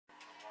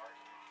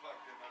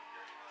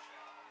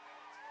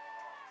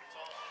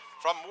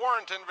From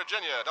Warrenton,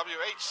 Virginia,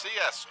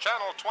 WHCS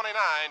Channel 29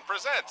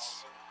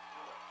 presents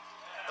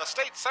the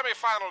state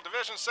semifinal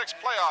Division VI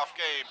playoff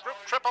game,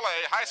 Group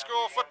AAA high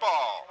school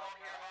football,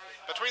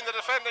 between the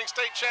defending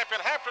state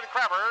champion Hampton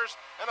Crabbers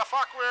and the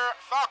Fauquier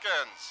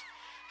Falcons.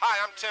 Hi,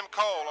 I'm Tim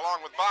Cole,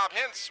 along with Bob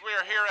Hintz. We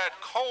are here at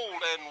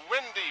cold and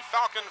windy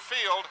Falcon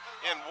Field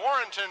in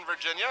Warrenton,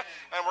 Virginia,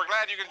 and we're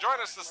glad you can join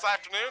us this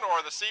afternoon,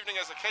 or this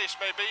evening as the case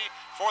may be,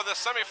 for the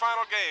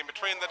semifinal game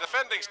between the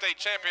defending state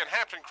champion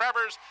Hampton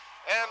Crabbers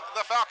and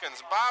the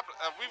Falcons. Bob,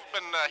 we've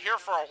been here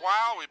for a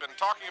while. We've been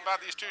talking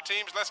about these two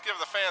teams. Let's give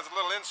the fans a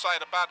little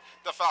insight about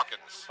the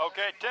Falcons.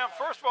 Okay, Tim,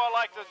 first of all,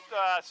 I'd like to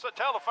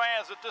tell the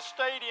fans that this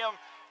stadium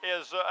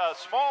is a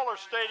smaller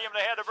stadium.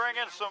 They had to bring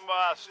in some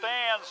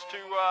stands to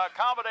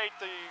accommodate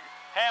the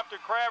Hampton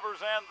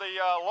Crabbers and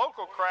the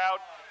local crowd.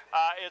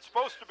 It's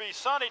supposed to be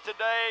sunny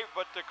today,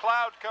 but the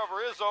cloud cover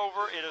is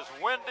over. It is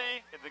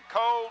windy and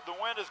cold. The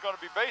wind is going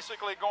to be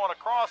basically going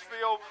across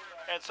field,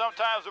 and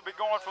sometimes it'll be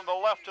going from the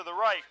left to the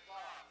right.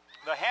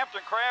 The Hampton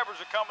Crabbers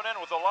are coming in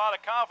with a lot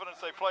of confidence.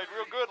 They played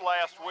real good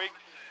last week.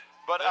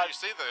 But you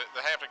see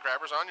the Hampton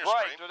Crabbers on your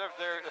screen. Right,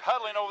 they're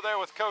huddling over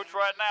there with Coach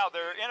right now.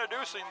 They're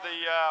introducing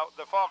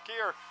the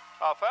Fauquier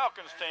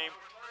Falcons team.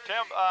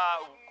 Tim,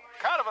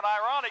 kind of an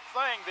ironic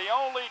thing, the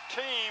only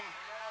team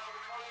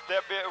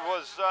that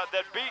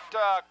beat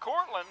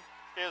Cortland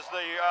is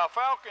the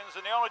Falcons,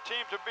 and the only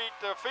team to beat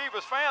the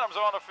Phoebus Phantoms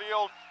on the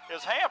field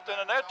is Hampton,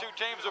 and their two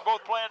teams are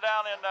both playing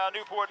down in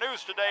Newport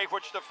News today,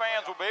 which the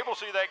fans will be able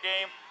to see that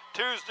game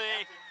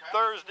Tuesday,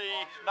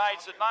 Thursday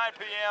nights at 9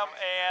 p.m.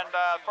 and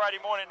Friday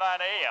morning 9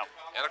 a.m.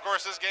 And of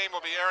course, this game will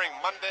be airing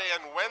Monday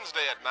and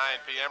Wednesday at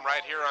 9 p.m.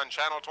 right here on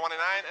Channel 29,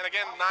 and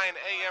again 9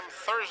 a.m.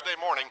 Thursday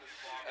morning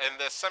in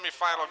the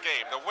semifinal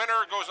game. The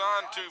winner goes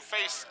on to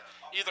face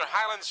either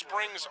Highland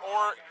Springs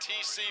or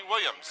T.C.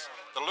 Williams.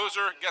 The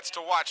loser gets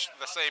to watch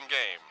the same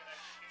game.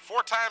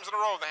 4 times in a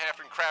row the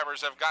Hampton Crabbers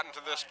have gotten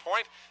to this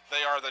point.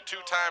 They are the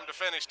 2-time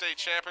defending state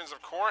champions,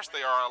 of course.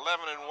 They are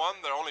 11-1.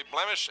 Their only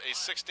blemish, a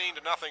 16-0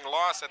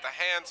 loss at the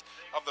hands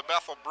of the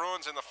Bethel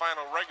Bruins in the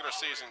final regular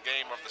season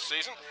game of the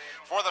season.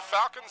 For the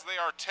Falcons, they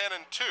are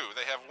 10-2.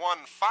 They have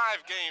won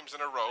 5 games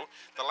in a row.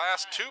 The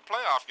last 2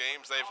 playoff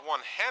games they've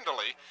won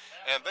handily,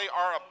 and they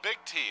are a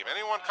big team.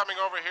 Anyone coming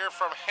over here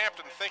from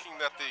Hampton thinking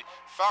that the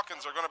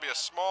Falcons are going to be a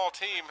small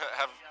team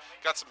have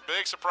got some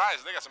big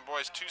surprises. They got some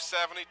boys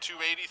 270,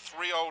 280,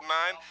 309.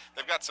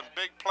 They've got some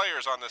big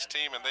players on this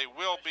team, and they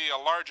will be a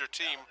larger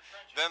team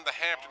than the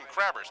Hampton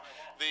Crabbers.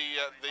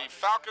 The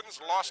Falcons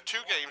lost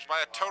 2 games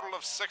by a total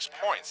of 6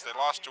 points. They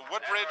lost to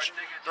Woodbridge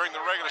during the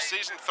regular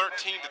season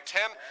 13-10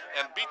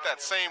 and beat that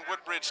same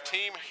Woodbridge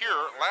team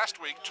here last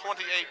week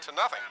 28-0.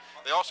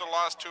 They also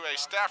lost to a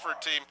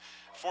Stafford team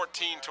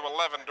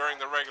 14-11 during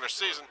the regular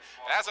season.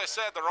 As I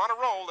said, they're on a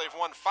roll. They've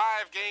won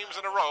 5 games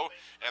in a row,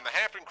 and the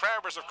Hampton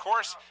Crabbers, of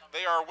course,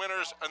 they are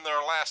winners in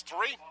their last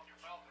 3.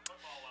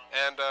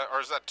 And, or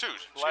is that 2?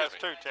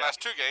 Last 2, Tim. Last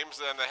 2 games,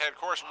 and they had, of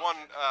course, won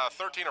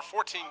 13 or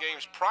 14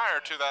 games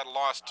prior to that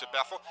loss to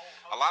Bethel.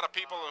 A lot of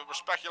people were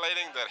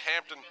speculating that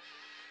Hampton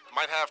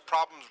might have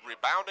problems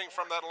rebounding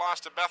from that loss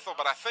to Bethel,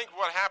 but I think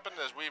what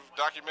happened, as we've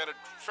documented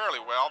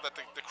fairly well, that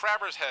the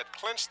Crabbers had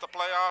clinched the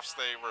playoffs.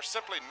 They were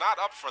simply not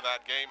up for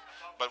that game,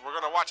 but we're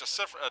going to watch a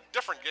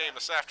different game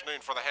this afternoon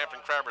for the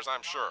Hampton Crabbers,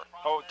 I'm sure.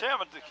 Oh, Tim,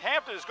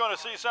 Hampton is going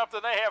to see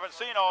something they haven't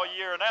seen all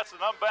year, and that's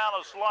an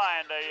unbalanced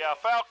line. The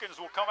Falcons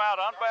will come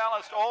out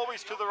unbalanced,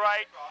 always to the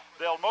right.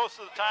 They'll most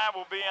of the time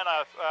will be in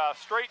a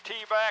straight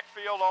T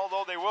backfield,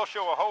 although they will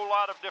show a whole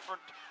lot of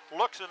different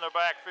looks in the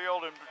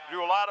backfield and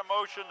do a lot of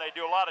motion. They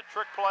do a lot of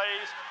trick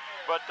plays,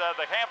 but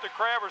the Hampton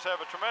Crabbers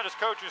have a tremendous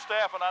coaching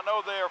staff, and I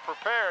know they are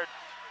prepared,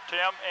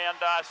 Tim, and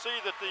I see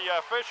that the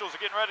officials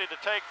are getting ready to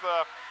take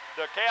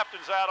the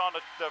captains out on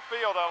the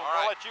field.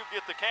 I'll let you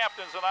get the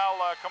captains, and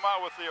I'll come out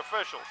with the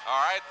officials.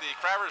 All right, the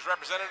Crabbers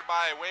represented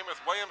by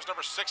Weymouth Williams,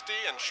 number 60,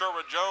 and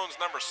Sherwood Jones,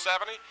 number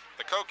 70.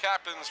 The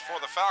co-captains for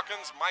the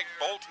Falcons, Mike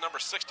Bolt, number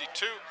 62,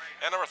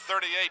 and number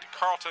 38,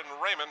 Carlton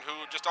Raymond,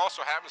 who just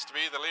also happens to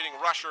be the leading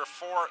rusher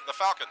for the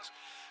Falcons.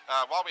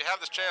 While we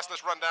have this chance,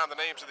 let's run down the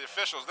names of the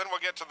officials. Then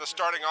we'll get to the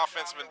starting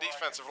offensive and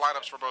defensive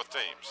lineups for both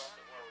teams.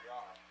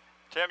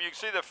 Tim, you can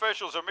see the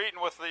officials are meeting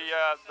with the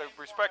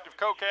respective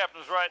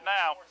co-captains right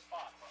now,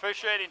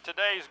 officiating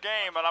today's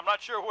game, and I'm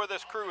not sure where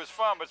this crew is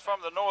from. It's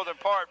from the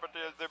northern part, but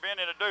they're being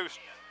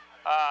introduced.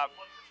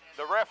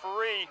 The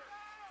referee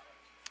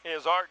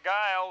is Art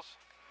Giles.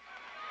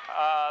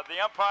 The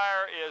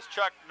umpire is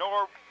Chuck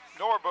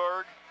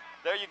Norberg.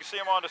 There you can see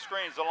him on the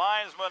screens. The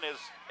linesman is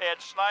Ed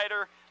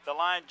Snyder. The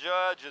line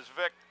judge is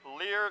Vic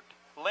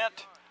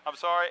Lint,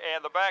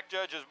 and the back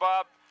judge is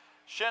Bob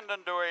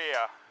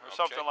Shendendoia, or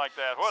something like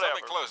that, whatever.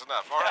 Something close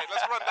enough. All right,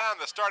 let's run down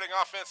the starting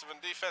offensive and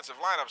defensive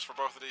lineups for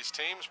both of these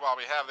teams while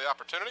we have the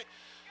opportunity,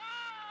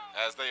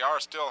 as they are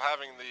still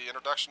having the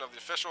introduction of the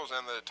officials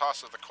and the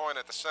toss of the coin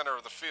at the center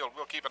of the field.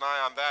 We'll keep an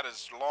eye on that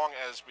as long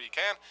as we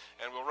can,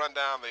 and we'll run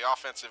down the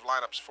offensive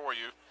lineups for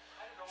you.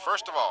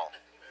 First of all,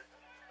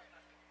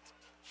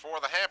 for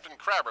the Hampton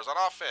Crabbers on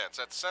offense.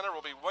 At center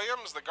will be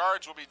Williams. The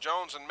guards will be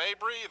Jones and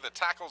Mabry. The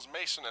tackles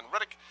Mason and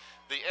Riddick.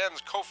 The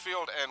ends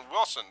Cofield and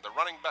Wilson. The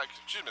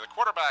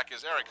quarterback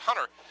is Eric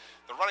Hunter.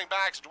 The running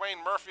backs Dwayne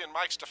Murphy and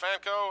Mike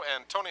Stefanko,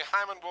 and Tony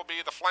Hyman will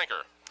be the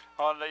flanker.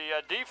 On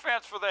the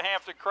defense for the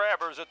Hampton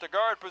Crabbers, at the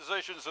guard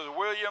positions is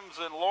Williams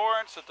and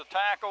Lawrence. At the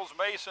tackles,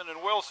 Mason and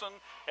Wilson.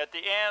 At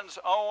the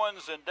ends,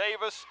 Owens and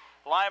Davis.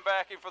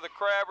 Linebacking for the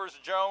Crabbers,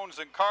 Jones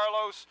and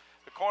Carlos.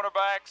 The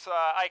cornerbacks,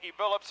 Ike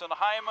Billups and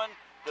Hyman.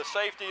 The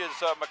safety is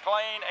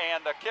McLean,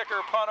 and the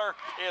kicker punter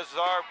is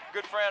our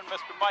good friend,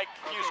 Mr. Mike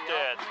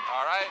Husted.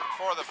 All right,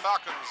 for the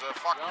Falcons of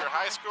Fauquier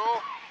High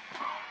School.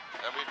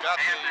 And we've got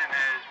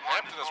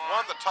Hampton has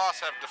won the toss,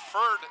 have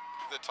deferred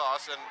the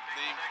toss, and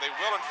they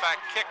will, in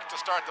fact, kick to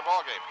start the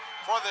ball game.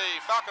 For the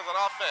Falcons on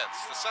offense,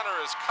 the center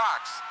is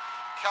Cox.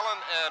 Kellen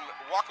and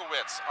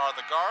Walkowitz are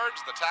the guards.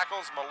 The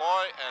tackles,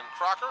 Malloy and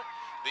Crocker.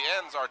 The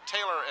ends are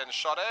Taylor and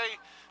Chaudet.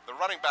 The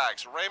running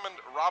backs, Raymond,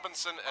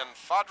 Robinson, and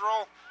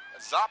Fodrell.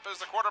 Zopp is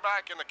the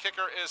quarterback, and the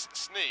kicker is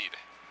Sneed.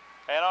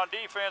 And on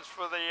defense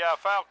for the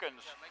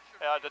Falcons,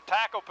 the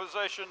tackle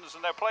positions,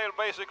 and they play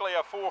basically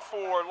a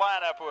 4-4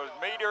 lineup with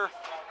Meter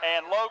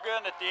and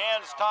Logan. At the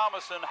ends,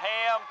 Thomas and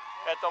Ham.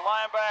 At the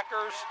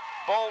linebackers,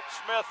 Bolt,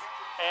 Smith,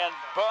 and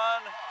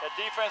Bunn. At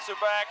defensive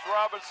backs,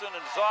 Robinson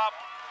and Zopp.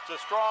 The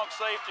strong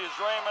safety is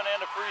Raymond,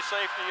 and the free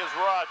safety is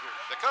Rogers.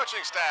 The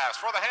coaching staffs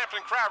for the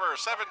Hampton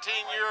Crabbers,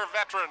 17-year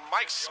veteran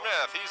Mike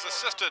Smith. He's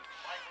assisted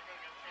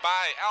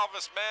by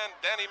Alvis Mann,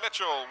 Danny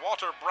Mitchell,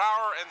 Walter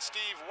Brower, and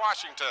Steve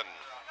Washington.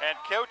 And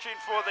coaching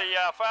for the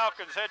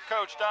Falcons, head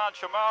coach Don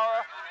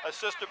Chamara,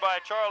 assisted by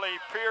Charlie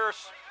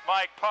Pierce,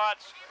 Mike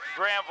Potts,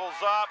 Granville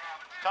Zopp,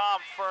 Tom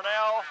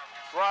Furnell,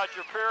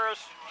 Roger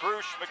Pierce,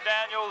 Bruce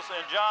McDaniels,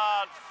 and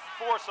John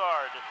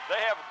Forsard.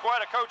 They have quite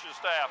a coaching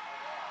staff.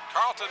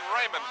 Carlton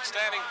Raymond,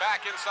 standing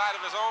back inside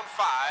of his own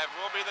 5,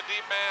 will be the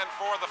deep man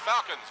for the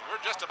Falcons.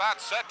 We're just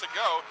about set to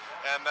go.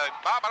 And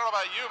Bob, I don't know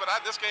about you, but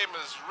this game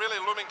is really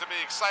looming to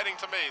be exciting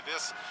to me.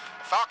 This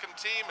Falcon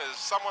team is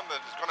someone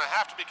that is going to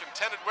have to be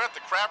contended with. The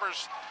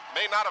Crabbers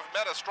may not have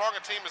met as strong a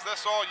team as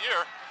this all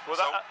year.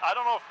 Well, so, I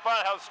don't know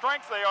about how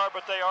strength they are,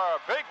 but they are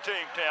a big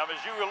team, Tim,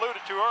 as you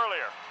alluded to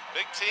earlier.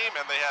 Big team,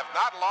 and they have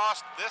not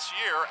lost this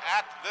year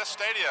at this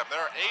stadium.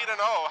 They're 8-0.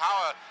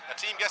 How a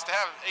team gets to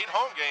have 8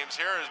 home games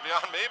here is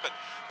beyond me, but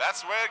that's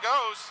the way it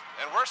goes.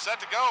 And we're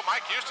set to go.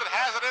 Mike Houston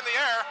has it in the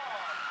air,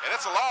 and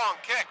it's a long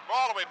kick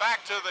all the way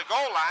back to the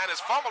goal line.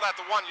 It's fumbled at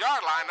the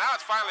 1-yard line. Now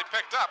it's finally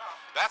picked up.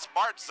 That's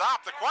Bart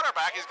Zopp, the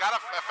quarterback. He's got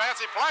a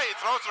fancy play. He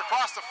throws it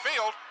across the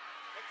field.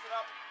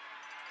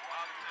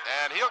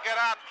 And he'll get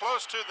out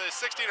close to the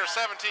 16 or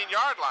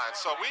 17-yard line.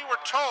 So we were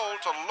told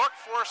to look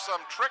for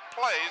some trick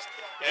plays.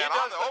 And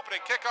on the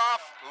opening kickoff,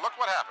 look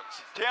what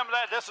happens. Tim,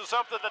 this is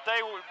something that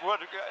they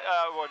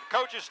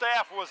coaching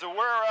staff was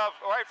aware of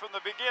right from the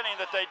beginning,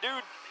 that they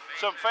do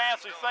some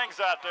fancy things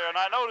out there. And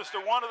I noticed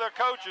that one of their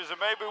coaches, and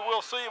maybe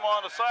we'll see him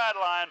on the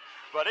sideline,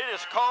 but it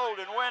is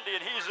cold and windy,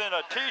 and he's in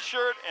a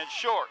T-shirt and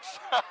shorts.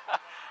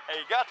 And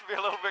he got to be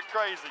a little bit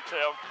crazy,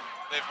 Tim.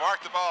 They've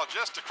marked the ball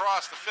just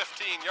across the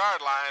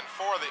 15-yard line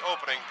for the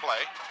opening play.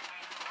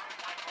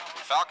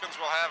 The Falcons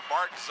will have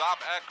Bart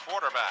Zopp at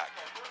quarterback.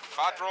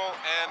 Fodrell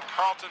and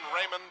Carlton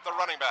Raymond, the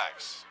running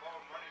backs.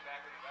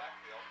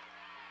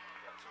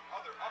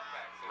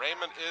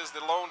 Raymond is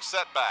the lone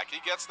setback.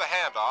 He gets the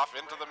handoff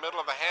into the middle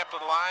of the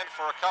Hampton line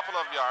for a couple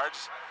of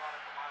yards.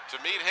 To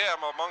meet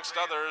him, amongst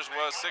others,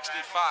 was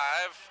 65,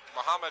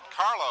 Muhammad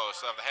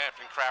Carlos of the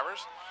Hampton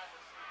Crabbers.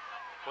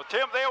 Well,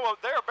 Tim,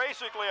 they're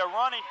basically a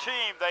running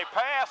team. They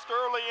passed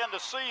early in the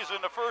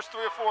season. The first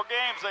 3 or 4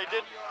 games, they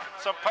did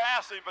some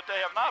passing, but they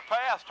have not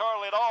passed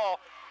hardly at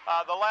all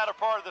the latter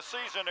part of the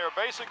season. They're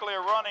basically a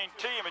running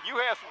team, and you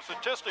have some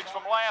statistics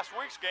from last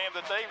week's game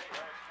that they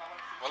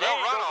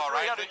they'll run all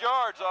right. 300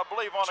 yards, I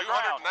believe, on the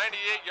ground.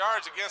 298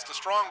 yards against a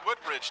strong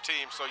Woodbridge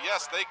team. So,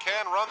 yes, they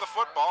can run the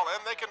football,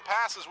 and they can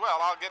pass as well.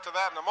 I'll get to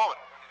that in a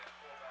moment.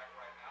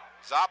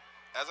 Zopp,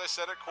 as I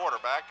said, at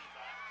quarterback.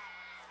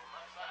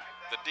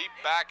 The deep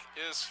back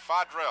is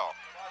Fodrell.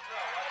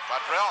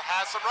 Fodrell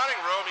has some running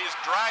room. He's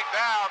dragged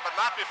down, but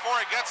not before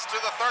he gets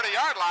to the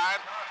 30-yard line,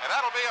 and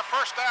that'll be a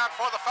first down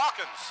for the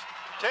Falcons.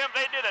 Tim,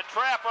 they did a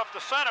trap up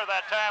the center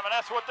that time, and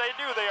that's what they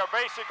do. They are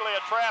basically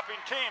a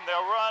trapping team.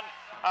 They'll run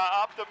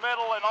up the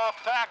middle and off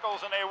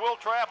tackles, and they will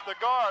trap the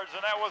guards, and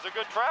that was a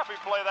good trapping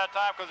play that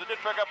time because it did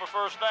pick up a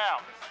first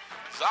down.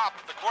 Zopp,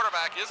 the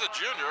quarterback, is a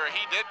junior.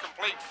 He did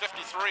complete 53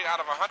 out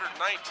of 119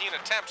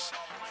 attempts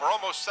for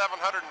almost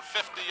 750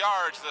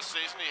 yards this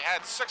season. He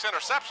had 6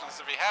 interceptions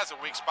if he has a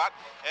weak spot,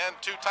 and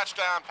 2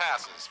 touchdown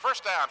passes.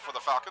 First down for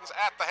the Falcons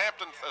at the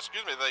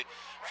the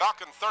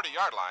Falcon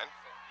 30-yard line.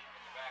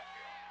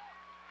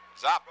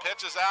 Zopp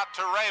pitches out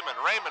to Raymond.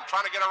 Raymond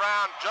trying to get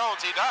around Jones.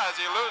 He does.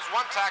 He loses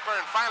one tackler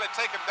and finally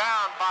taken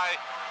down by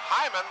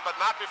Hyman, but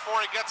not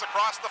before he gets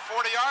across the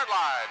 40-yard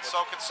line.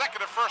 So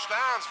consecutive first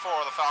downs for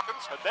the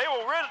Falcons. They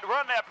will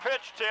run that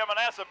pitch, Tim, and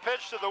that's a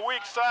pitch to the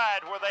weak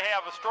side where they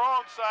have a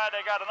strong side. They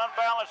got an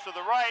unbalance to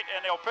the right,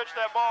 and they'll pitch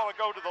that ball and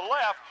go to the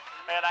left.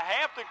 And a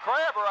Hampton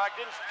Crabber, I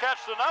didn't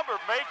catch the number,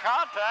 made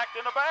contact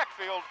in the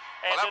backfield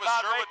and did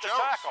not make the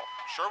tackle.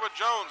 Sherwood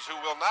Jones, who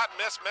will not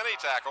miss many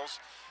tackles,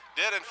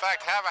 did in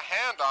fact have a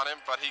hand on him,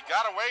 but he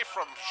got away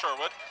from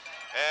Sherwood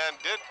and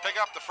did pick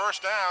up the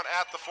first down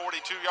at the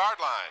 42-yard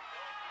line.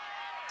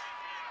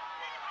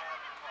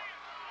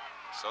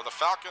 So the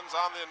Falcons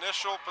on the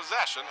initial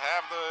possession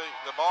have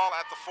the ball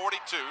at the 42.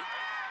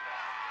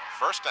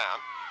 First down.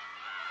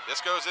 This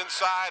goes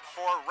inside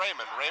for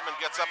Raymond. Raymond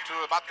gets up to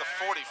about the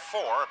 44,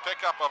 a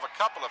pickup of a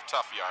couple of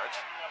tough yards.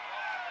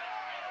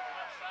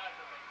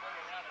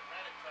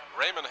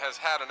 Raymond has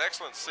had an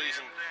excellent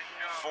season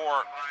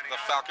for the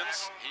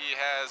Falcons. He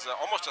has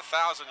almost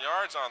 1,000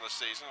 yards on the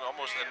season,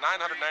 almost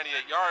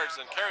 998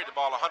 yards, and carried the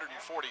ball 140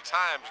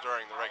 times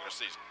during the regular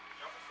season.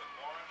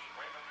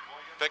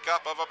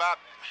 Pickup of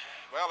about,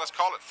 well, let's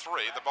call it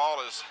 3. The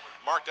ball is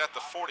marked at the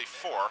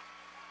 44.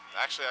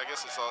 Actually, I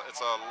guess it's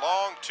a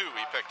long 2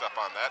 he picked up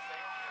on that.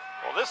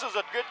 Well, this is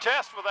a good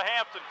test for the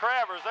Hampton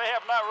Crabbers. They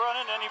have not run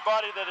into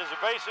anybody that is a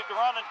basic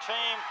running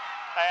team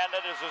and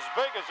that is as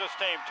big as this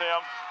team,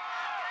 Tim.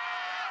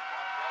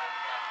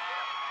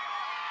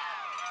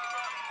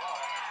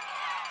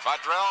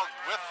 Fadrell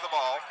with the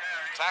ball,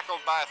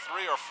 tackled by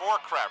 3 or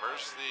 4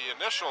 Crabbers. The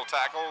initial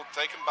tackle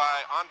taken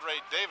by Andre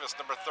Davis,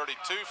 number 32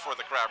 for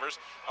the Crabbers.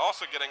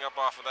 Also getting up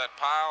off of that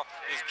pile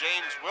is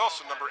James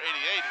Wilson, number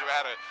 88, who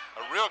had a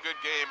real good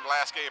game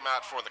last game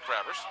out for the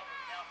Crabbers.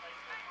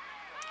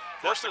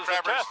 This is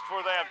a test for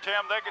them,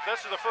 Tim.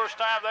 This is the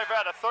first time they've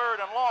had a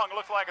 3rd and long. It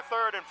looks like a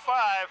 3rd and 5,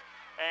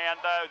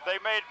 and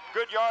they made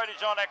good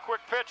yardage on that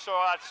quick pitch. So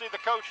I see the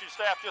coaching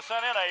staff just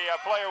sent in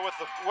a player with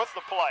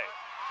the play.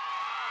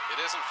 It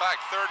is, in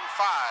fact, 3rd and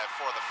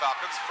 5 for the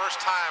Falcons. First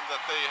time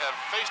that they have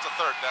faced a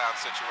 3rd down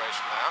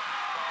situation now.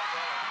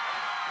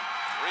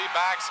 3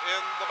 backs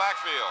in the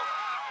backfield.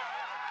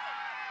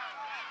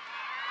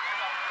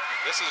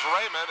 This is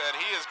Raymond, and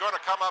he is going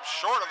to come up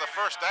short of the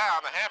first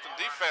down. The Hampton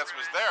defense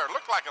was there. It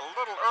looked like a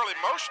little early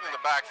motion in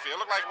the backfield.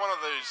 Looked like one of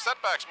the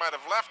setbacks might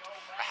have left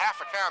a half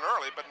a count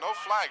early, but no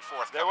flag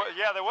forthcoming.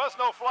 There was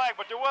no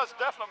flag, but there was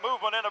definite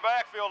movement in the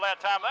backfield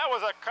that time. That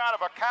was a kind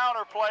of a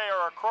counter play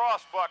or a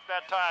cross buck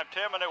that time,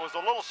 Tim, and it was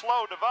a little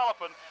slow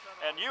developing.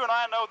 And you and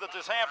I know that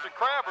this Hampton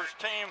Crabbers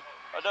team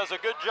does a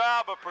good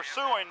job of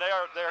pursuing.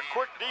 They're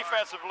quick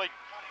defensively,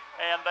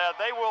 and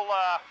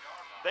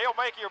they'll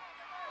make you.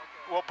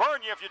 Will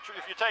burn you if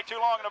you take too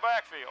long in the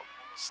backfield.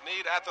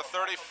 Snead at the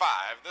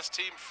 35. This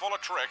team full of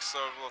tricks, so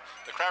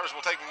the Crabbers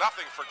will take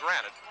nothing for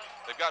granted.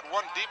 They've got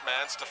one deep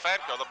man,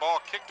 Stefanko. The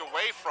ball kicked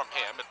away from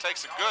him. It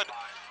takes a good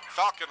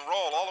Falcon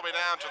roll all the way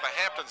down to the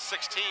Hampton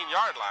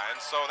 16-yard line,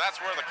 so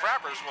that's where the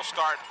Crabbers will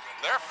start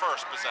their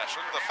first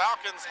possession. The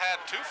Falcons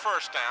had 2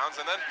 first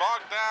downs and then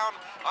bogged down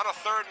on a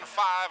 3rd and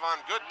 5 on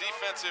good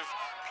defensive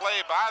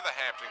play by the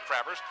Hampton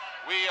Crabbers.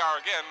 We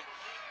are again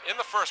in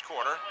the first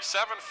quarter,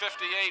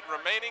 7:58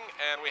 remaining,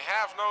 and we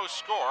have no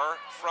score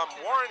from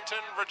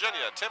Warrenton,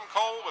 Virginia. Tim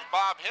Cole with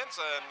Bob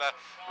Hintz, and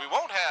we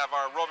won't have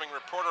our roving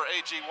reporter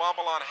A.G.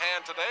 Womble on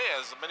hand today.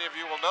 As many of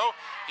you will know,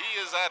 he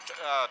is at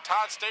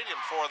Todd Stadium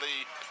for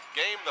the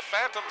game the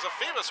Phantoms of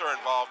Phoebus are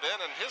involved in,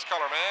 and his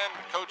color man,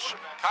 Coach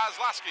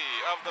Kozlowski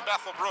of the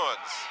Bethel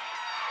Bruins.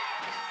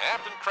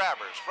 Hampton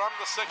Crabbers from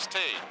the 16.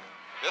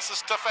 This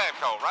is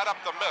Stefanko right up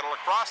the middle,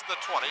 across the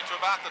 20 to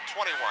about the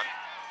 21.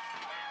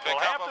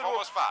 Pickup of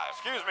almost 5.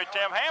 Excuse me,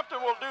 Tim.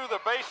 Hampton will do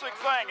the basic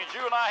thing, as you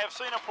and I have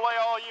seen them play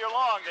all year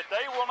long, that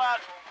they will not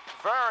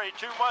vary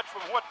too much from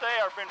what they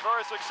have been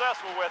very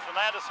successful with, and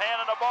that is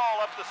handing the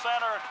ball up the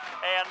center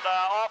and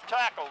off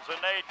tackles,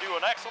 and they do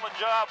an excellent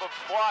job of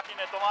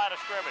blocking at the line of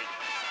scrimmage.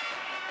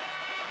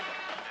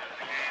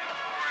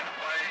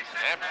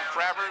 Hampton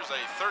Crabbers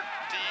a 30-0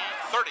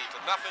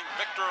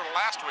 victor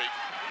last week.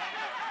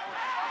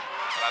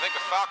 But I think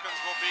the Falcons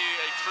will be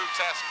a true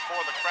test for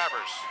the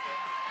Crabbers.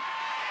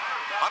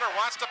 Hunter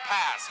wants to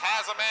pass,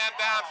 has a man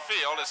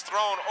downfield, is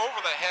thrown over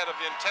the head of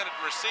the intended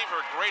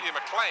receiver, Grady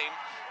McLean,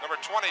 number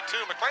 22.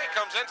 McLean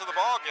comes into the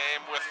ball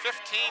game with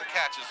 15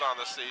 catches on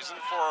the season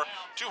for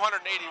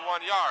 281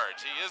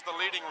 yards. He is the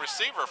leading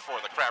receiver for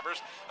the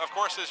Crabbers. Of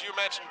course, as you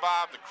mentioned,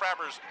 Bob, the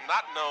Crabbers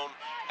not known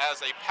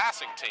as a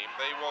passing team.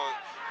 They will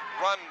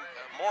run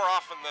more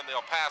often than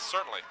they'll pass,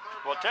 certainly.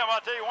 Well, Tim,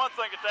 I'll tell you one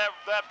thing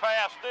that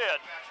pass did,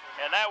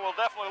 and that will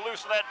definitely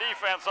loosen that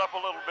defense up a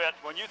little bit.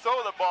 When you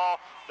throw the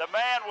ball, the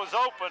man was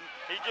open.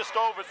 He just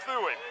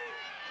overthrew him.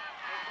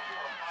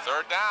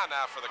 3rd down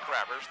now for the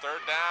Crabbers.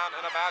 3rd down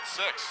and about 6.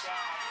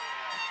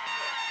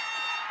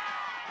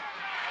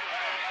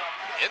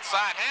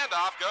 Inside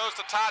handoff goes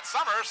to Todd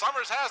Summers.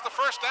 Summers has the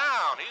first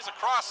down. He's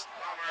across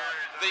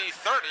the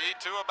 30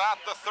 to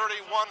about the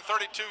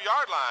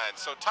 31-32-yard line.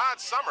 So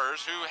Todd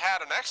Summers, who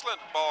had an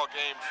excellent ball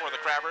game for the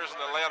Crabbers in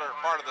the latter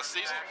part of the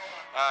season,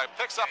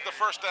 picks up the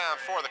first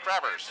down for the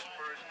Crabbers.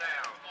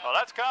 Well,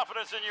 that's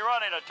confidence in your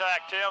running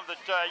attack, Tim, that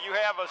you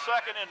have a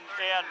 2nd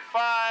and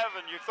 5,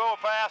 and you throw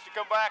a pass to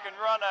come back and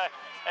run a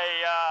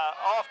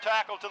off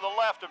tackle to the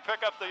left and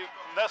pick up the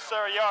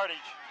necessary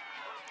yardage.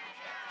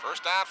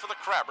 First down for the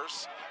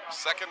Crabbers.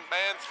 Second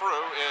man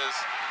through is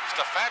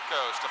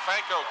Stefanko.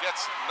 Stefanko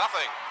gets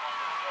nothing.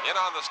 In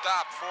on the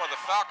stop for the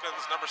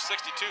Falcons, number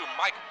 62,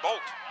 Mike Bolt.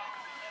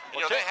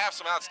 You know, they have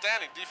some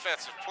outstanding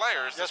defensive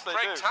players. Yes, This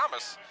Greg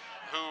Thomas,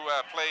 who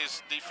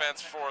plays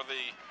defense for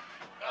the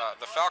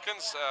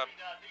Falcons.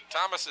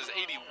 Thomas is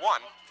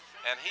 81,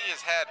 and he has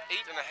had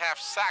 8.5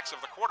 sacks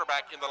of the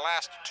quarterback in the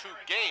last 2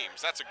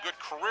 games. That's a good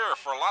career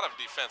for a lot of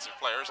defensive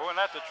players. Well, and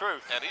that's the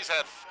truth. And he's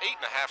had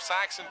 8.5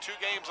 sacks in 2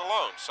 games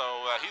alone. So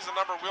he's a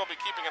number we'll be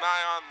keeping an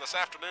eye on this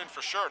afternoon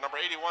for sure. Number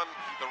 81,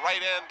 the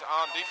right end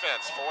on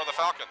defense for the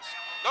Falcons.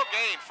 No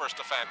gain for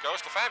Stefanko.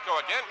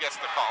 Stefanko again gets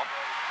the call,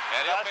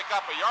 and he'll pick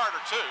up a yard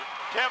or 2.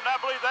 Tim, I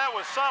believe that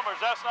was Summers.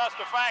 That's not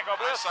Stefanko,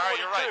 but I'm that's sorry,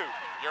 42. you're right.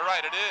 You're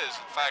right, it is.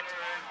 In fact,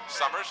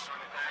 Summers.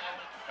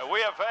 And we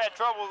have had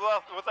trouble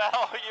with that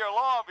all year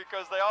long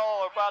because they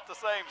all are about the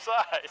same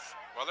size.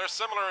 Well, they're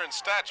similar in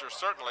stature,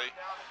 certainly.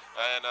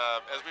 And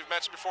as we've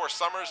mentioned before,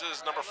 Summers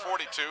is number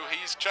 42.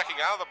 He's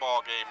checking out of the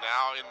ball game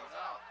now.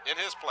 In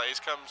his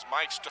place comes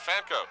Mike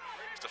Stefanko.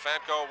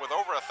 Stefanko, with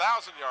over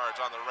 1,000 yards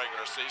on the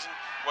regular season,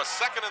 was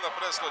 2nd in the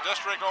Peninsula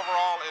District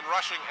overall in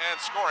rushing and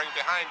scoring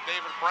behind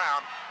David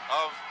Brown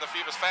of the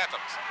Phoebus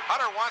Phantoms.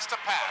 Hunter wants to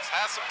pass,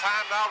 has some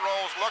time now,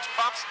 rolls, looks,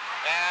 pumps,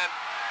 and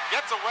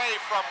gets away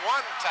from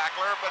one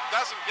tackler, but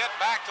doesn't get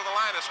back to the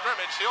line of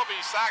scrimmage. He'll be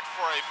sacked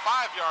for a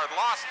 5-yard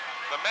loss.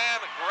 The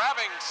man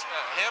grabbing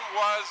him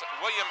was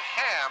William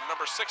Ham,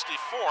 number 64,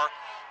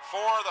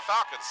 for the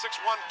Falcons,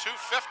 6'1",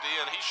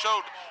 250, and he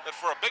showed that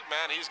for a big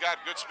man, he's got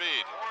good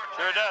speed.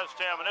 Sure does,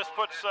 Tim, and this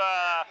puts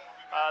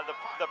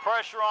the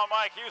pressure on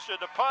Mike Houston,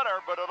 the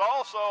punter, but it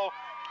also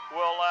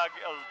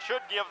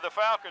should give the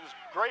Falcons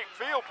great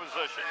field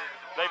position.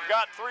 They've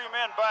got 3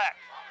 men back.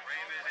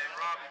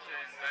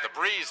 The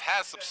breeze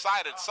has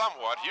subsided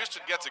somewhat.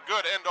 Houston gets a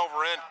good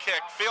end-over-end kick,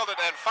 fielded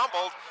and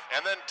fumbled,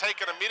 and then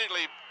taken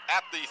immediately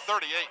at the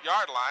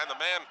 38-yard line. The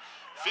man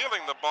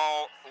fielding the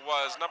ball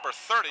was number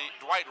 30,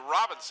 Dwight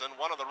Robinson,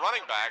 one of the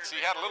running backs. He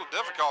had a little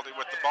difficulty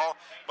with the ball,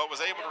 but was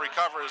able to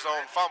recover his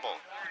own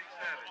fumble.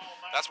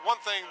 That's one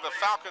thing the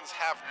Falcons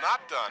have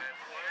not done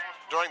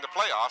during the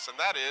playoffs, and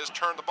that is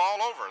turn the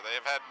ball over. They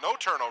have had no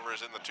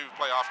turnovers in the 2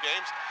 playoff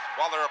games,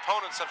 while their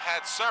opponents have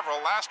had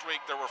several. Last week,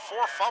 there were 4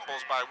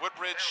 fumbles by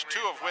Woodbridge,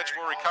 2 of which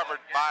were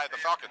recovered by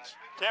the Falcons.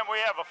 Tim, we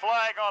have a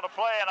flag on the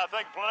play, and I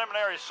think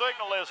preliminary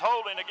signal is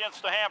holding against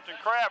the Hampton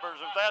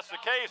Crabbers. If that's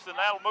the case, then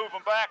that'll move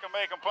them back and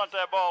make them punt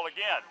that ball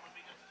again.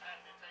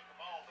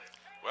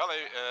 Well,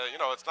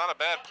 it's not a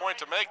bad point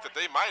to make that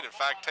they might, in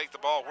fact, take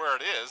the ball where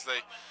it is.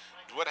 They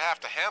would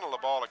have to handle the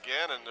ball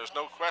again, and there's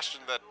no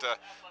question that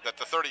that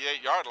the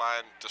 38-yard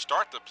line to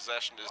start the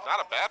possession is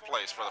not a bad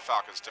place for the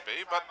Falcons to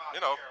be, but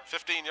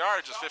 15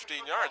 yards is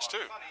 15 yards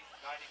too.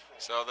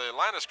 So the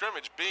line of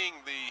scrimmage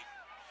being the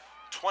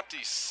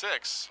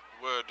 26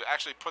 would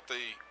actually put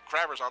the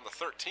Crabbers on the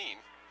 13.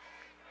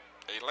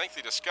 A lengthy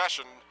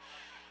discussion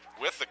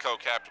with the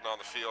co-captain on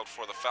the field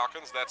for the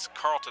Falcons. That's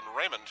Carlton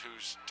Raymond,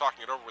 who's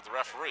talking it over with the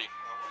referee.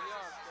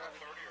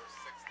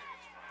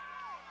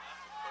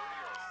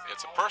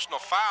 It's a personal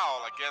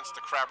foul against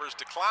the Crabbers,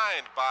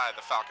 declined by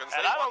the Falcons.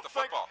 They want the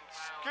football.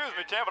 Excuse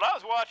me, Tim, but I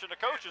was watching the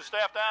coaching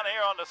staff down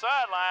here on the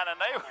sideline, and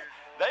they were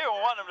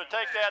wanting them to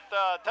take that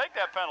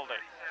penalty,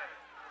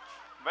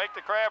 make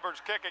the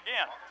Crabbers kick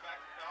again.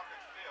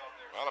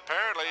 Well,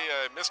 apparently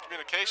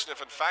miscommunication,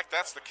 if in fact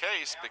that's the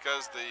case,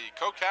 because the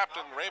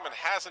co-captain Raymond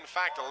has in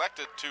fact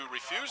elected to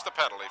refuse the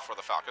penalty for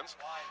the Falcons.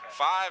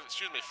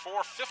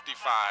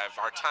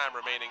 4:55 our time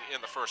remaining in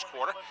the first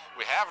quarter.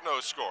 We have no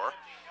score.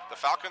 The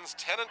Falcons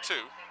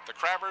 10-2, the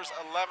Crabbers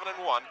 11-1.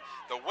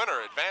 The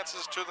winner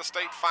advances to the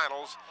state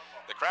finals.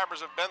 The Crabbers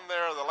have been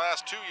there the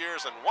last 2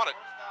 years and won it.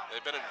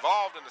 They've been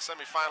involved in the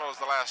semifinals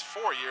the last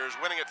 4 years,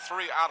 winning it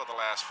 3 out of the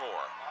last 4.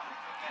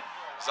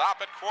 Zopp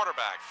at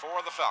quarterback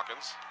for the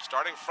Falcons,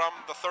 starting from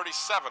the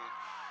 37.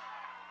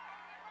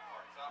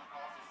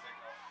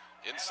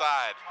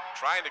 Inside,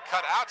 trying to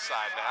cut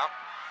outside now.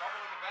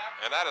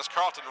 And that is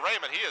Carlton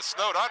Raymond. He is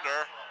snowed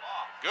under.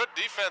 Good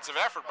defensive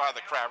effort by the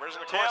Crabbers,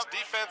 and of course,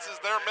 defense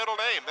is their middle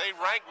name. They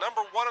rank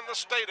number 1 in the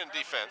state in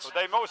defense. Well,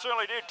 they most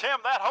certainly did.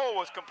 Tim, that hole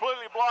was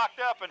completely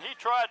blocked up, and he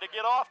tried to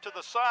get off to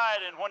the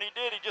side, and when he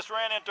did, he just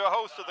ran into a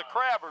host of the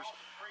Crabbers.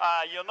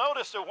 You'll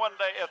notice that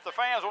if the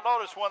fans will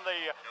notice when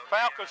the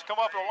Falcons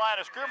come up to the line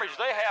of scrimmage,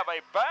 they have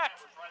a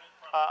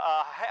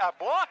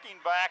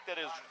blocking back that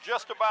is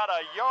just about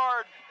a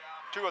yard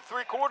to a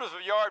 3/4 of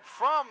a yard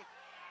from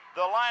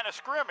the line of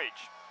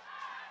scrimmage.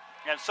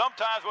 And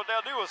sometimes what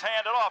they'll do is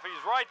hand it off.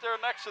 He's right there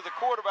next to the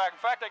quarterback. In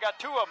fact, they got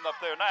 2 of them up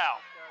there now.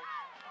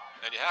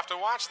 And you have to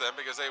watch them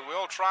because they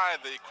will try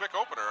the quick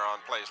opener on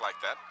plays like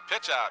that.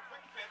 Pitch out.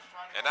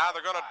 And now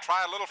they're going to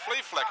try a little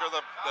flea flicker.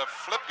 The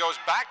flip goes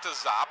back to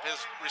Zopp.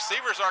 His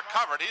receivers are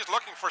covered. He's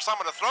looking for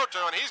someone to throw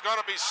to, and he's going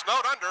to be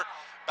snowed under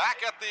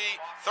back at the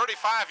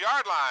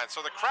 35-yard line.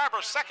 So the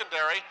Crabbers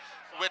secondary,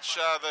 which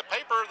the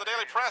paper, the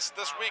Daily Press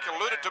this week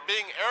alluded to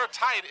being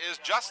airtight, is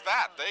just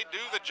that. They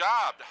do the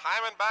job.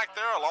 Hyman back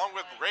there along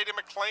with Grady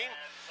McLean.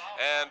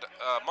 And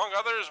among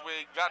others,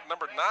 we got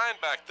number 9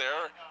 back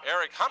there,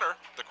 Eric Hunter,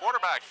 the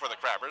quarterback for the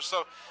Crabbers.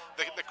 So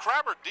the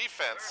Crabber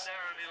defense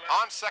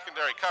on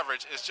secondary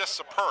coverage is just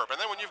superb. And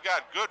then when you've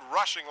got good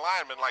rushing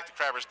linemen like the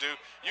Crabbers do,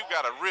 you've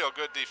got a real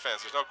good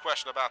defense. There's no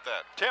question about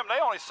that. Tim,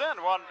 they only sent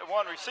one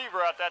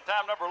receiver out that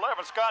time, number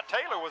 11. Scott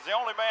Taylor was the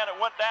only man that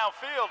went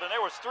downfield, and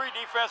there was 3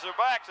 defensive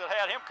backs that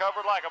had him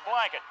covered like a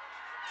blanket.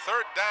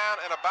 3rd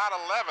down and about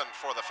 11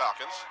 for the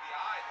Falcons.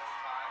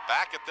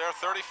 Back at their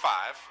 35.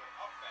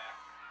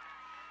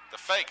 The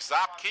fake,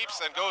 Zopp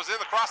keeps and goes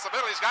in across the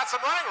middle. He's got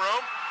some running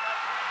room.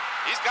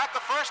 He's got the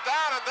first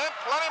down and then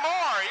plenty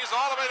more. He's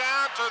all the way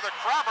down to the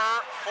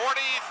Crabber 40,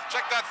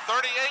 check that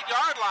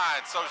 38-yard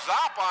line. So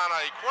Zopp on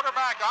a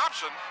quarterback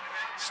option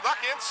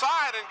snuck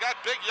inside and got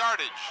big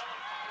yardage.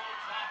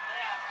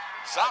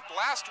 Zopp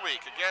last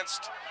week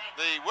against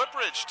the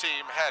Woodbridge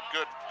team had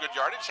good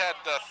yardage, had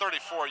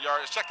 34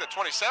 yards, check that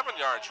 27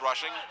 yards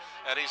rushing,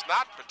 and he's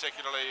not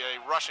particularly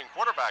a rushing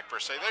quarterback per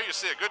se. There you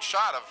see a good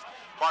shot of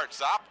Bart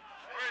Zopp.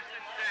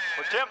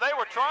 Well, Tim, they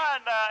were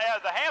trying,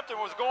 as the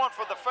Hampton was going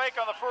for the fake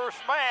on the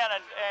first man,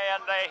 and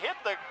they hit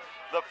the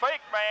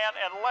fake man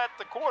and let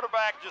the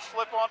quarterback just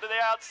slip onto the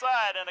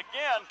outside. And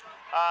again,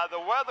 the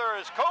weather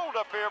is cold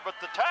up here, but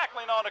the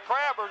tackling on the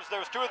Crabbers,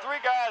 there was 2 or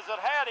 3 guys that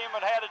had him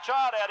and had a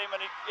shot at him,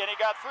 and he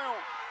got through.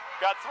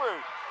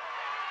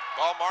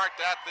 Ball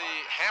marked at the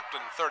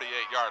Hampton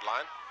 38-yard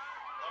line.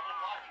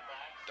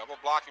 Double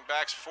blocking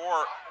backs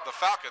for the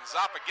Falcons.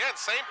 Zopp again,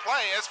 same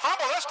play. It's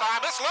fumble this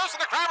time. It's loose,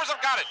 and the Crabbers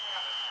have got it.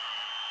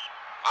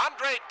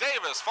 Andre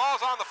Davis falls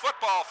on the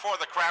football for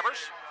the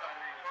Crabbers.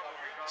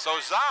 So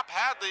Zopp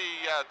had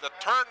the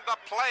turned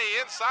up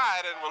play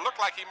inside and will look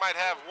like he might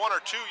have 1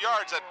 or 2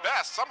 yards at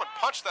best. Someone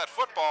punched that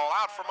football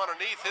out from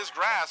underneath his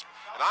grasp,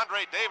 and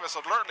Andre Davis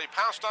alertly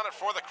pounced on it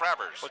for the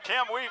Crabbers. Well,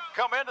 Tim, we've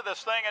come into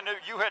this thing, and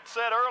you had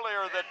said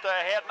earlier that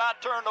they had not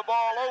turned the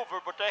ball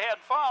over, but they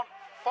had fought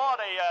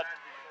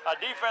a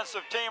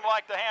defensive team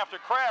like the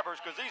Hampton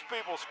Crabbers, because these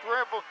people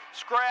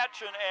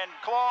scratch and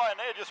claw, and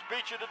they just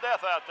beat you to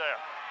death out there.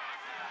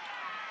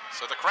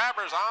 So the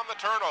Crabbers on the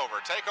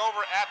turnover, take over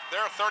at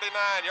their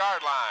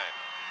 39-yard line.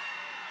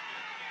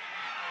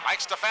 Mike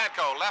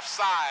Stefanko, left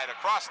side,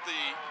 across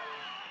the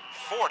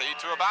 40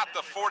 to about the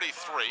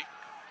 43.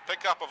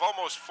 Pickup of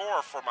almost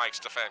 4 for Mike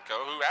Stefanko,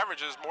 who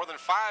averages more than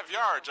 5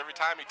 yards every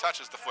time he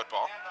touches the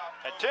football.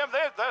 And Tim,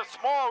 they're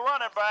small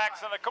running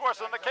backs, and of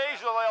course, on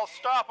occasionally they'll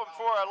stop them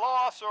for a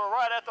loss or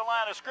right at the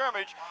line of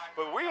scrimmage.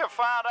 But we have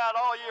found out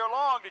all year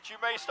long that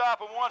you may stop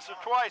them once or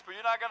twice, but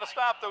you're not going to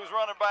stop those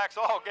running backs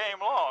all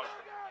game long.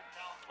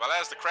 Well,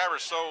 as the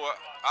Crabbers so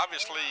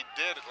obviously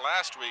did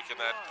last week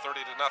in that 30-0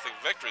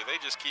 victory, they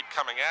just keep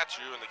coming at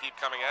you, and they keep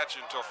coming at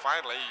you until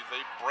finally they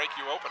break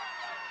you open.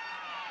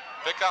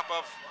 Pickup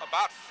of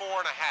about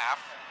 4.5.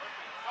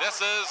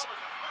 This is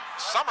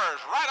Summers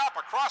right up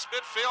across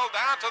midfield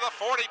down to the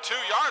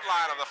 42-yard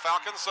line of the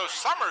Falcons. So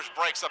Summers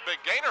breaks a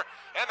big gainer,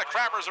 and the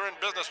Crabbers are in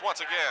business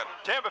once again.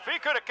 Tim, if he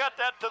could have cut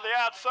that to the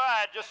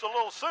outside just a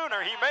little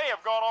sooner, he may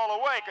have gone all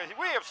the way, because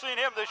we have seen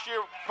him this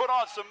year put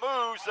on some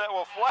moves that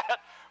will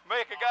flat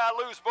make a guy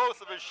lose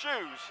both of his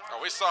shoes.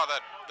 Oh, we saw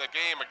that the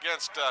game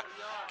against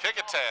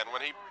Kickingham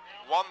when he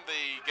won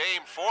the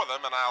game for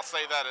them, and I'll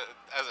say that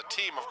as a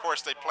team, of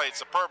course, they played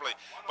superbly,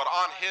 but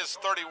on his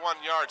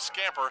 31-yard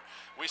scamper,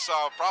 we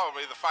saw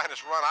probably the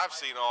finest run I've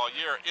seen all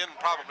year in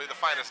probably the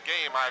finest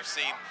game I've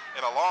seen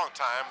in a long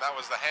time. That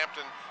was the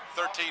Hampton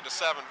 13-7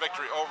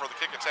 victory over the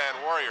Kickingham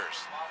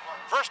Warriors.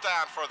 First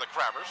down for the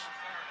Crabbers.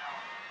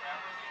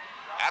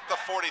 At the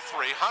 43,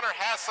 Hunter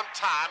has some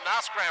time,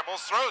 now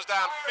scrambles, throws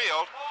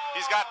downfield.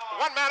 He's got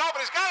one man open,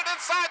 he's got it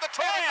inside the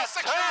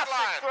 26-yard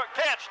line.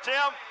 Catch,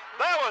 Tim.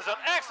 That was an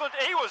excellent,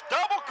 he was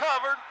double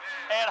covered,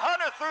 and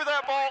Hunter threw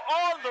that ball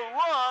on the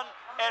run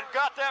and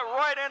got that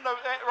right in,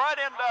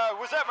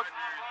 was that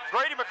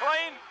Grady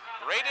McLean?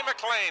 Grady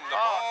McLean, the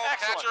ball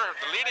catcher,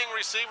 the leading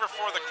receiver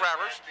for the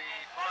Crabbers.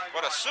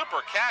 What a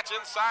super catch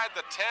inside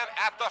the 10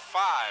 at the 5.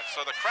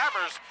 So the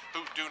Crabbers,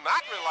 who do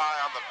not rely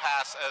on the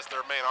pass as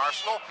their main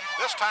arsenal,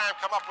 this time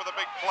come up with a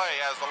big play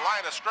as the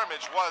line of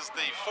scrimmage was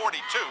the 42.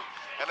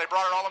 And they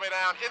brought it all the way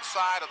down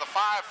inside of the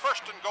 5.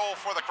 First and goal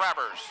for the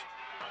Crabbers.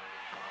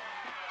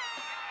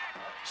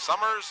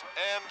 Summers,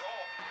 and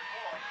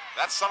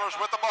that's Summers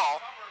with the ball.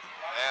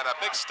 And a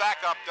big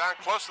stack up down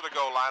close to the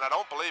goal line. I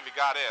don't believe he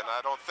got in. I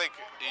don't think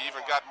he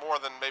even got more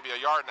than maybe a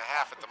yard and a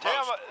half at the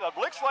most. It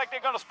looks like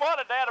they're going to spot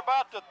it at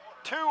about the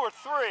 2 or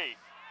 3.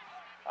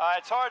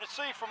 It's hard to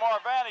see from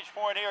our vantage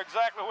point here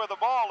exactly where the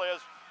ball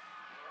is.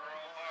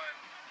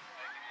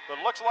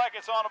 But it looks like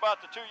it's on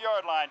about the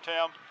 2-yard line,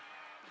 Tim.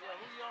 Yeah,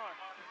 who you on?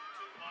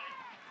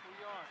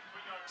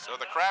 So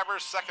the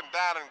Crabbers second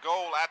down and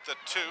goal at the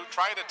 2,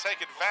 trying to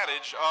take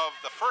advantage of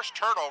the first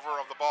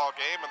turnover of the ball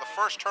game and the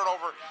first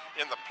turnover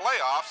in the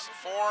playoffs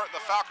for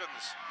the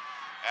Falcons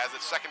as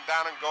it's second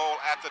down and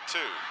goal at the 2.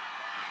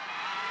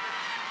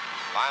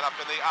 Line up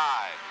in the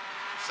I.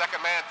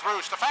 Second man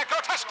through, Stefanko,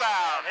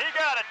 touchdown! He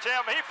got it,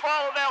 Tim. He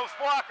followed those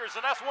blockers,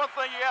 and that's one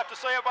thing you have to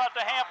say about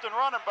the Hampton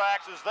running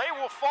backs is they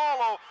will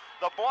follow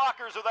the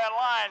blockers of that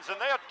lines, and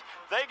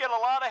they get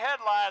a lot of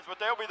headlines, but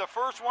they'll be the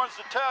first ones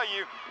to tell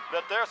you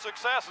that their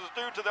success is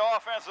due to the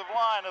offensive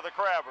line of the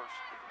Crabbers.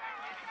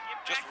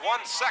 Just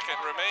 1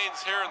 second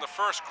remains here in the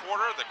first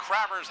quarter. The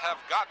Crabbers have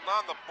gotten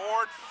on the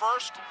board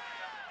first.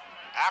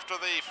 After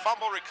the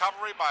fumble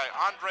recovery by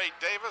Andre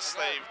Davis,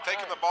 they've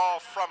taken the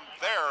ball from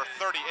their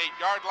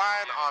 38-yard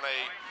line on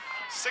a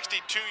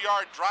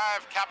 62-yard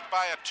drive, capped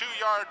by a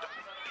 2-yard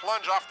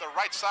plunge off the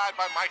right side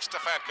by Mike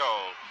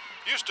Stefanko.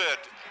 Houston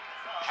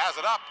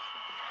has it up,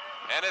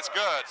 and it's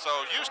good. So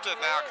Houston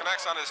now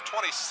connects on his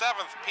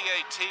 27th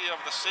PAT of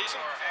the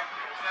season.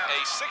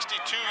 A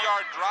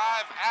 62-yard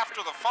drive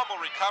after the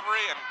fumble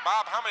recovery. And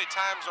Bob, how many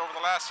times over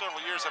the last several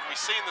years have we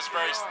seen this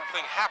very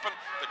thing happen?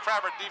 The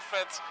Crabber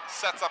defense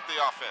sets up the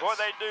offense. Boy,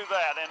 they do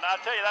that. And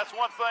I tell you, that's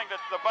one thing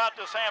about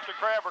this Hampton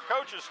Crabber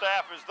coaching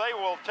staff is they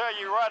will tell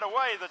you right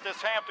away that this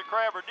Hampton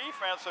Crabber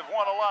defense have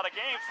won a lot of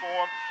games for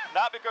them,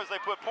 not because they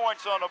put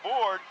points on the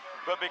board,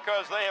 but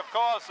because they have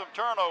caused some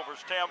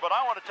turnovers, Tim. But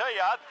I want to tell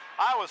you,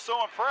 I was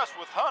so impressed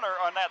with Hunter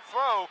on that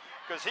throw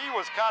because he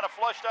was kind of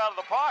flushed out of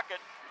the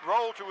pocket,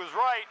 rolled to his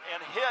right,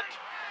 and hit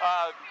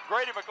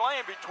Grady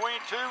McLean between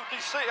two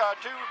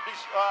defenders.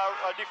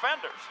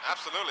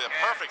 Absolutely, a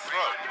perfect throw.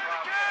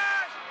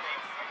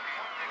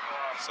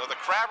 So the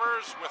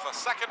Crabbers, with a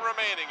second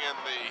remaining in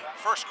the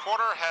first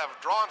quarter, have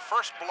drawn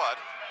first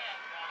blood.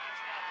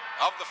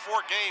 Of the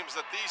 4 games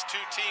that these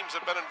two teams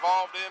have been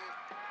involved in,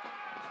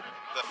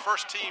 the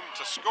first team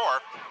to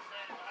score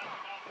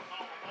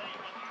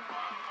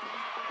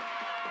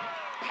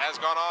has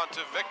gone on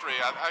to victory.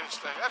 I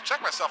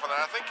checked myself on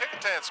that. I think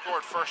Kickingham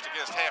scored first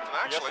against Hampton,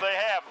 actually. Yes, they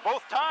have.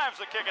 Both times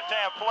that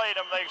Kickingham played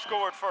them, they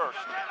scored first.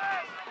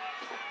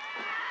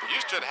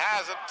 Houston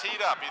has it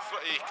teed up.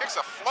 He kicks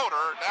a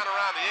floater down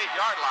around the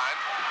 8-yard line.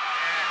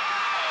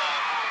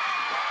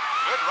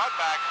 Good run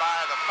back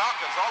by the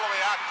Falcons all the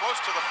way out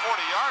close to the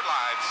 40-yard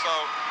line. So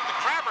the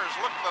Crabbers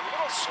looked a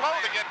little slow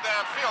to get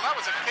downfield. That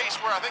was a case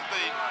where I think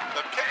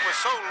the kick was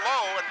so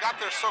low and got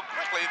there so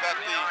quickly that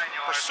the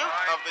pursuit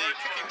of the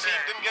kicking team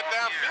didn't get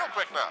downfield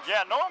quick enough.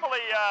 Yeah, normally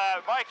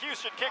Mike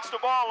Houston kicks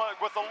the ball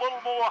with a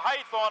little more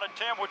height on it,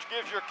 Tim, which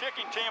gives your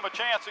kicking team a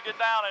chance to get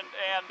down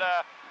and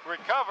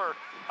recover.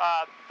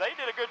 They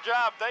did a good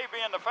job. They,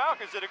 being the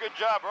Falcons, did a good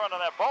job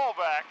running that ball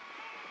back.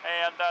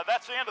 And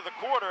that's the end of the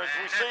quarter. As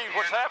we see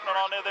what's happening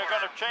on there, they're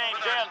going to change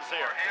ends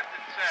here.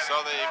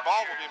 So the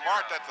ball will be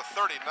marked at the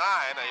 39,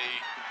 a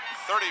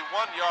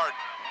 31-yard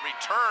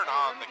return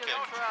on the kick,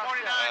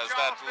 as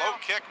that low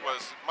kick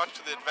was much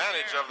to the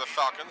advantage of the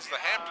Falcons.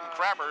 The Hampton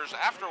Crabbers,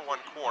 after 1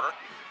 quarter,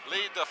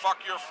 lead the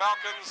Fauquier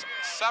Falcons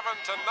 7-0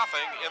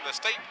 in the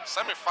state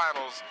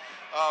semifinals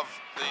of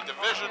the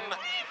Division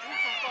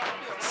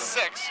 6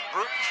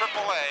 Group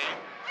AAA.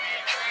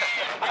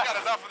 We got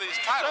enough of these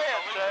titles,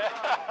 don't we?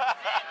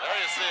 There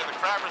you see the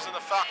Crabbers and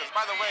the Falcons.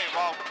 By the way,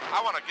 well,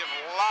 I want to give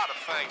a lot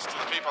of thanks to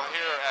the people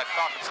here at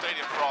Falcon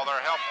Stadium for all their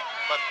help,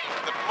 but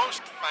the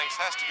most thanks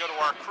has to go to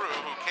our crew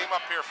who came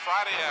up here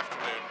Friday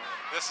afternoon.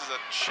 This is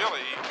a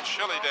chilly,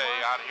 chilly day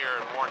out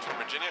here in Warrenton,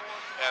 Virginia,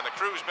 and the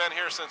crew's been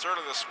here since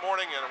early this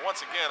morning and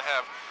once again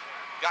have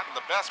gotten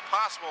the best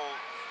possible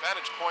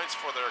vantage points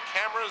for their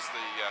cameras.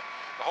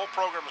 The whole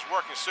program is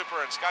working super,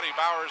 and Scotty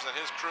Bowers and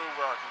his crew,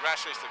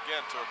 congratulations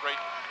again to a great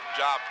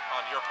job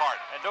on your part.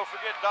 And don't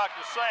forget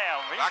Dr. Sam.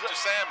 Dr.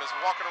 Sam is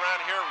walking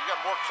around here. We got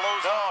more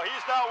clothes on. No,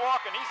 he's not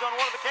walking. He's on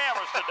one of the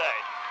cameras today.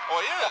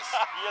 Oh, he is?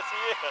 Yes,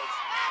 he is.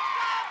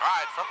 All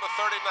right, from the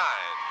 39,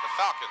 the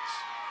Falcons.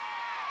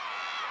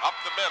 Up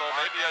the middle,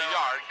 maybe a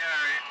yard.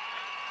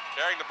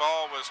 Carrying the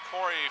ball was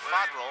Corey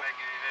Fodrell.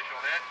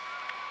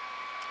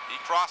 He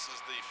crosses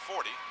the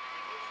 40.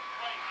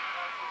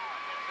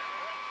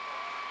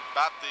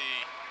 About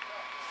the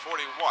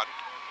 41.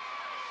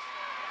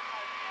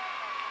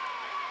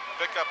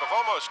 Pickup of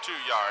almost 2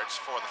 yards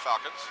for the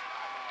Falcons.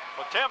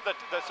 Well, Tim,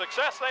 the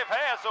success they've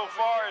had so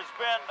far has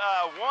been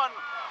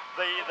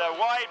the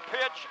wide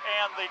pitch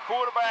and the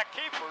quarterback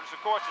keepers.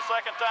 Of course, the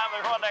second time they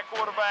run that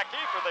quarterback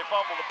keeper, they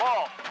fumble the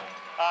ball.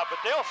 But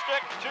they'll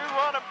stick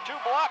two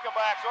blocker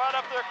backs right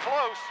up there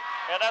close,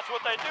 and that's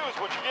what they do, is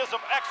which gives them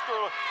extra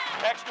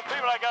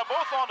people. They got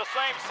both on the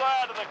same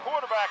side of the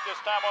quarterback this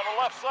time, on the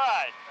left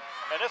side.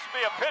 And this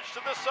will be a pitch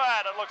to this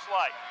side, it looks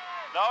like.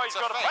 No, he's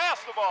going to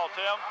pass the ball,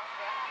 Tim.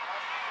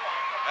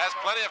 Has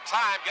plenty of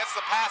time, gets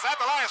the pass at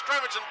the line of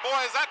scrimmage, and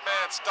boy, is that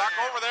man stuck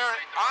over there.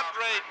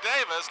 Andre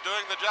Davis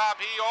doing the job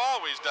he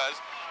always does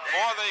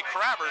for the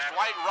Crabbers.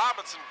 Dwight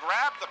Robinson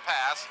grabbed the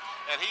pass,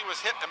 and he was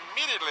hit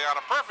immediately on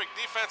a perfect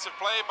defensive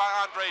play by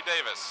Andre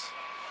Davis.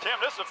 Tim,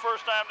 this is the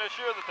first time this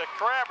year that the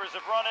Crabbers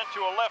have run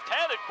into a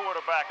left-handed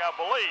quarterback, I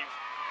believe.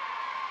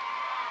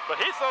 But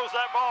he throws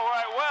that ball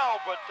right well,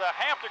 but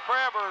Hampton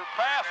Crabber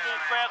pass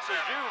defense, as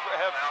you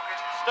have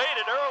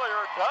stated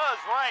earlier, does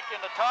rank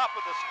in the top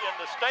of in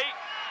the state.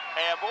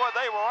 And boy,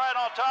 they were right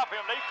on top of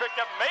him. They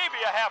picked up maybe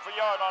a half a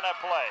yard on that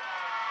play.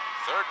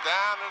 Third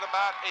down and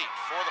about 8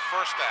 for the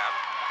first down.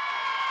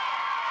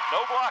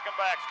 No blocking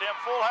backs, Tim.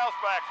 Full house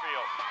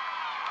backfield.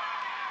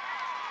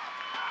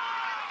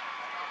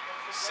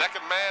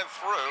 Second man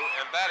through,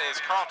 and that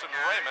is Carlton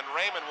Raymond.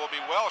 Raymond will be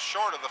well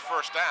short of the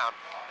first down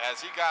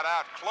as he got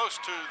out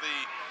close to the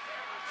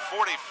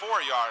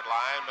 44-yard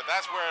line, but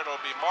that's where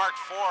it'll be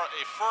marked for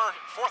a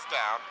fourth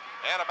down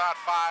and about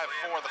 5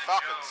 for the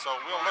Falcons. So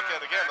we'll look at,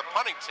 again, the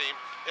punting team.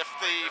 If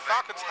the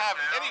Falcons have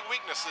any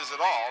weaknesses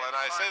at all, and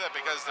I say that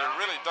because there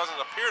really doesn't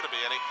appear to be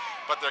any,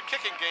 but their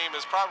kicking game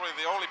is probably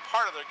the only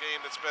part of their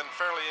game that's been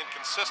fairly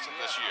inconsistent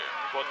this year.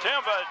 Well,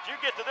 Tim, you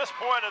get to this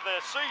point of the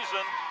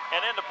season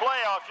and in the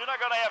playoffs, you're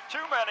not going to have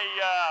too many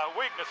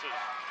weaknesses.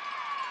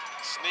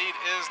 Snead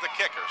is the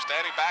kicker,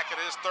 standing back at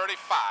his 35,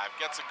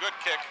 gets a good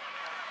kick,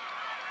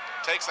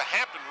 takes a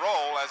Hampton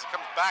roll as it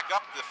comes back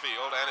up the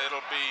field, and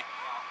it'll be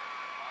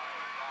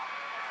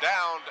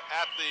down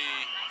at the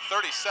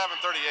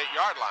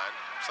 37-38-yard line.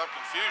 Some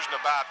confusion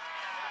about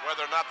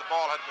whether or not the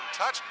ball had been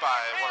touched by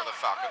one of the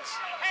Falcons.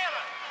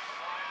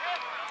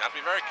 Got to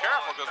be very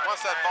careful, because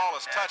once that ball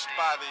is touched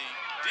by the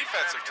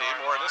defensive team,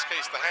 or in this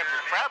case the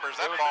Hampton Crabbers,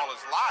 that ball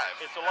is live.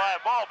 It's a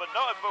live ball, but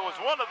no, it was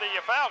one of the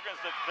Falcons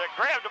that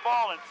grabbed the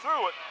ball and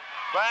threw it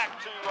back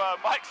to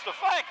Mike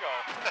Stefanko.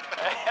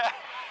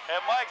 And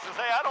Mike says,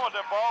 hey, I don't want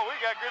that ball. We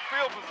got good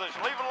field position.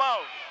 Leave it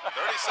alone.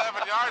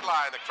 37-yard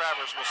line, the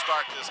Crabbers will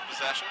start this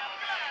possession.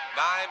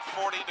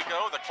 9:40 to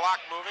go, the clock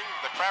moving.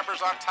 The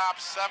Crabbers on top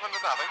 7-0.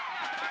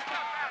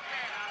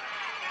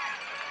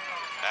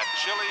 At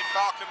Chili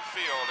Falcon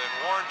Field in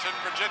Warrenton,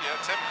 Virginia,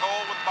 Tim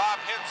Cole with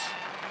Bob Hintz.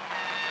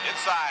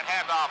 Inside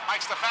handoff,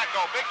 Mike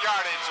Stefanko, big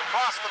yardage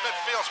across the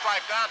midfield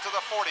stripe down to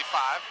the 45.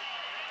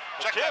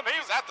 Check Tim, that,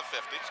 he's at the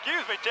 50.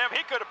 Excuse me, Tim,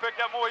 he could have picked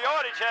up more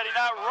yardage had he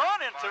not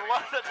run into one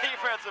of the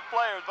defensive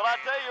players. But I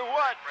tell you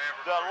what,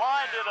 the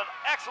line did an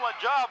excellent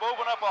job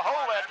opening up a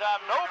hole that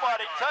time.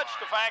 Nobody touched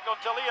Stefanko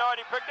until he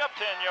already picked up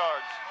 10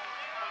 yards.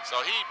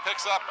 So he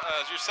picks up,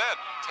 as you said,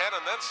 10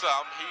 and then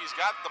some. He's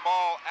got the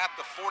ball at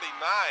the 49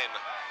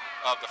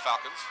 of the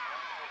Falcons.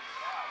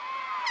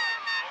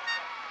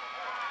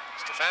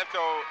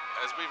 Stefanko,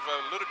 as we've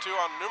alluded to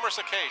on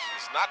numerous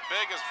occasions, not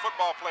big as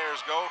football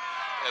players go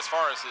as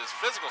far as his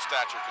physical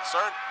stature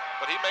concerned,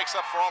 but he makes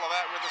up for all of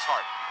that with his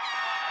heart.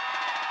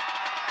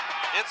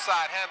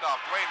 Inside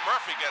handoff, Dwayne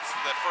Murphy gets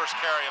the first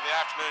carry of the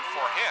afternoon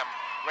for him.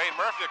 Dwayne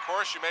Murphy, of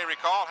course, you may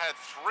recall, had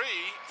 3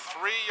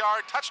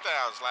 3-yard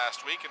touchdowns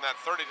last week in that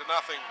 30-0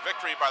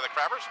 victory by the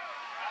Crabbers.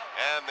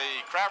 And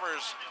the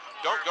Crabbers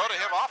don't go to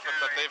him often,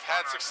 but they've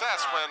had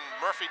success when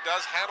Murphy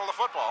does handle the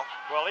football.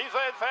 Well, he's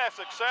had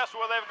success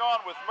where they've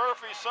gone with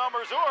Murphy,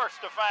 Summers, or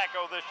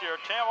Stefanko this year.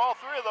 Tim, all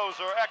 3 of those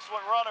are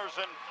excellent runners,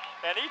 and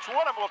each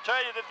one of them will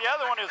tell you that the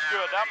other one is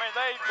good. I mean,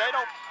 they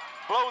don't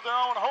blow their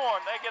own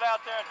horn. They get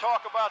out there and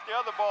talk about the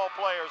other ball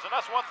players, and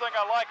that's one thing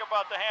I like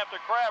about the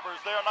Hampton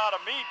Crabbers. They are not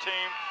a me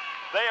team.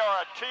 They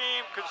are a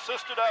team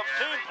consisted of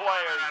team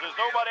players. There's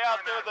nobody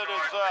out there that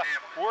is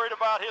worried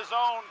about his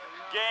own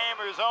game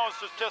or his own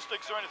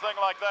statistics or anything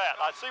like that.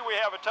 I see we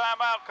have a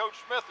timeout. Coach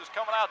Smith is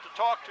coming out to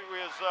talk to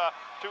his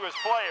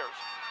players.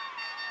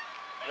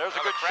 There's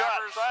a good shot,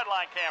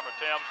 sideline camera,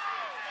 Tim.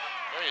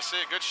 There you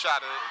see a good shot.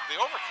 The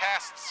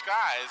overcast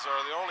skies are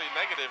the only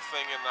negative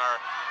thing in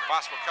our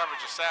possible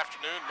coverage this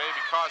afternoon,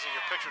 maybe causing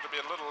your picture to be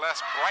a little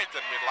less bright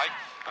than we'd like.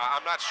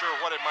 I'm not sure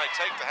what it might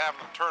take to have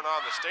them turn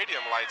on the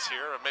stadium lights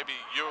here, or maybe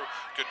you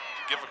could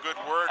give a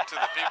good word to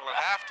the people at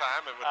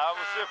halftime. It would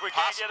we'll see if we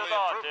can't get it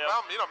on, Tim.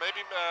 Well, you know,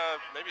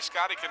 maybe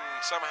Scotty can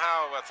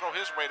somehow throw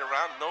his weight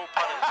around. No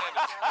pun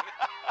intended.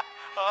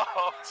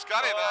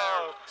 Scotty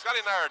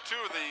and I are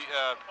two of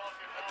the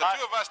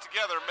two of us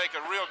together make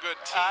a real good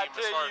team. I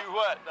tell you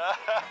what,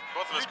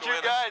 both of us you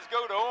guys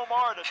go to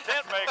Omar, the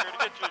tent maker, to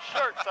get your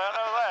shirts. I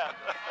know that.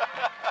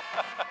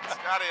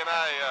 Scotty and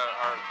I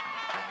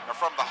are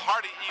from the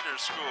Hearty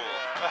Eaters School.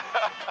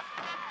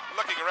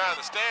 Looking around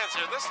the stands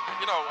here, I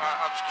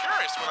was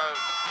curious when I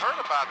heard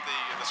about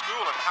the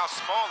school and how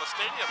small the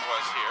stadium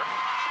was here.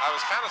 I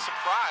was kind of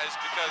surprised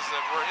because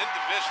we're in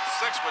Division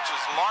 6, which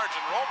is large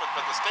enrollment,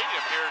 but the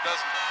stadium here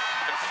doesn't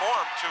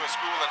conform to a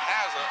school that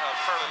has a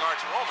fairly large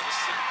enrollment.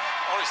 This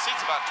only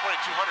seats about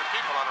 2,200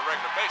 people on a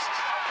regular basis.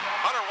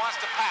 Hunter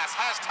wants to pass,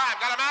 has time,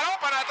 got a man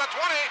open at the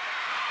 20,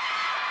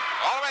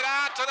 all the way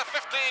down to the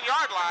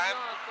 15-yard line.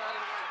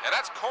 And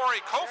that's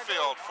Corey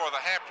Cofield for the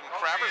Hampton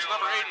Crabbers,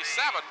 number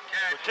 87.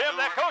 Well, Tim,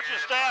 that coaching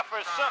staff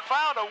has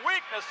found a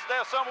weakness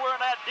there somewhere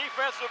in that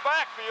defensive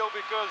backfield,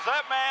 because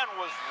that man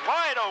was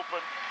wide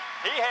open.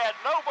 He had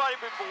nobody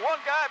but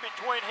one guy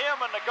between him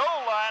and the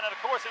goal line, and of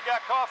course he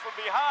got caught from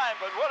behind,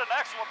 but what an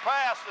excellent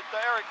pass that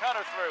Eric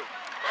Hunter threw.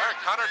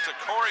 Eric Hunter to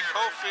Corey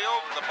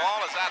Cofield. The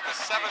ball is at the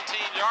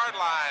 17-yard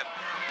line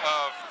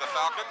of the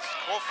Falcons.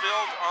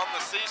 Cofield on the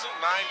season,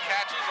 9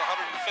 catches,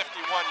 151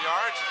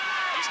 yards.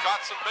 He's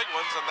caught some big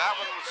ones, and that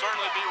one would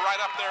certainly be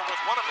right up there with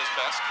one of his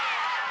best.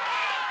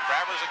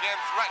 Crabbers again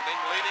threatening,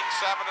 leading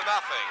 7-0.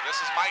 This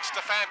is Mike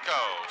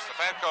Stefanko.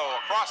 Stefanko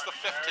across the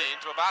 15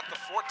 to about the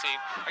 14.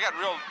 I got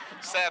real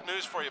sad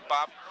news for you,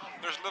 Bob.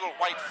 there's little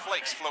white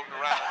flakes floating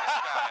around in the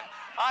sky.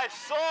 I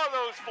saw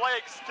those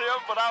flakes, Tim,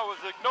 but I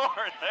was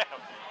ignoring them.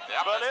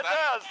 Yep, but it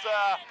does.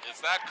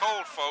 It's that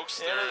cold, folks.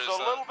 There's a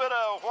little bit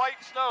of white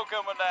snow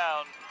coming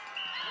down.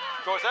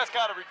 Of course, that's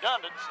kind of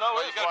redundant. Snow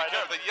well, is you got to be white.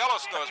 careful. The yellow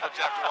snow is what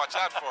you have to watch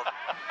out for.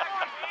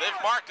 They've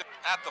marked it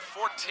at the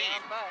 14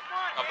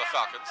 of the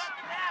Falcons.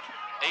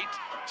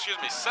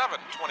 7:25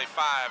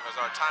 is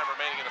our time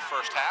remaining in the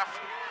first half.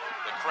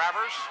 The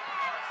Crabbers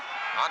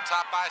on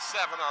top by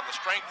 7 on the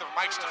strength of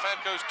Mike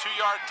Stefanko's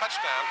 2-yard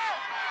touchdown.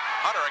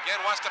 Hunter again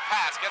wants to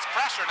pass, gets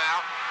pressure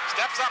now,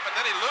 steps up, and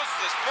then he loses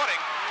his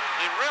footing.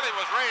 He really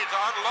was ready to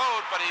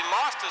unload, but he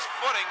lost his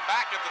footing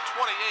back at the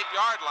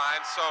 28-yard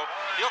line, so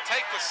he'll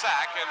take the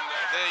sack, and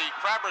the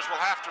Crabbers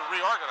will have to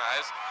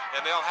reorganize,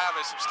 and they'll have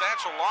a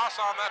substantial loss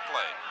on that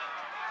play.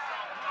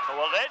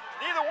 Well,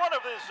 neither one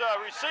of his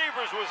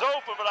receivers was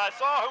open, but I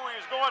saw who he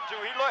was going to.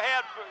 He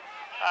had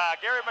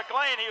Gary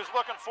McLean he was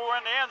looking for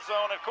in the end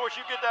zone. And of course,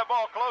 you get that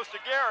ball close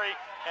to Gary,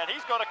 and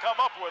he's going to come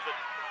up with it.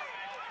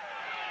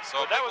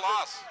 So that was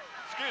loss.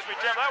 Excuse me,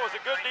 Tim, that was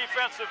a good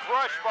defensive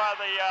rush by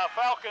the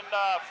Falcon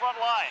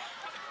front line.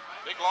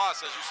 Big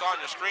loss, as you saw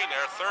on your screen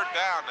there. 3rd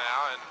down now,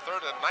 and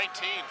 3rd and 19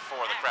 for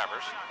the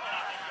Crabbers.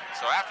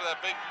 So after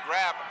that big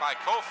grab by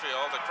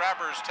Cofield, the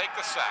Crabbers take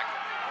the sack.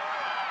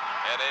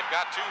 And they've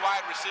got 2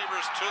 wide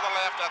receivers to the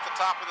left at the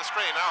top of the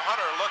screen. Now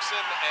Hunter looks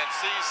in and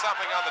sees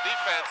something on the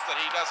defense that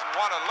he doesn't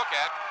want to look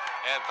at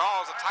and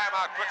calls a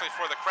timeout quickly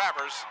for the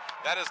Crabbers.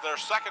 That is their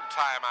 2nd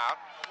timeout.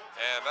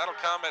 And that'll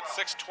come at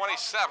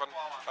 6:27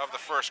 of the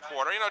first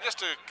quarter. You know,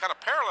 just to kind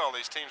of parallel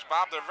these teams,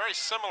 Bob, they're very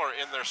similar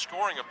in their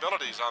scoring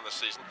abilities on the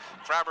season.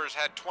 Crabbers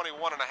had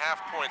 21.5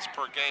 points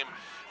per game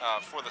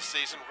for the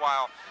season,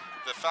 while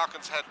the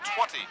Falcons had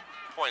 20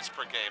 points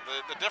per game.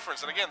 The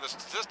difference, and again, the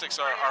statistics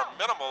are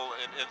minimal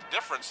in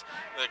difference.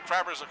 The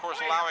Crabbers, of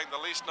course, allowing the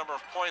least number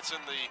of points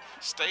in the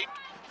state,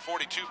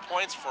 42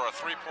 points for a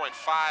 3.5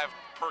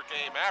 per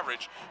game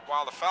average,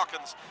 while the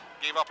Falcons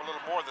gave up a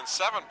little more than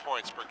 7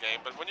 points per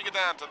game. But when you get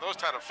down to those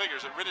kind of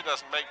figures, it really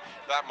doesn't make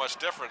that much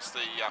difference.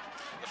 The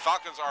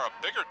Falcons are a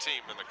bigger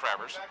team than the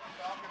Crabbers,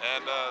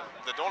 and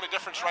the only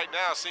difference right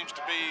now seems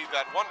to be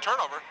that one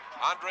turnover.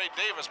 Andre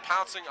Davis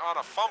pouncing on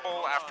a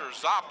fumble after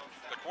Zopp,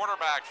 the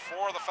quarterback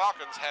for the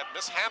Falcons, had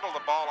mishandled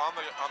the ball on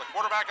the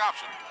quarterback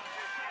option.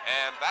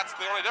 And that's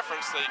the only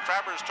difference. The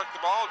Crabbers took the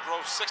ball,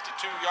 drove 62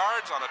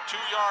 yards on a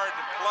 2-yard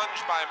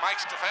plunge by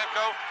Mike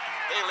Stefanko.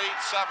 They lead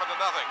 7-0.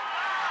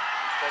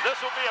 Well,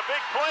 this will be a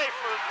big play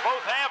for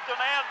both Hampton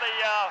and the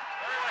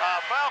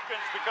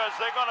Falcons, because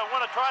they're going to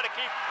want to try to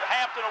keep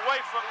Hampton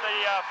away from the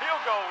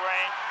field goal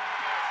range.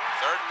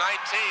 3rd and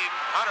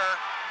 19. Hunter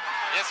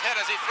is hit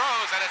as he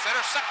throws, and it's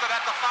intercepted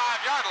at the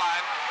 5-yard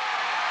line.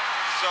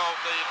 So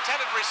the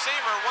intended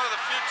receiver, one of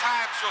the few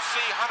times you'll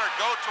see Hunter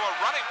go to a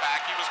running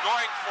back. He was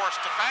going for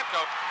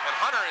Stefanko, and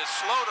Hunter is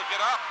slow to get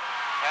up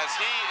as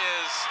he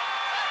is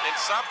in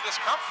some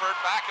discomfort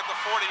back at the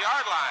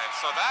 40-yard line.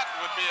 So that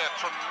would be a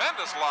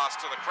tremendous loss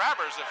to the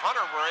Crabbers if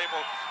Hunter were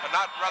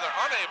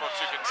unable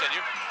to continue.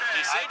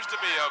 He seems to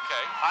be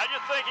okay. I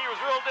just think he was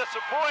real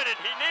disappointed.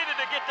 He needed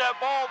to get that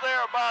ball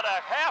there about a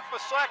half a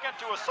second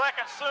to a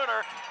second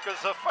sooner, because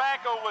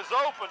Stefanko was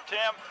open,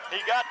 Tim.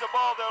 He got the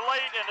ball there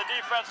late, and the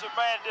defensive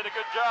man did a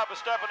good job of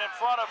stepping in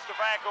front of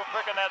Stefanko,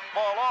 picking that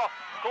ball off.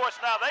 Of course,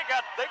 now they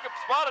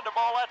spotted the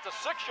ball at the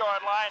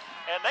 6-yard line,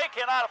 and they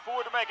cannot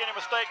afford to make any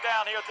mistake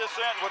down here at this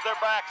end with their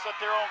backs at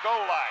their own goal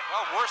line.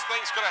 Well, worse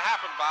things could have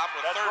happened, Bob.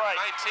 With 3rd and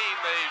 19,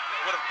 they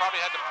would have probably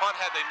had to punt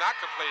had they not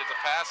completed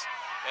the pass.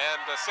 And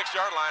the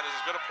 6-yard line is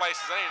as good a place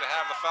as any to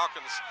have the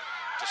Falcons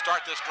to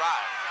start this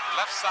drive.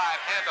 Left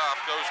side handoff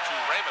goes to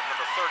Raymond,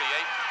 number 38.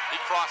 He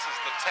crosses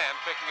the 10,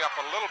 picking up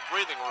a little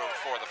breathing room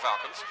for the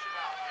Falcons.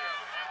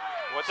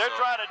 What they're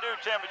trying to do,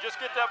 Tim, is just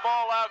get that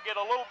ball out, get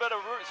a little bit of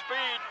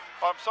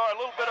a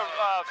little bit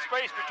of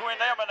space between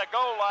them and the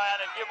goal line,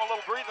 and give them a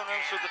little breathing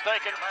room so that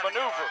they can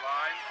maneuver.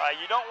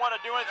 You don't want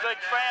to do anything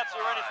fancy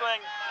or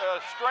anything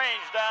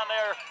strange down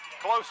there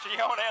close to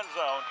your own end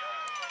zone.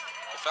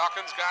 The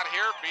Falcons got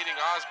here, beating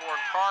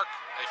Osborne Park,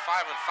 a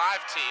 5-5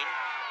 team,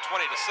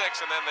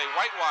 20-6, and then they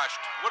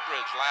whitewashed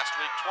Woodridge last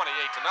week,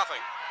 28-0.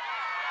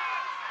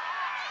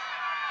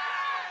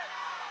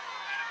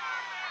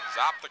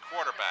 Zopp, the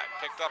quarterback,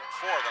 picked up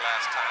 4 the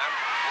last time.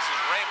 This is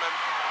Raymond,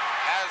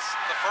 has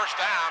the first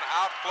down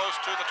out close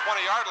to the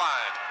 20-yard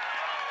line.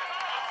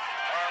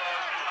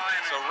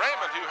 So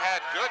Raymond, who had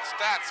good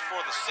stats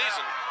for the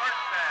season,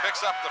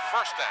 picks up the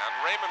first down.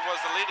 Raymond was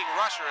the leading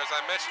rusher, as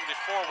I mentioned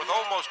before, with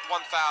almost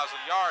 1,000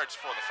 yards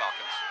for the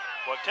Falcons.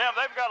 Well, Tim,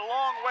 they've got a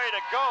long way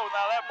to go.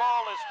 Now that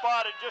ball is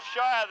spotted just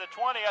shy of the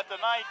 20 at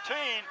the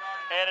 19,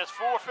 and it's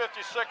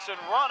 4:56 and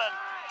running.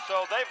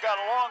 So they've got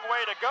a long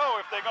way to go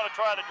if they're going to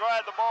try to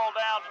drive the ball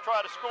down to try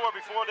to score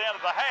before the end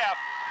of the half.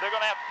 They're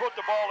going to have to put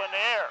the ball in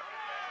the air.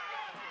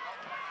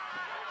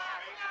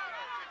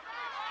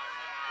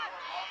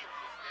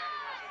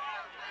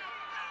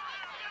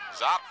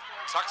 Zopp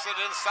tucks it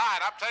inside.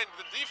 I'm telling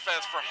you, the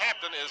defense for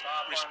Hampton is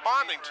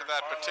responding to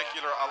that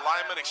particular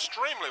alignment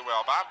extremely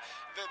well, Bob.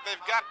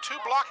 They've got 2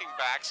 blocking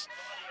backs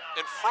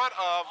in front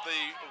of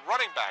the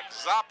running back.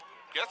 Zopp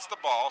gets the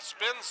ball,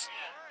 spins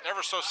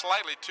ever so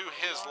slightly to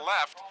his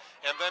left,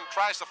 and then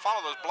tries to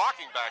follow those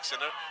blocking backs in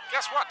there.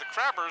 Guess what? The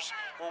Crabbers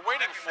were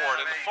waiting for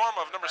it in the form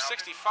of number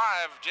 65,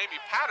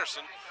 Jamie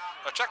Patterson.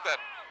 Check that.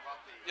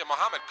 Yeah,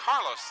 Mohamed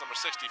Carlos, number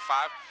 65,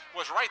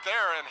 was right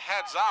there and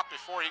had Zopp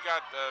before he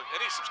got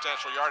any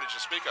substantial yardage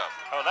to speak of.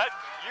 Oh, that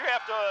you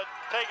have to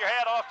take your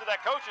hat off to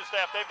that coaching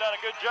staff. They've done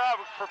a good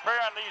job of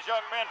preparing these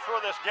young men for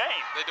this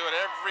game. They do it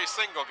every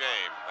single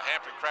game. The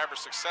Hampton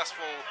Crabbers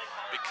successful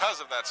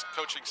because of that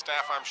coaching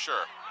staff, I'm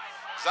sure.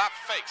 Zopp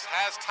fakes,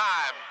 has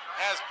time,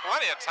 has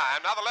plenty of time.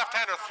 Now the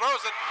left-hander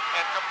throws it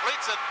and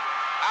completes it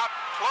out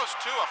close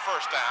to a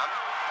first down.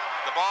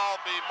 The ball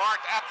be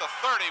marked at the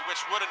 30,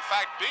 which would in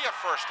fact be a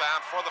first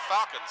down for the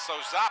Falcons. So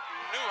Zopp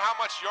knew how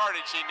much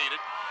yardage he needed,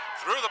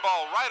 threw the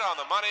ball right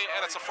on the money, and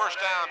it's a first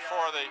down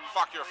for the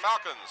Fauquier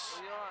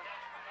Falcons.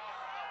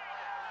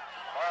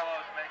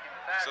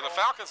 So the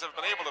Falcons have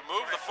been able to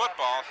move the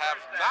football, have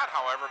not,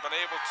 however, been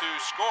able to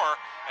score,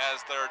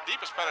 as their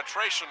deepest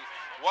penetration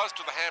was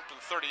to the Hampton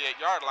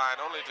 38-yard line,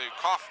 only to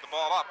cough the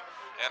ball up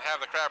and have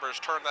the Crabbers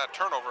turn that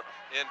turnover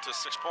into 6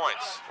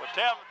 points. Well,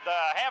 Tim, the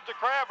Hampton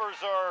Crabbers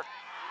are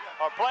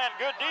playing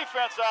good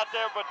defense out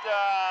there, but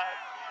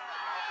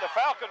the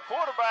Falcon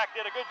quarterback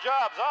did a good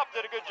job. Zopp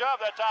did a good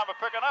job that time of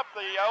picking up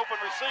the open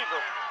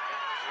receiver.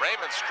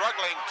 Raymond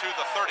struggling to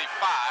the 35,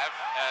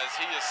 as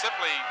he is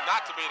simply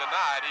not to be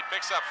denied. He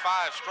picks up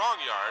 5 strong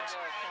yards.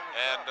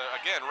 And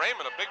again,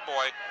 Raymond, a big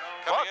boy,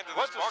 coming into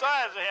this What's the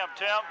size of him,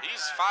 Tim?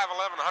 He's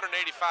 5'11",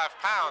 185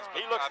 pounds.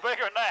 He looks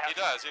bigger than that. He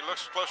does. He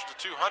looks closer to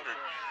 200.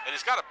 And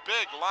he's got a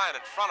big line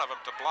in front of him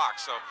to block.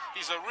 So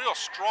he's a real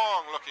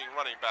strong-looking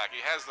running back.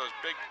 He has those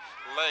big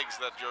legs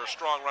that your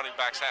strong running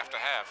backs have to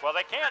have. Well,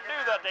 they can't do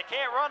that. They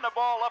can't run the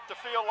ball up the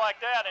field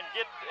like that and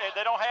get.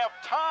 They don't have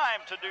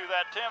time to do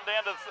that, Tim.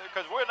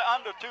 Because we're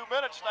under 2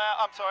 minutes now.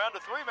 I'm sorry,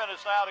 under 3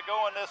 minutes now to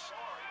go in this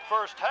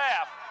first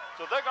half.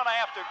 So they're going to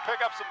have to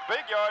pick up some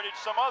big yardage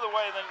some other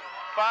way than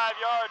 5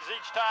 yards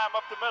each time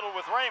up the middle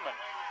with Raymond.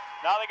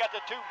 Now they got the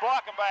 2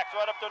 blocking backs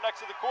right up there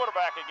next to the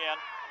quarterback again.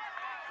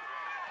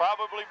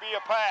 Probably be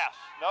a pass.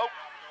 Nope.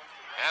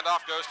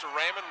 Handoff goes to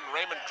Raymond.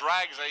 Raymond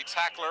drags a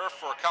tackler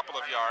for a couple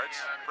of yards.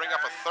 Bring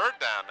up a third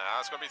down now.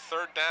 It's going to be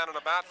third down and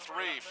about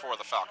 3 for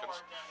the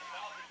Falcons.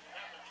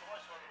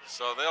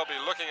 So they'll be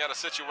looking at a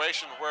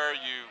situation where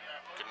you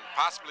can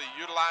possibly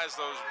utilize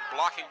those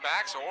blocking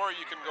backs, or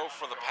you can go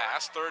for the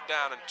pass. Third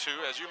down and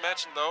 2. As you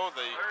mentioned, though,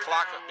 the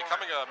clock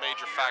becoming a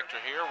major factor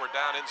here. We're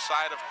down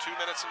inside of 2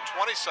 minutes and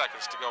 20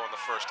 seconds to go in the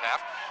first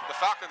half. The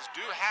Falcons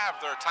do have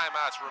their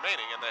timeouts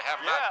remaining, and they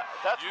have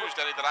not used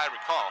any that I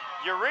recall.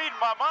 You're reading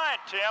my mind,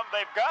 Tim.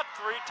 They've got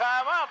 3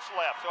 timeouts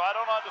left, so I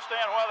don't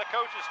understand why the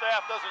coaching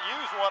staff doesn't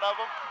use one of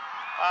them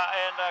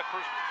and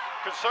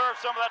conserve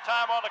some of that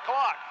time on the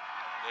clock.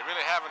 They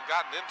really haven't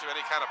gotten into any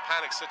kind of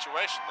panic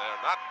situation there.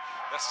 Not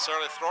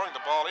necessarily throwing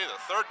the ball either.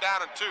 Third down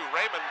and 2.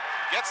 Raymond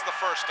gets the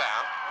first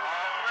down.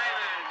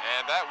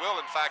 And that will,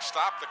 in fact,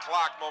 stop the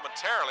clock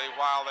momentarily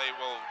while they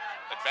will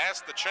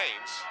advance the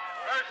chains.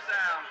 First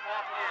down,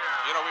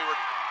 Fauquier. You know, we were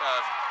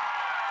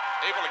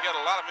able to get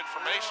a lot of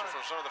information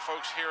from some of the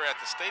folks here at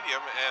the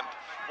stadium. And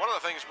one of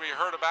the things we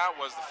heard about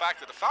was the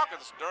fact that the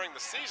Falcons during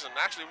the season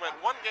actually went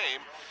one game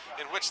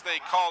in which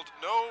they called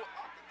no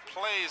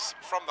plays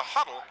from the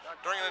huddle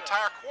during an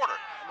entire quarter.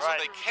 So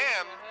they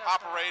can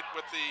operate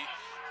with the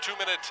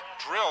 2-minute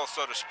drill,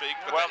 so to speak,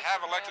 but they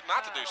have elected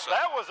not to do so.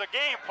 That was a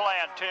game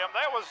plan, Tim.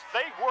 They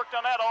worked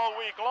on that all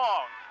week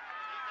long.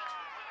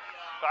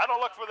 So I don't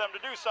look for them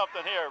to do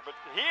something here, but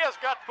he has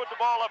got to put the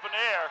ball up in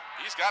the air.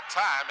 He's got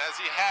time, as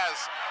he has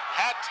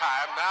had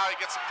time. Now he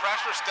gets some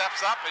pressure,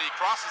 steps up, and he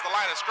crosses the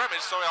line of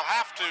scrimmage, so he'll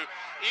have to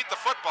eat the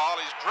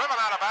football. He's driven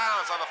out of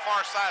bounds on the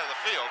far side of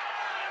the field.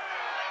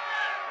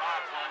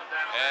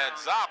 And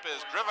Zopp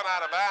is driven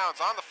out of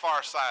bounds on the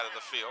far side of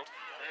the field.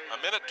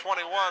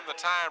 1:21 the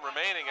time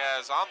remaining,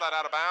 as on that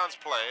out of bounds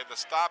play, the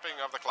stopping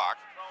of the clock.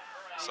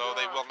 So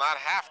they will not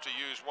have to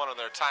use one of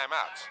their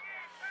timeouts.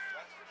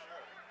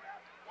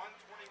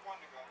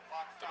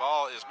 The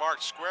ball is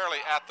marked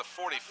squarely at the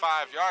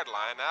 45-yard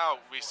line. Now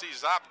we see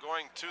Zopp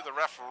going to the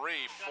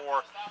referee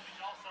for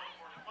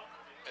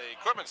an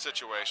equipment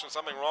situation,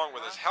 something wrong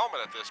with his helmet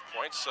at this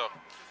point. So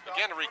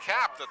again, to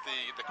recap, that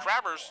the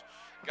Crabbers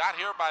got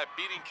here by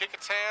beating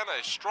Kecoughtan,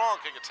 a strong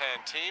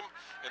Kecoughtan team,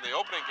 in the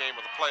opening game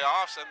of the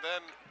playoffs, and then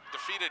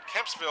defeated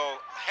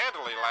Kempsville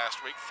handily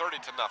last week,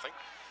 30-0.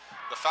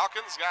 The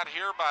Falcons got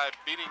here by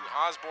beating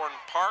Osborne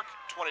Park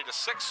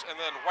 20-6, and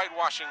then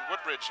whitewashing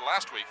Woodbridge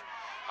last week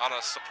on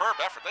a superb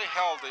effort. They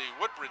held the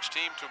Woodbridge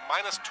team to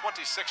minus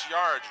 26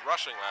 yards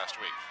rushing last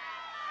week.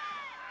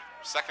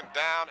 Second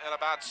down and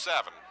about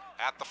 7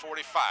 at the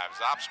 45.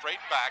 Zopp straight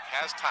back,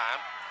 has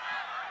time.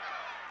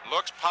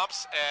 Looks,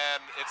 pumps,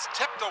 and it's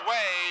tipped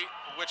away,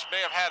 which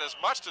may have had as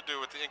much to do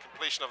with the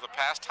incompletion of the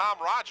pass. Tom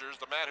Rogers,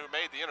 the man who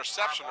made the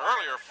interception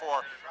earlier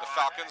for the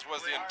Falcons,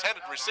 was the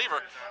intended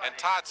receiver, and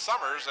Todd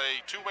Summers, a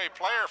two-way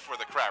player for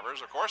the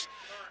Crabbers, of course,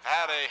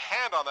 had a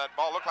hand on that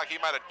ball. Looked like he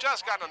might have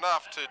just gotten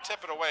enough to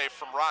tip it away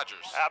from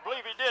Rogers. I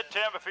believe he did,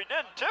 Tim. If he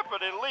didn't tip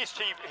it, at least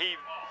he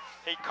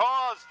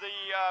caused the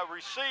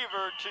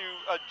receiver to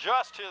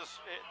adjust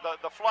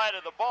the flight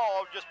of the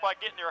ball just by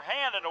getting your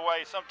hand in the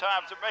way.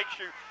 Sometimes it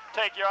makes you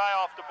take your eye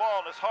off the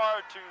ball, and it's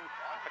hard to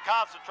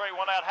concentrate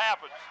when that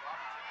happens.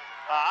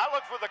 I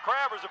look for the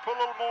Crabbers to put a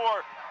little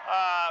more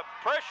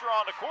pressure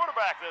on the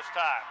quarterback this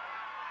time.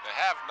 They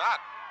have not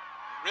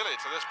really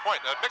to this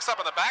point. A mix-up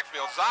in the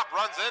backfield. Zopp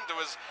runs into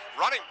his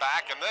running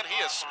back, and then he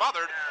is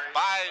smothered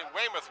by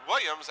Weymouth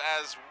Williams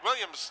as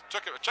Williams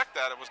checked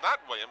that. It was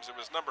not Williams. It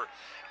was number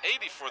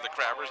 80 for the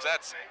Crabbers.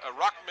 That's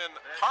Ruckman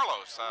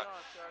Carlos. I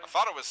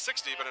thought it was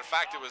 60, but in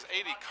fact it was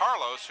 80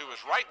 Carlos who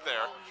was right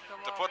there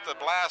to put the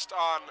blast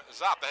on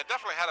Zopp. They had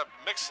definitely had a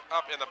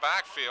mix-up in the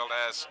backfield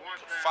as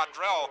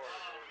Fadrell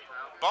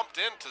bumped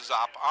into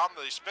Zopp on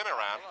the spin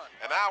around,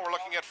 and now we're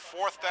looking at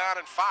 4th down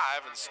and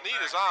 5, and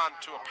Snead is on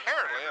to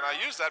apparently, and I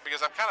use that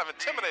because I'm kind of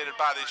intimidated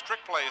by these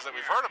trick plays that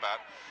we've heard about,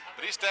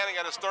 but he's standing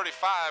at his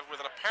 35 with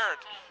an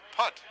apparent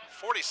punt.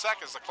 40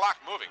 seconds, the clock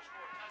moving.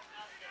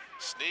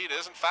 Snead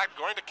is in fact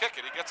going to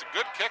kick it. He gets a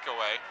good kick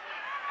away.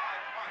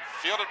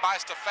 Fielded by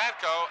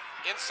Stefanko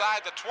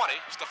inside the 20.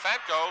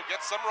 Stefanko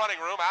gets some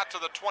running room out to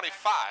the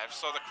 25.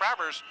 So the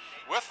Crabbers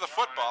with the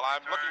football.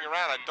 I'm looking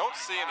around. I don't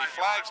see any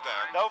flags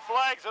down. No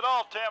flags at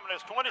all, Tim. And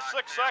there's 26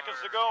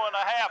 seconds to go in the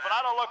half. And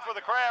I don't look for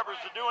the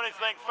Crabbers to do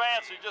anything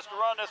fancy, just to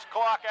run this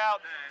clock out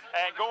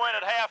and go in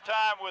at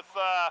halftime with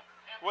a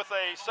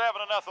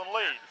 7-0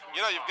 lead.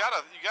 You know, you've got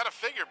to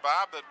figure,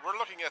 Bob, that we're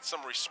looking at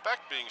some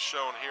respect being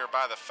shown here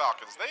by the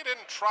Falcons. They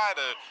didn't try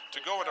to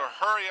go into a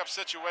hurry-up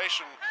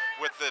situation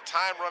with the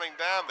time running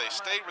down. They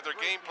stayed with their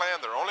game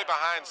plan. They're only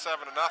behind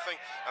 7-0, and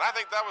I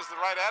think that was the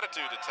right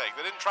attitude to take.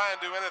 They didn't try and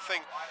do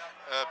anything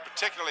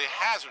particularly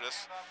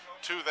hazardous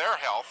to their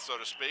health, so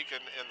to speak,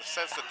 in the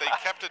sense that they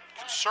kept it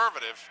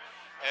conservative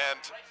and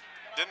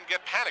didn't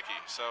get panicky.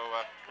 So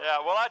yeah,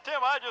 well,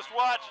 Tim, I just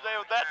watched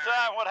that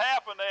time what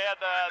happened. They had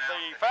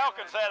the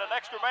Falcons had an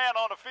extra man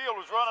on the field,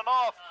 was running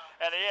off,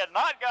 and he had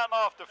not gotten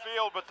off the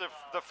field, but the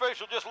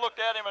official just looked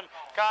at him and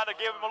kind of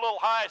gave him a little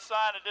high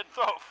sign and didn't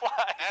throw a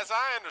flag. As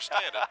I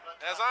understand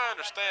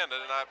it,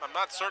 and I'm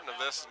not certain of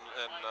this,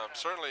 and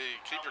certainly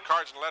keep your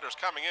cards and letters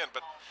coming in,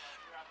 but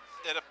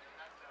the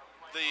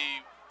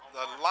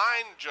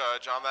line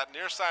judge on that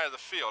near side of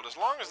the field, as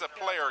long as the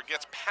player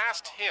gets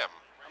past him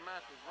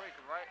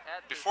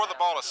before the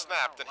ball is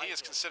snapped, then he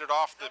is considered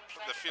off the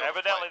field.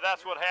 Evidently,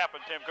 that's what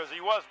happened, Tim, because he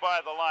was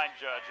by the line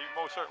judge. He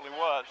most certainly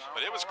was.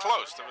 But it was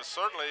close. There was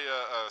certainly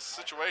a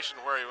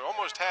situation where he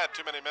almost had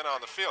too many men on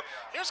the field.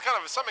 Here's kind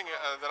of something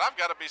that I've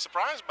got to be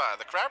surprised by.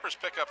 The Crabbers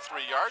pick up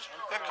 3 yards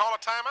and call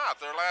a timeout.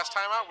 Their last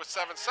timeout was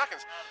 7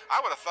 seconds. I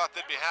would have thought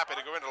they'd be happy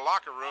to go into the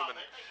locker room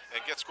and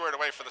get squared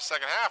away for the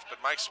second half, but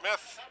Mike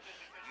Smith,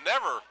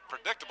 never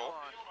predictable.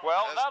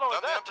 Well, not only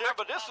that, Tim,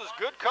 but this is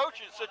good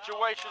coaching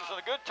situations and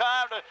a good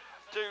time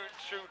to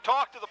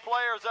talk to the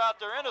players out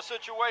there in a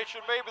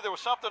situation. Maybe there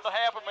was something that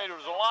happened, maybe there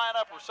was a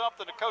lineup or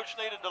something the coach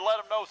needed to let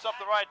them know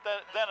something right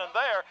then and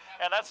there,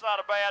 and that's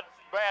not a bad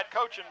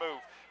coaching move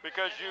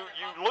because you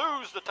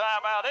lose the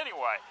timeout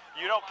anyway.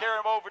 You don't carry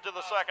them over to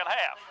the second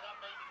half.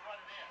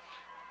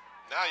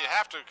 Now you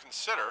have to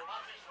consider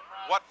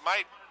what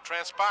might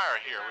transpire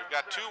here. We've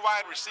got 2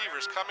 wide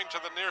receivers coming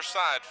to the near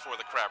side for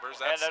the Crabbers.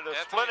 That's and then the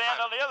split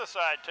end on the other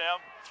side, Tim.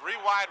 3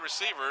 wide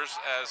receivers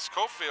as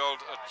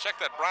Cofield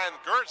checked that Brian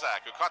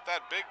Gerzak, who caught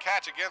that big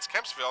catch against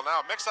Kempsville.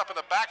 Now mixed up in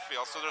the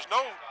backfield, so there's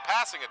no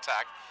passing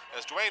attack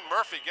as Dwayne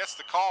Murphy gets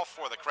the call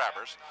for the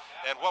Crabbers.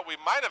 And what we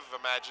might have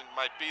imagined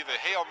might be the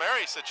Hail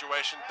Mary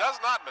situation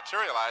does not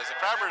materialize. The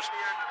Crabbers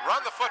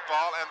run the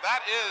football, and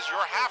that is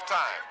your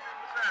halftime.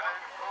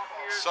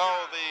 So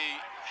the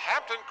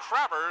Hampton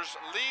Crabbers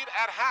lead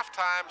at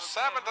halftime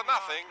 7-0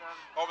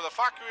 over the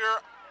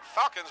Fauquier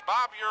Falcons.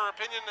 Bob, your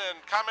opinion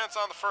and comments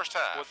on the first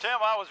half? Well, Tim,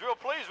 I was real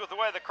pleased with the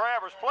way the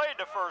Crabbers played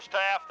the first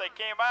half. They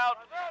came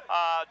out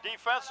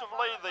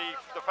defensively.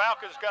 The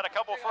Falcons got a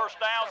couple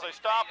first downs. They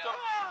stopped them.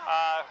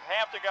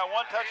 Hampton got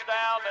 1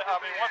 touchdown.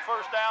 1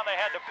 first down. They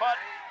had to punt.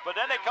 But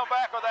then they come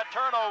back with that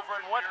turnover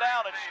and went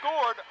down and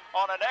scored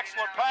on an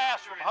excellent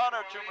pass from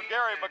Hunter to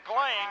Gary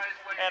McLean.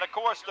 And, of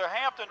course, the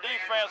Hampton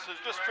defense has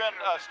just been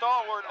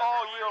stalwart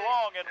all year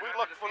long, and we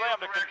look for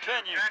them to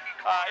continue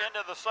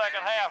into the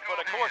second half. But,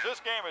 of course, this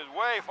game is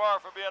way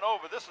far from being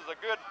over. This is a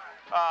good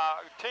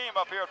team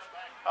up here at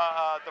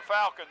the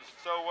Falcons.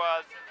 So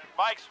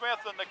Mike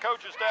Smith and the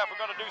coaching staff are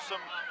going to do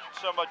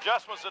some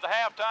adjustments at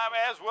halftime,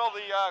 as will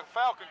the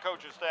Falcon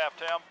coaching staff,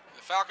 Tim.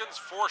 The Falcons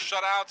 4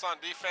 shutouts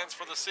on defense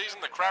for the season.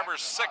 The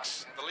Crabbers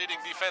 6, the leading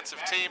defensive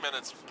team, and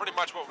it's pretty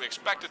much what we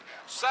expected.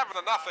 7-0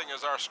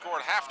 is our score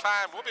at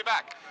halftime. We'll be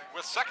back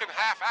with second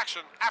half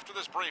action after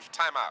this brief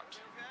timeout.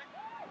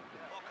 A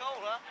little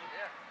cold, huh?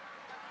 Yeah.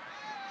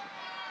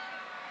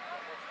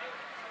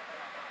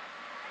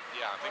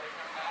 Yeah, I think.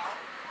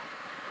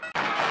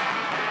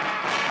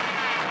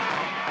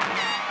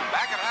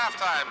 Back at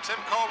halftime, Tim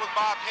Cole with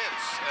Bob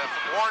Hintz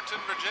from Warrenton,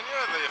 Virginia,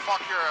 the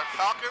Fauquier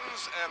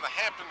Falcons and the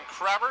Hampton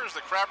Crabbers.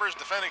 The Crabbers,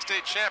 defending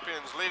state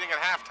champions, leading at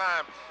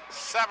halftime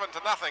 7-0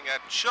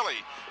 at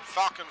chilly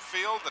Falcon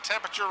Field. The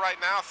temperature right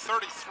now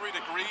 33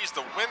 degrees.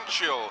 The wind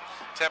chill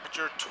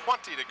temperature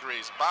 20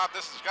 degrees. Bob,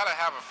 this has got to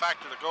have a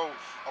factor to go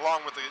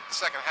along with the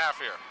second half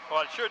here.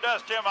 Well, it sure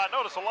does, Tim. I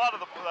notice a lot of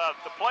the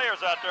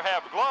players out there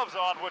have gloves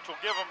on, which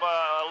will give them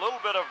a little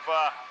bit of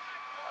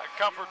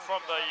comfort from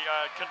the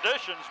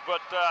conditions,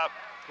 but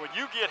when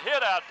you get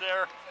hit out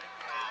there,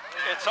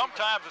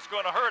 sometimes it's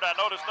going to hurt. I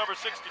noticed number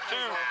 62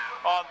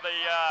 on the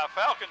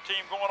Falcon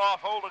team going off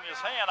holding his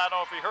hand. I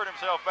don't know if he hurt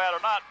himself bad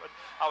or not, but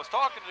I was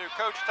talking to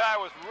Coach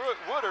Tywus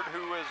Woodard,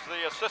 who is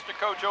the assistant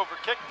coach over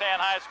at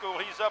Kickintan High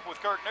School. He's up with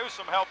Kirk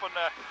Newsom helping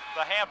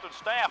the Hampton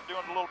staff,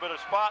 doing a little bit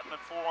of spotting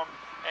it for him.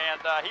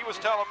 And he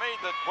was telling me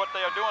that what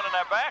they are doing in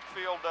that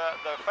backfield,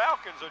 the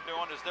Falcons are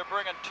doing, is they're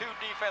bringing 2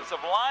 defensive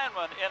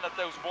linemen in at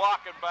those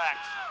blocking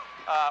backs,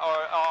 or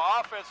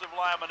offensive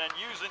linemen, and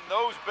using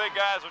those big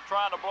guys and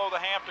trying to blow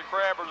the Hampton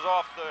Crabbers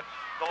off the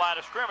line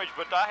of scrimmage.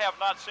 But I have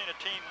not seen a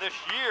team this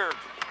year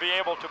be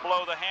able to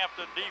blow the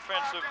Hampton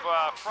defensive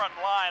front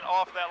line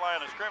off that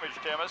line of scrimmage,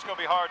 Tim. It's going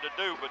to be hard to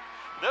do, but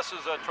this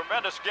is a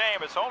tremendous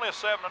game. It's only a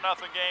 7-0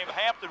 game.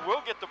 Hampton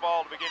will get the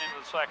ball at the beginning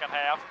of the second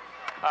half,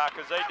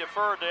 because they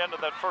deferred the end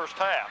of that first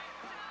half.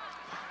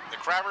 The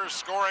Crabbers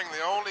scoring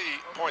the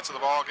only points of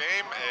the ball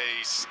game,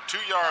 a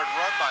 2-yard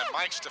run by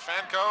Mike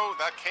Stefanko.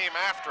 That came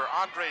after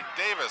Andre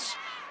Davis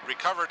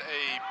recovered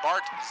a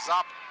Bart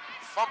Zopp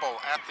fumble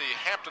at the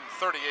Hampton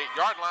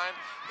 38-yard line.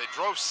 They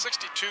drove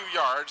 62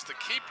 yards, the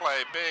key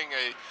play being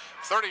a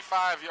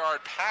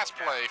 35-yard pass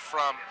play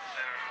from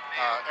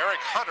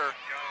Eric Hunter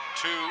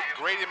to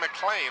Grady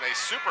McLean, a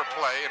super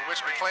play in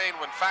which McLean,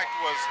 in fact,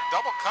 was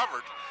double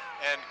covered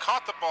and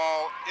caught the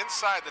ball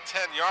inside the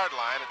 10-yard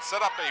line. It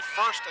set up a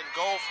 1st and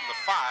goal from the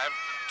 5.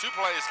 2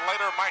 plays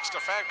later, Mike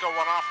Stefanko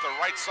went off the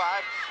right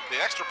side. The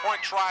extra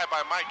point try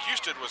by Mike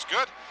Houston was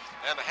good,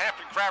 and the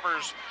Hampton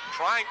Crabbers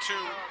trying to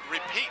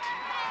repeat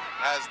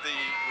as the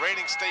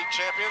reigning state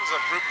champions of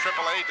Group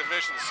AAA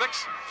Division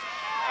 6.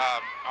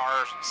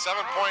 Are 7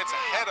 points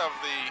ahead of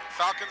the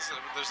Falcons.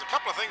 There's a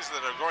couple of things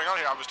that are going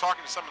on here. I was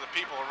talking to some of the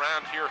people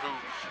around here who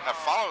have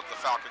followed the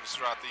Falcons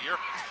throughout the year,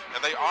 and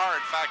they are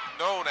in fact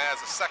known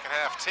as a second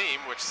half team,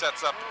 which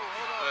sets up,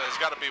 has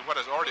got to be what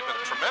has already been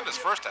a tremendous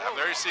first half.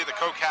 There you see the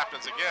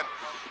co-captains again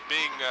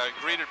being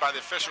greeted by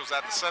the officials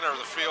at the center of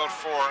the field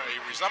for a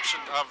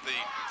resumption of the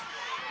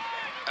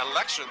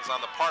elections on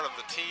the part of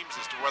the teams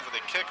as to whether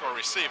they kick or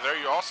receive. There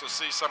you also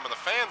see some of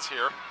the fans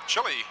here,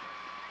 chilly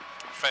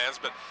fans.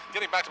 But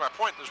getting back to my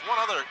point, there's one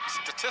other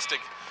statistic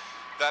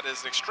that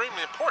is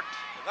extremely important,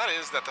 and that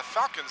is that the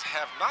Falcons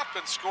have not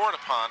been scored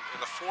upon in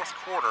the 4th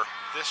quarter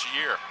this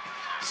year.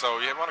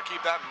 So you want to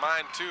keep that in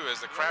mind too, as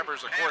the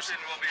Crabbers, of course,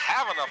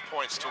 have enough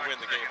points to win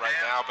the game right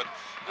now, but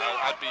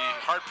I'd be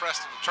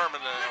hard-pressed to determine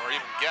or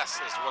even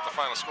guess as to what the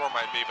final score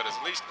might be. But at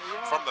least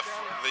from the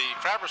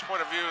Crabbers'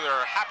 point of view,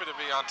 they're happy to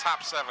be on top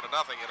 7-0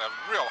 in a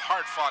real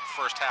hard-fought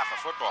first half of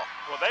football.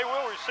 Well, they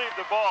will receive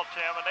the ball,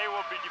 Tim, and they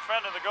will be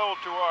defending the goal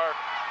to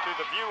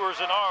the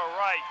viewers in our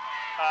right.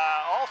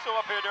 Also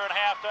up here during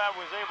halftime,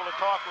 was able to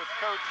talk with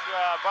Coach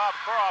Bob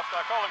Croft.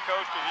 I call him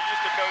Coach because he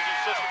used to coach. He's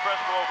assistant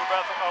principal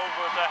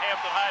over at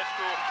Hampton High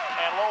School,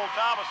 and Lowell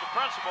Thomas, the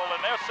principal,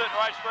 and they're sitting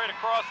right straight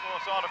across from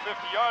us on the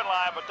 50-yard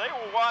line, but they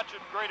were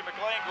watching Grady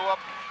McLean go up,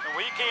 and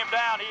when he came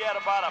down, he had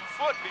about a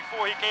foot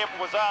before he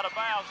was out of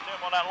bounds, Tim,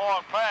 on that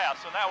long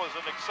pass, and that was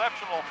an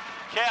exceptional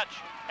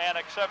catch and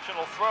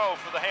exceptional throw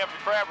for the Hampton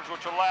Crabbers,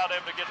 which allowed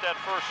them to get that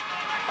first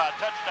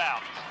touchdown.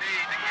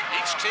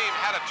 Each team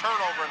had a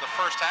turnover in the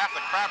first half.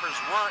 The Crabbers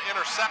were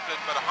intercepted,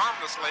 but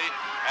harmlessly,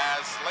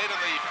 as late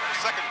in the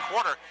second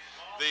quarter,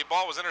 the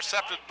ball was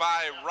intercepted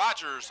by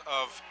Rogers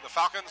of the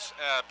Falcons,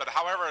 but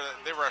however,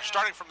 they were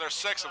starting from their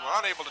 6 and were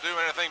unable to do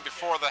anything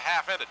before the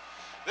half ended.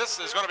 This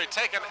is going to be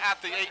taken at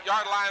the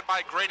 8-yard line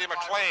by Grady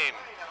McLean.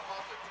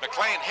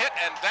 McLean hit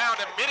and down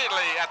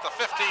immediately at the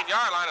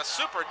 15-yard line. A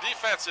super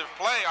defensive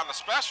play on the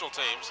special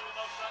teams,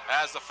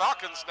 as the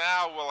Falcons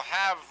now will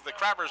have the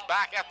Crabbers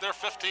back at their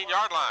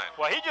 15-yard line.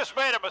 Well, he just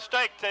made a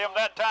mistake, Tim,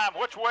 that time,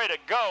 which way to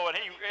go, and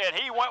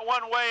he went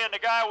one way, and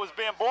the guy was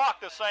being blocked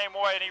the same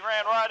way, and he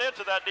ran right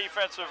into that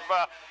defensive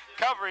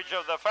coverage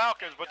of the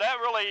Falcons. But that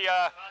really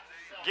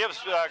gives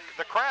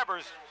the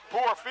Crabbers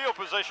poor field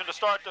position to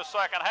start the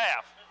second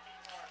half.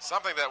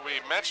 Something that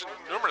we mentioned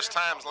numerous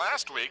times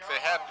last week.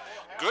 They had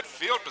good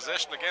field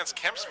position against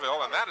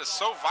Kempsville, and that is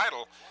so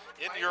vital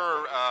in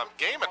your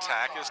game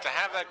attack, is to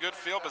have that good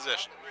field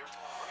position.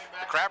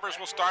 The Crabbers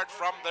will start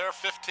from their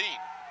 15.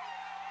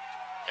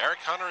 Eric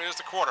Hunter is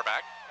the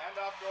quarterback.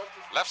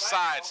 Left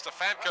side,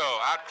 Stefanko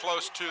out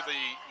close to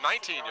the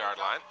 19-yard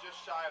line.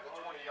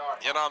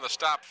 In on the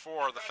stop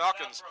for the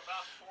Falcons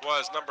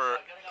was number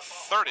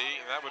 30,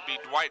 and that would be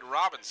Dwight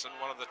Robinson,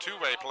 one of the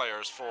two-way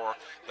players for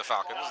the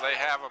Falcons. They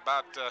have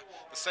about the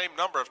same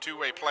number of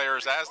two-way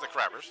players as the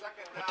Crabbers.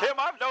 Tim,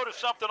 I've noticed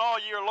something all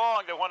year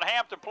long, that when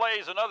Hampton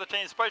plays another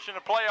team, especially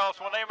in the playoffs,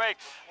 when they make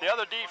the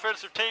other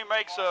defensive team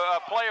makes a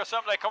play or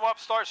something, they come up,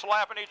 start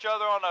slapping each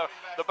other on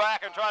the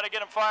back and trying to get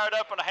them fired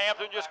up, and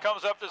Hampton just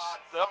comes up to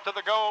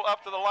the goal,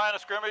 up to the line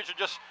of scrimmage, and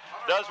just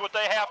does what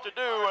they have to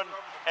do,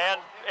 and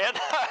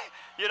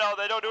you know,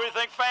 they don't do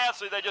anything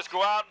fancy. They just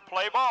go out and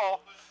play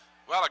ball.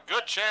 Well, a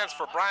good chance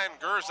for Brian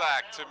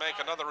Gerzak to make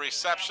another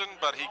reception,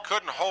 but he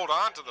couldn't hold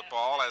on to the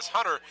ball as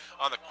Hunter,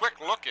 on the quick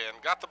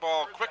look-in, got the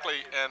ball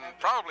quickly and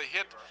probably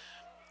hit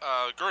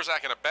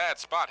Gerzak in a bad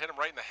spot, hit him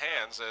right in the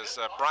hands as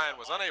Brian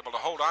was unable to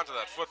hold on to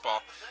that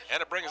football.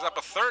 And it brings up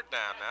a third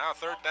down now,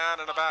 third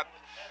down and about,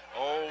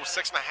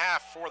 6.5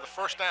 for the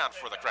first down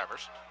for the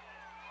Crabbers.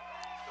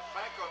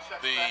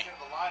 The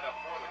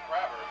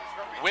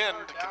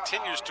wind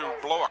continues to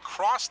blow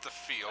across the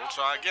field,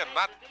 so again,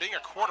 not being a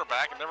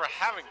quarterback and never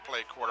having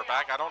played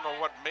quarterback, I don't know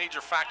what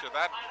major factor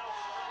that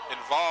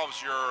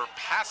involves your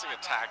passing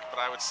attack,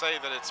 but I would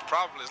say that it's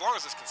probably, as long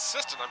as it's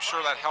consistent, I'm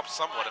sure that helps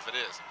somewhat if it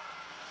is.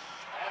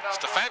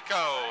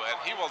 Stefanko, and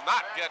he will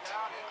not get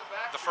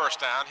the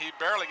first down. He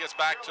barely gets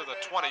back to the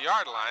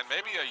 20-yard line,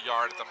 maybe a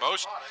yard at the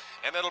most,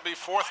 and it'll be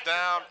fourth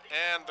down,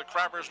 and the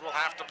Crabbers will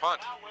have to punt.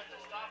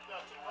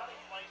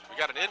 We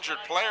got an injured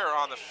player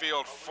on the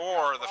field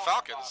for the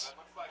Falcons,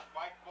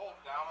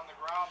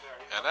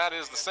 and that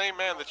is the same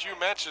man that you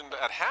mentioned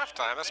at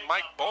halftime. That's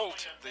Mike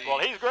Bolt. Well,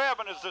 he's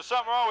grabbing. There's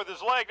something wrong with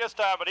his leg this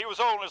time, but he was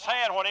holding his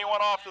hand when he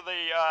went off to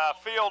the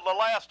field the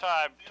last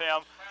time,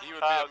 Tim. He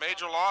would be a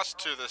major loss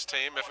to this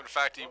team if, in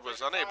fact, he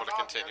was unable to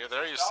continue.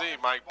 There you see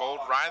Mike Bolt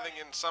writhing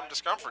in some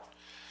discomfort.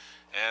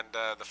 And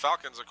the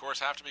Falcons, of course,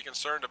 have to be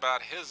concerned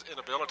about his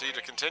inability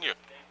to continue.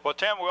 Well,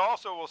 Tim, we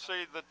also will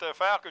see that the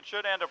Falcons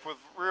should end up with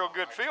real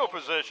good field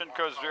position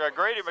because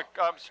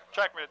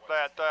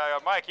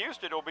Mike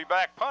Houston will be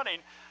back punting.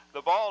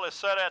 The ball is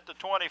set at the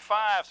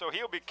 25, so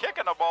he'll be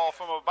kicking the ball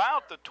from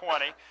about the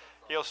 20.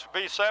 He'll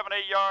be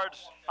 7-8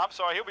 yards. I'm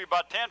sorry, he'll be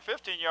about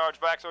 10-15 yards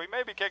back, so he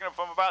may be kicking them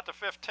from about the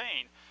 15.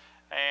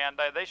 And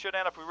they should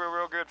end up with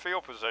real good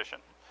field position.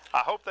 I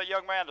hope that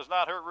young man does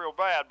not hurt real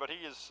bad, but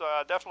he is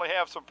definitely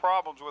have some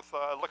problems with,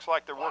 looks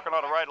like they're working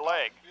on the right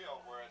leg.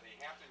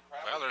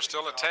 Well, they're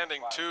still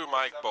attending to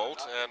Mike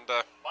Bolt, and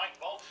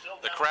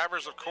the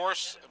Crabbers, of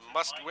course,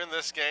 must win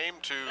this game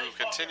to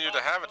continue to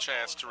have a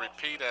chance to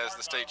repeat as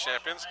the state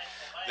champions.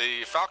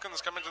 The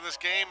Falcons come into this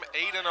game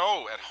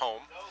 8-0 at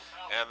home,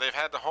 and they've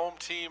had the home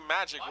team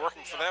magic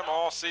working for them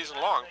all season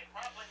long.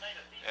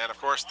 And, of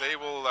course, they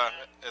will,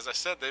 as I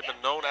said, they've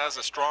been known as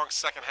a strong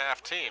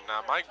second-half team.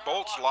 Now, Mike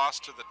Bolt's loss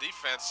to the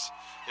defense,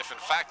 if in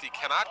fact he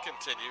cannot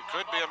continue,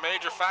 could be a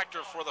major factor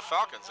for the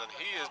Falcons, and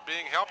he is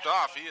being helped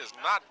off. He is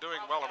not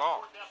doing well at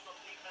all.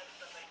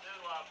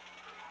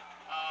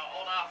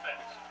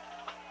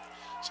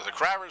 So the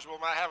Crabbers will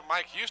have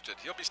Mike Houston.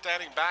 He'll be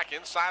standing back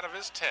inside of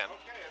his 10.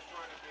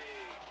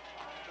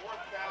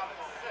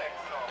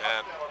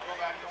 And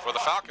for the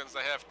Falcons,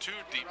 they have two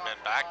deep men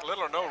back.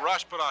 Little or no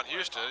rush put on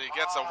Houston. He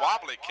gets a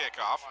wobbly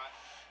kickoff.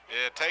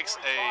 It takes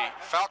a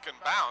Falcon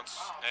bounce,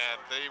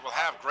 and they will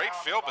have great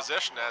field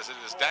position as it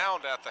is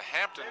down at the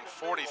Hampton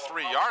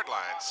 43-yard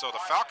line. So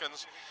the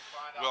Falcons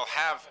will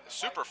have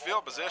super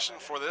field position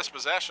for this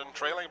possession,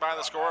 trailing by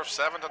the score of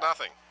 7-0.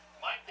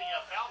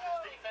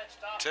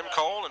 Tim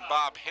Cole and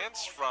Bob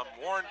Hintz from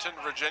Warrenton,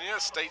 Virginia,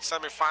 state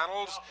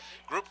semifinals,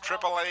 Group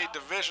AAA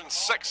Division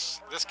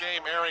 6. This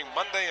game airing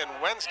Monday and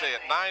Wednesday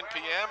at 9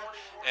 p.m.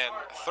 and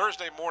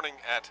Thursday morning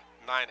at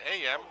 9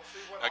 a.m.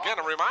 Again,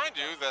 I remind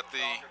you that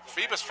the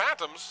Phoebus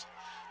Phantoms,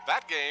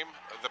 that game,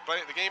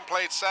 the game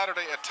played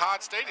Saturday at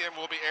Todd Stadium,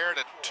 will be aired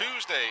at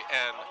Tuesday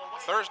and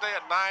Thursday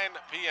at 9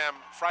 p.m.,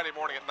 Friday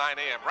morning at 9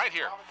 a.m. right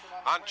here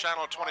on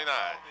Channel 29.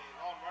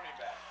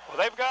 Well,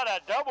 they've got a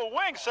double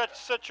wing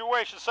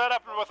situation set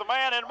up with a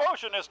man in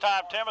motion this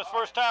time, Tim. It's the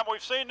first time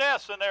we've seen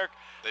this, and their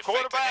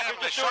quarterback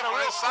is just doing a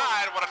real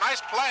side. What a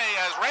nice play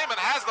as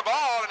Raymond has the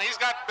ball, and he's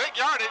got big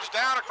yardage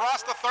down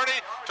across the 30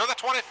 to the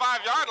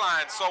 25-yard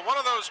line. So one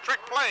of those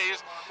trick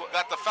plays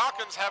that the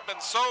Falcons have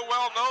been so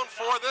well known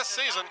for this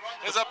season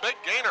is a big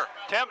gainer.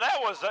 Tim,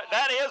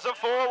 that is a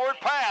forward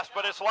pass,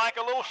 but it's like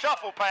a little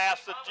shuffle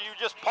pass that you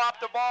just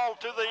pop the ball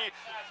to the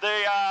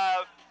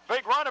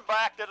big running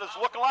back that is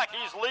looking like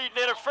he's leading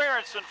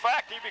interference. In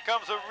fact, he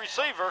becomes a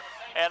receiver,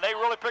 and they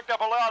really picked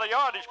up a lot of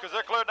yardage because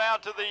they're clear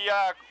down to the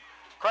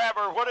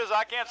Crabber. What is,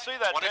 I can't see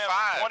that,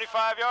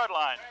 25-yard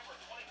line.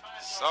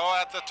 So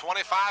at the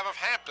 25 of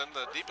Hampton,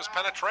 the deepest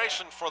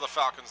penetration for the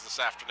Falcons this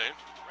afternoon.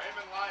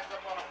 Raymond lines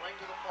up on a wing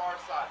to the far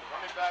side. The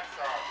running backs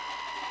are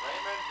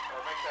Raymond,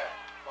 or make that,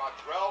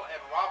 Fauquier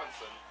and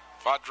Robinson.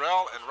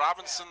 Fauquier and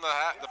Robinson,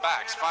 the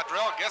backs.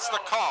 Fauquier gets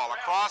the call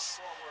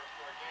across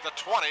the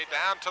 20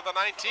 down to the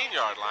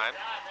 19-yard line.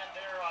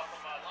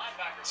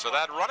 So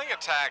that running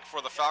attack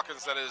for the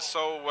Falcons that is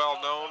so well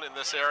known in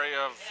this area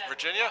of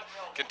Virginia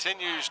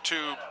continues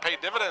to pay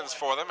dividends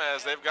for them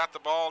as they've got the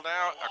ball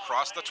now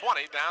across the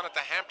 20 down at the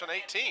Hampton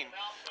 18.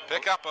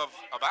 Pickup of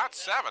about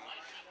 7.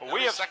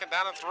 We have second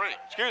down and 3.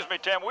 Excuse me,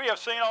 Tim. We have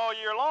seen all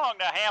year long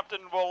that Hampton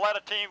will let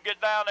a team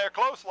get down there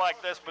close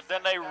like this, but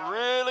then they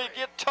really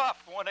get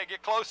tough when they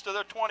get close to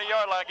their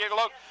 20-yard line, get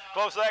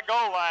close to that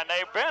goal line.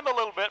 They bend a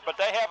little bit, but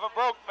they haven't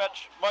broke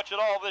much at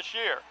all this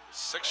year.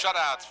 6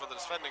 shutouts for the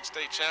defending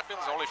state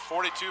champions, only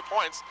 42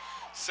 points,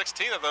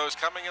 16 of those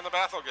coming in the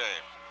Bethel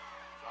game.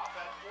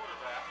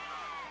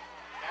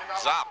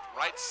 Zopp,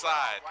 right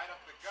side.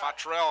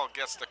 Fauquier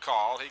gets the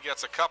call. He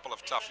gets a couple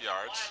of tough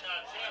yards.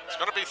 It's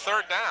going to be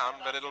third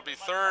down, but it'll be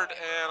third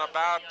and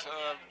about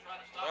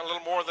a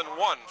little more than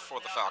 1 for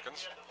the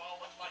Falcons.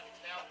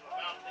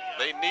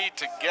 They need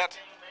to get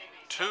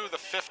to the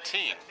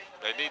 15.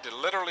 They need to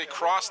literally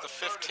cross the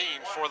 15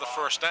 for the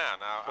first down.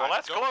 Now, well,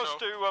 that's close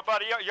to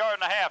about a yard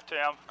and a half,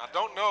 Tim. I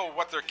don't know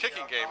what their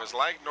kicking game is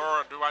like,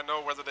 nor do I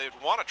know whether they'd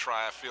want to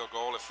try a field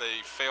goal if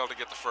they fail to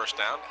get the first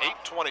down.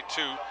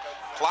 8:22,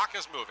 clock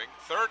is moving,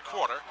 third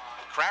quarter.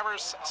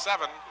 Crabbers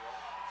 7,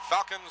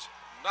 Falcons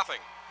nothing.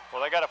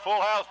 Well, they got a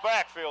full house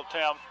backfield,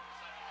 Tim.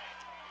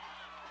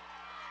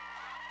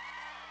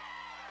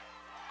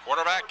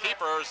 Quarterback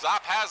keeper,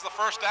 Zopp has the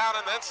first down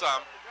and then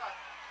some.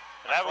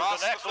 That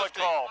was an excellent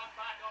call.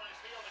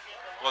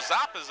 Well,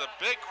 Zopp is a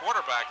big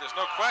quarterback. There's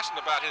no question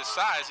about his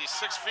size. He's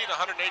 6 feet,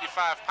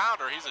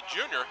 185-pounder. He's a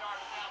junior,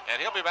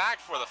 and he'll be back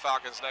for the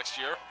Falcons next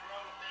year.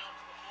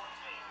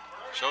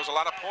 Shows a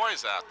lot of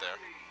poise out there.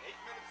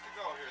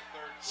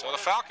 So the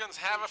Falcons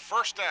have a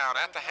first down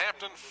at the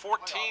Hampton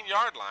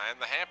 14-yard line.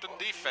 The Hampton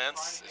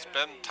defense has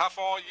been tough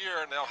all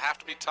year, and they'll have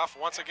to be tough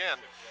once again.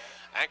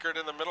 Anchored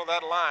in the middle of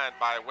that line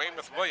by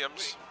Weymouth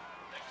Williams.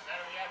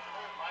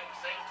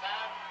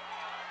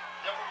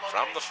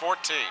 From the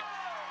 14,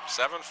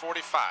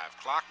 7:45,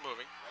 clock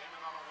moving.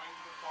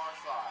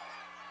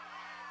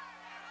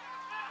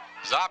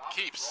 Zopp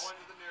keeps.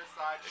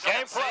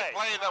 Same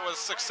play that was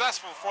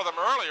successful for them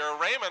earlier.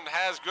 Raymond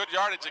has good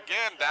yardage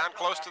again down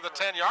close to the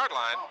 10-yard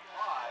line.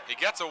 He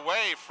gets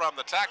away from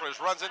the tacklers,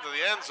 runs into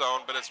the end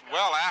zone, but it's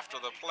well after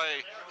the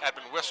play had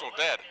been whistled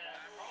dead.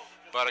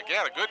 But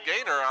again, a good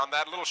gainer on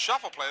that little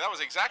shuffle play. That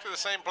was exactly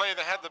the same play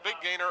that had the big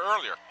gainer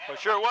earlier. Well,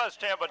 sure was,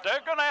 Tim, but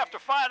they're going to have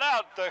to find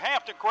out, the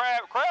Hampton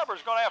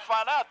Crabbers going to have to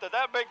find out that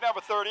big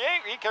number 38,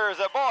 he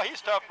carries that ball. He's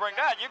tough to bring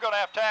down. You're going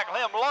to have to tackle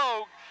him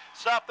low,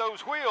 stop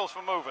those wheels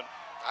from moving.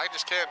 I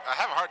just can't, I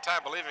have a hard time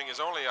believing he's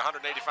only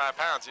 185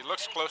 pounds. He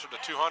looks closer to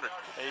 200.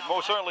 He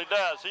most certainly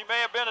does. He may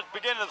have been at the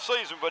beginning of the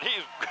season, but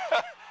he's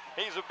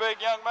he's a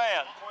big young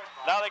man.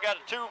 Now they got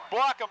 2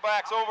 blocking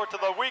backs over to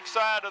the weak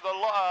side of the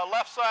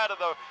left side of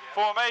the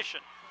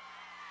formation.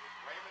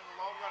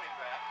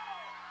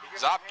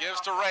 Zopp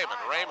gives to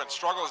Raymond. Raymond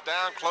struggles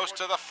down close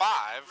to the 5.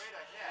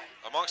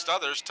 Amongst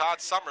others,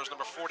 Todd Summers,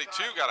 number 42,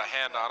 got a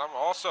hand on him.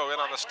 Also in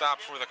on the stop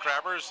for the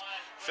Crabbers,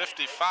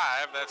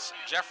 55, that's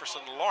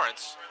Jefferson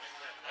Lawrence.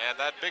 And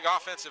that big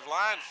offensive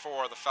line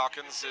for the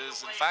Falcons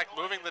is, in fact,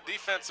 moving the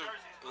defensive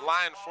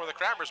line for the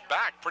Crabbers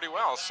back pretty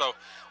well. So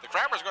the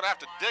Crabbers are going to have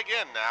to dig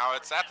in now.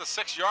 It's at the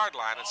 6-yard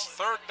line. It's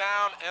third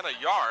down and a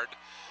yard.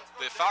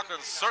 The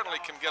Falcons certainly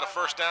can get a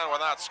first down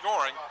without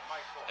scoring,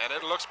 and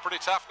it looks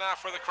pretty tough now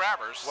for the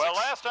Crabbers. Well,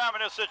 last time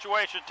in this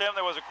situation, Tim,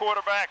 there was a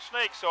quarterback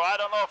sneak, so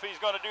I don't know if he's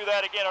going to do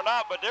that again or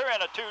not, but they're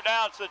in a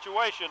 2-down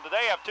situation.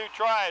 They have 2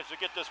 tries to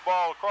get this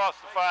ball across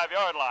the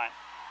 5-yard line.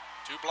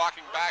 2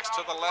 blocking backs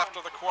to the left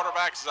of the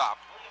quarterback, Zopp.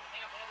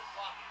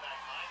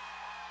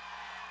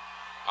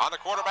 On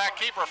the quarterback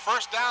keeper,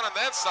 first down and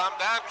then some,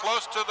 down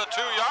close to the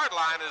 2-yard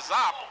line is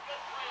Zopp.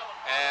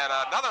 And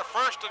another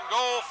first and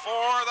goal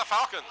for the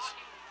Falcons.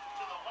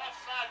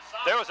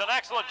 There was an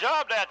excellent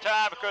job that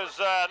time because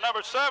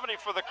number 70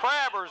 for the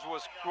Crabbers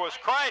was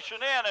crashing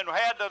in and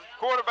had the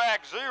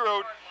quarterback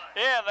zeroed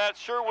in. That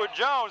Sherwood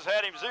Jones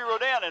had him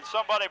zeroed in, and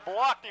somebody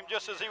blocked him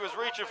just as he was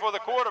reaching for the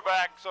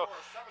quarterback. So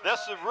this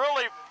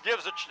really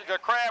gives the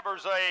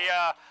Crabbers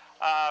a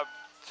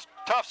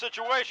tough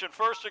situation.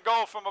 First and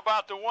goal from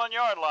about the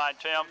 1-yard line,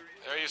 Tim.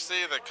 There you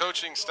see the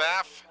coaching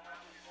staff.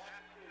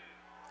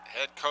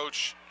 Head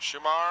coach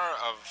Shumar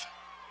of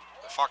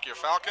the Fauquier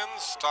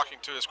Falcons talking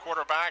to his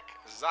quarterback,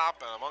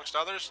 Zopp, and amongst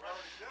others.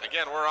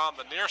 Again, we're on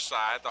the near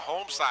side, the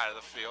home side of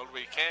the field.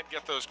 We can't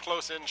get those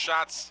close-in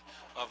shots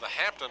of the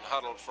Hampton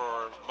huddle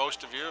for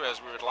most of you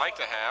as we would like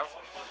to have,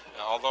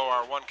 although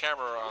our one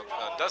camera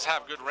does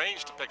have good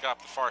range to pick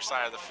up the far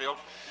side of the field.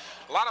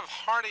 A lot of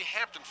hardy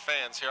Hampton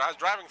fans here. I was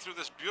driving through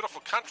this beautiful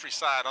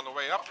countryside on the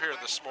way up here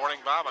this morning,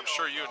 Bob. I'm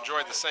sure you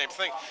enjoyed the same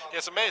thing.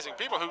 It's amazing.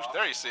 People who,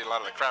 there you see a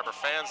lot of the Crabber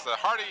fans, the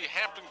hardy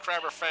Hampton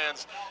Crabber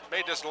fans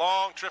made this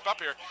long trip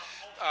up here.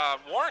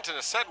 Warrenton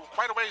is set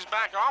quite a ways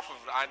back off of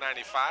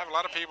I-95. A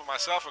lot of people,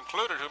 myself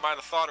included, who might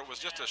have thought it was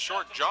just a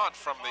short jaunt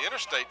from the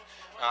interstate.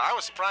 I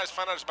was surprised to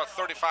find out it's about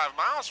 35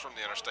 miles from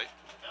the interstate.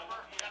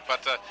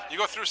 But you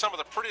go through some of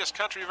the prettiest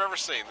country you've ever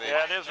seen.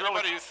 Yeah, it is.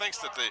 Anybody really who thinks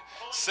that the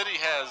city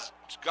has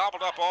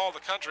gobbled up all the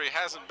country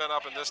hasn't been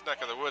up in this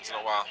neck of the woods in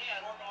a while.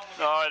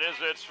 No, it is.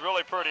 It's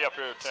really pretty up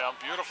here, Tim.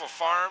 Beautiful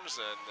farms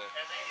and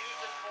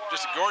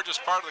just a gorgeous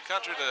part of the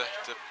country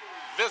to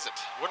visit.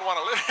 Wouldn't want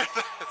to live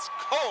here. It's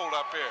cold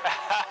up here.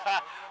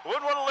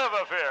 Wouldn't want to live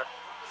up here.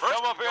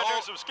 Come up here and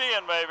do some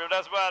skiing, maybe, but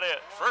that's about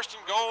it. First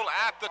and goal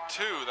at the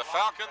 2. The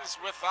Falcons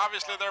with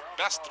obviously their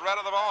best threat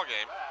of the ball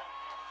game.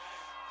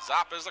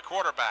 Zopp is the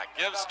quarterback.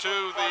 Gives to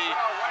the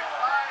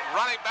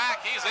running back.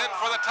 He's in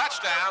for the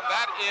touchdown.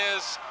 That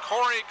is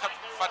Corey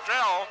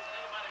Fadrell.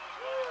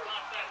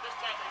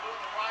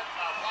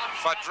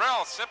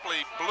 Fadrell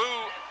simply blew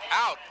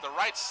out the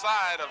right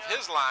side of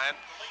his line,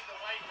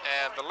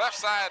 and the left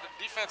side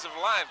defensive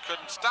line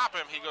couldn't stop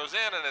him. He goes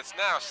in, and it's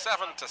now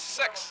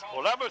 7-6.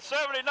 Well, number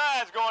 79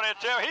 is going in,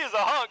 Tim. He's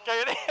a hunk,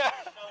 ain't he?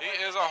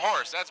 He is a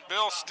horse. That's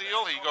Bill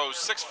Steele. He goes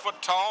 6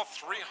 foot tall,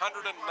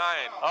 309.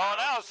 Oh,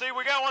 now, see,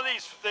 we got one of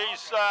these they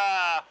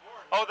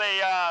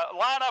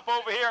line up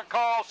over here and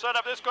call, set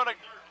up.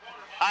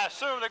 I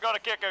assume they're going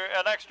to kick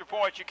an extra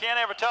point. You can't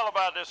ever tell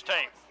about this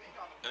team.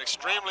 An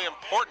extremely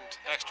important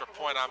extra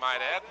point, I might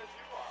add.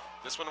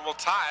 This one will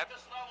tie it.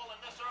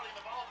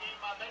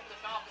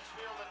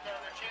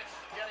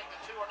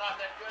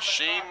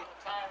 Sheen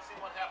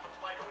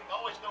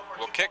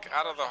will kick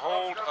out of the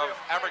hold of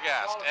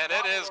Abergast, and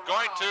it is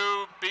going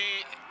to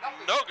be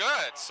no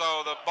good.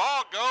 So the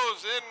ball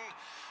goes in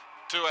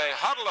to a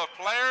huddle of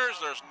players.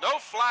 There's no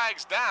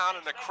flags down,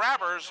 and the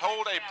Crabbers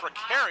hold a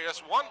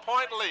precarious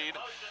 1-point lead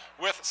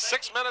with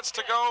 6 minutes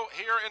to go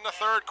here in the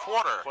third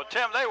quarter. Well,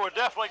 Tim, they were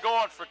definitely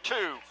going for 2.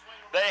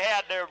 They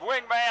had their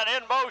wingman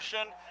in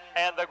motion,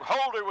 and the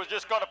holder was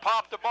just going to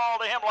pop the ball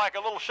to him like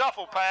a little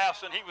shuffle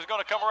pass, and he was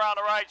going to come around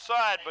the right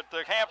side, but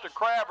the Hampton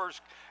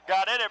Crabbers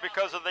got in it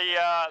because of the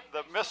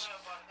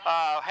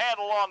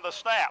handle on the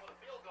snap.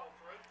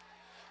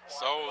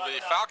 So the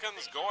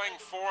Falcons going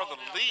for the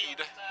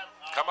lead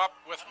come up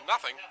with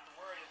nothing,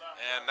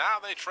 and now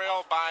they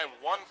trail by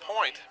 1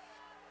 point.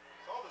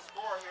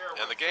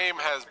 And the game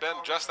has been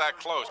just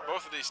that close.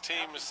 Both of these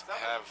teams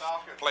have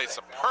played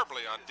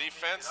superbly on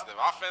defense. The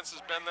offense has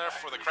been there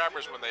for the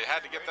Crabbers when they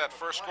had to get that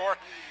first score.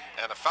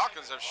 And the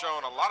Falcons have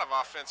shown a lot of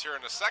offense here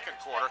in the second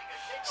quarter.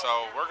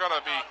 So we're going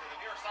to be,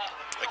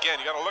 again,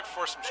 you got to look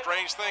for some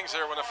strange things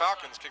here when the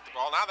Falcons kick the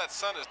ball. Now that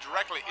sun is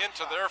directly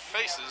into their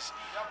faces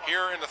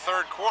here in the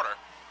third quarter.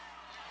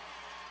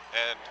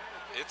 And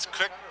it's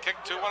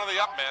kicked to one of the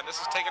up men.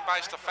 This is taken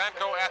by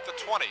Stefanko at the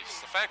 20.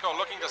 Stefanko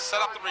looking to set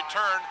up the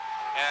return,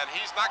 and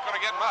he's not going to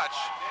get much.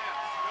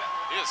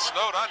 He is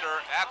snowed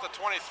under at the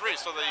 23.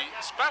 So the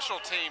special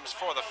teams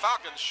for the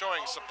Falcons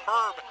showing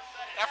superb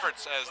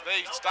efforts as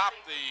they stop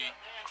the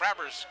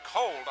Crabbers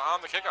cold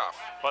on the kickoff.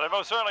 Well, they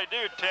most certainly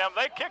do, Tim.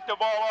 They kicked the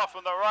ball off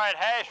from the right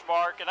hash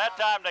mark, and that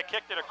time they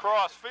kicked it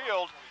across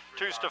field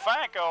to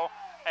Stefanko,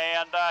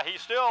 and he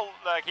still,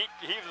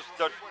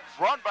 the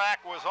run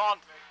back was on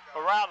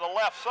around the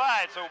left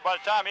side, so by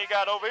the time he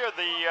got over here,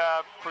 the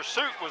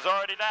pursuit was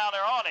already down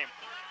there on him.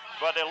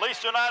 But at least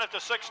tonight at the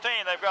 16,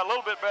 they've got a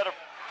little bit better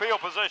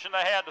field position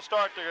they had to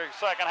start the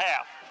second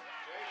half.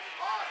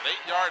 An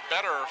 8-yard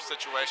better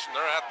situation.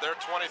 They're at their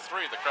 23,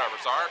 the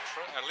Crabbers are,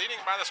 and leading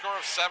by the score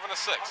of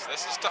 7-6.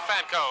 This is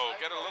Stefanko.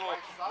 Get a little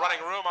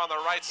running room on the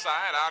right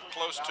side, out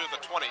close to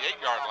the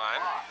 28-yard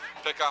line.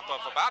 Pickup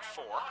of about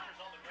 4.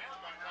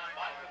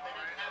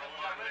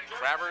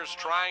 Crabbers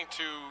trying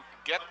to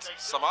get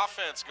some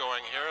offense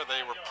going here.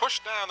 They were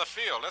pushed down the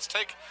field. Let's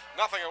take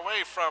nothing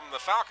away from the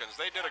Falcons.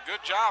 They did a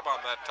good job on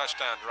that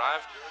touchdown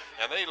drive,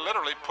 and they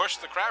literally pushed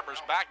the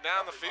Crabbers back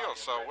down the field.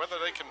 So whether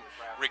they can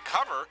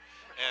recover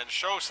and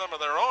show some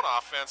of their own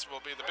offense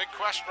will be the big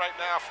question right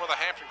now for the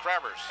Hampton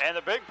Crabbers. And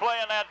the big play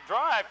in that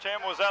drive, Tim,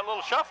 was that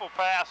little shuffle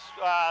pass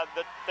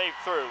that they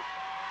threw.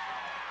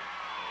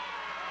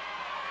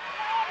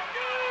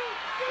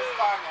 This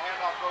time the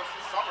handoff goes to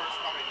Summers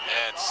coming in.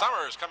 And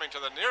Summers coming to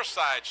the near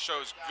side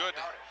shows good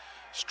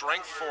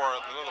strength for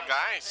the little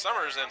guy.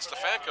 Summers and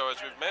Stefanko,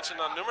 as we've mentioned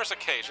on numerous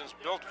occasions,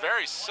 built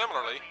very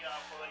similarly.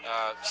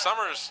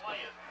 Summers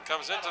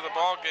comes into the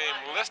ball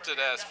game listed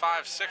as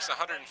 5'6",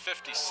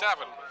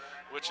 157,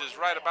 which is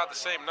right about the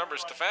same number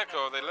as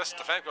Stefanko. They list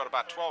Stefanko at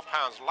about 12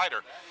 pounds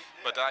lighter,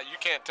 but you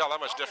can't tell that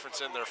much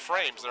difference in their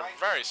frames. They're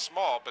very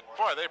small, but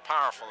boy, they're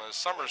powerful, as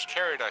Summers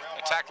carried a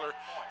tackler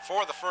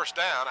for the first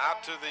down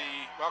out to the,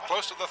 well,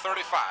 close to the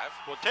 35.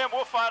 Well, Tim,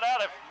 we'll find out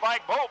if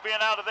Mike Bolt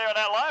being out of there in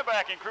that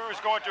linebacking crew is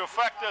going to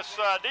affect this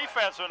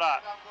defense or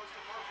not.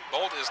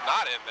 Bolt is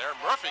not in there.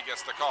 Murphy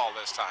gets the call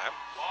this time.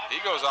 He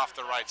goes off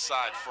the right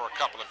side for a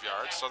couple of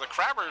yards. So the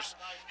Crabbers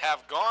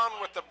have gone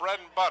with the bread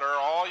and butter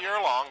all year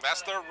long.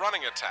 That's their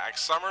running attack.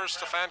 Summers,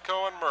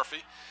 Stefanko, and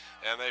Murphy.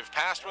 And they've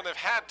passed when they've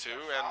had to,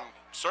 and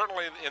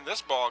certainly in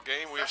this ball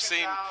game we've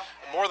seen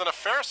more than a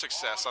fair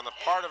success on the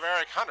part of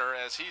Eric Hunter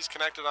as he's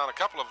connected on a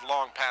couple of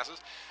long passes.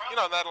 You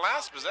know, in that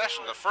last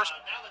possession, the first,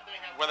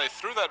 when they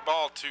threw that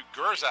ball to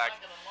Gerzak,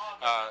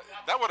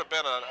 that would have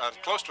been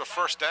close to a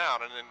first down,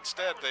 and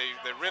instead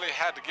they really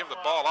had to give the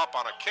ball up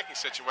on a kicking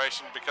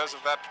situation because of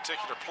that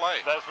particular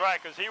play. That's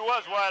right, because he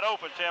was wide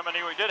open, Tim, and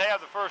he did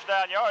have the first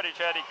down yardage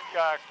had he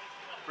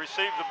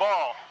received the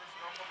ball.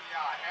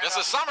 This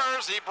is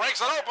Summers. He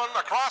breaks it open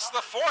across the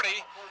 40,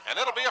 and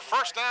it'll be a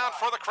first down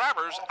for the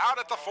Crabbers out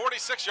at the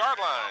 46-yard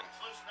line.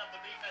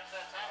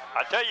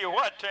 I tell you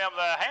what, Tim,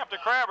 the Hampton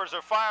Crabbers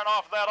are firing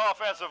off that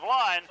offensive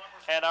line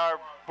and are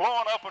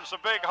blowing open some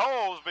big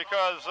holes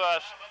because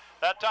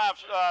that time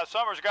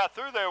Summers got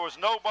through, there was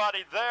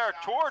nobody there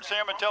towards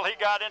him until he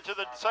got into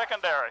the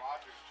secondary.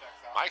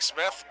 Mike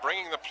Smith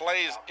bringing the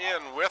plays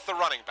in with the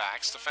running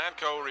back.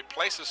 Stefanko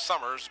replaces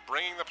Summers,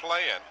 bringing the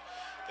play in.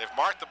 They've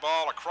marked the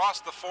ball across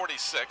the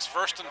 46,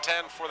 1st and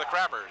 10 for the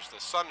Crabbers. The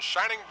sun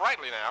shining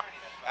brightly now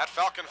at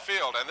Falcon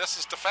Field, and this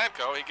is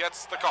Stefanko. He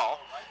gets the call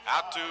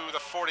out to the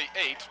 48,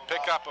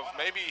 pickup of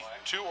maybe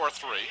 2 or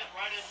 3.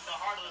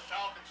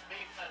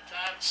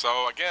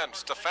 So again,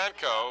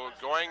 Stefanko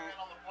going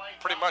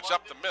pretty much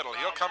up the middle.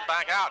 He'll come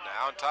back out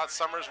now, and Todd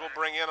Summers will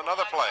bring in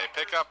another play.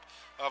 Pickup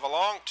of a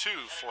long 2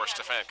 for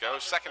Stefanko,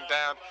 2nd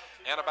down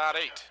and about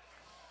 8.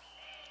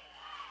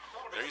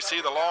 There you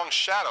see the long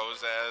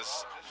shadows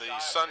as the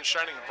sun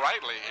shining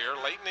brightly here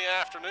late in the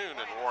afternoon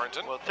in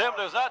Warrenton. Well, Tim,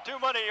 there's not too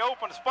many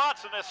open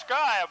spots in this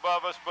sky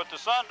above us, but the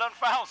sun done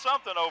found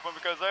something open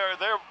because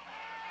they're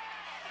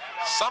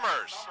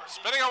Summers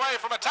spinning away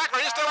from a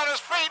tackler. He's still on his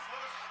feet,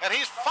 and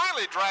he's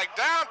finally dragged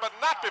down, but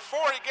not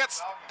before he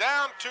gets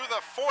down to the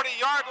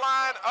 40-yard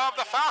line of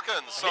the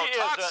Falcons. So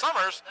Todd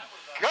Summers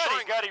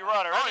gutty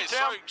runner. He's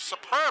showing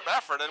superb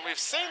effort, and we've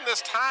seen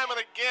this time and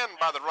again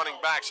by the running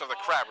backs of the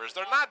Crabbers.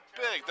 They're not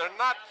big, they're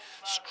not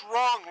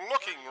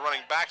strong-looking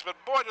running backs, but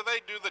boy, do they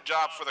do the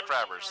job for the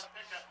Crabbers.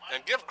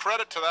 And give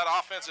credit to that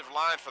offensive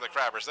line for the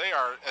Crabbers. They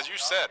are, as you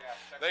said,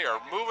 they are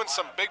moving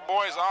some big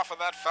boys off of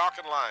that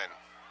Falcon line.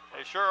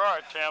 They sure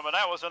are, Tim, and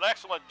that was an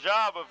excellent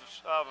job of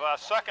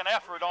second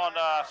effort on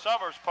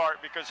Summers'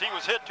 part because he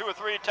was hit 2 or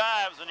 3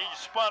 times and he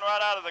spun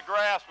right out of the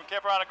grasp and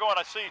kept around and going.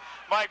 I see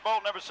Mike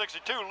Bolton, number 62,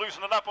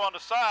 loosening up on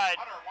the side.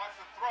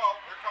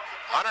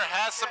 Hunter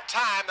has some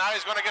time. Now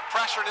he's going to get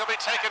pressure and he'll be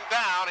taken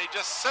down. He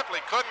just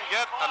simply couldn't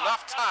get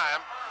enough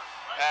time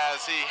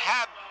as he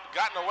had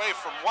gotten away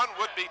from one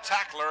would-be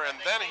tackler and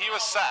then he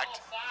was sacked.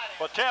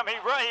 Well, Tim, he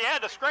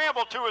had to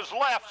scramble to his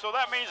left, so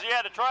that means he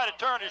had to try to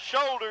turn his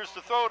shoulders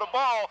to throw the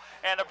ball,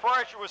 and the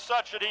pressure was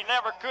such that he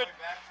never could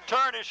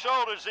turn his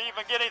shoulders to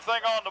even get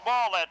anything on the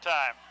ball that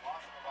time.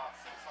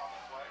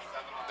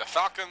 The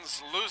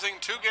Falcons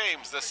losing 2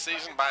 games this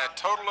season by a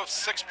total of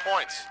 6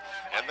 points,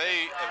 and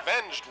they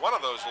avenged one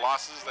of those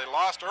losses. They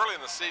lost early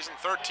in the season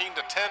 13-10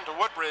 to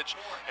Woodbridge,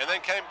 and then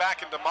came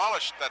back and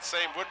demolished that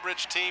same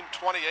Woodbridge team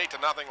 28-0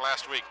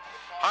 last week.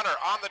 Hunter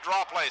on the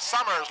draw play.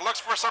 Summers looks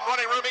for some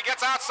running room. He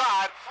gets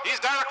outside. He's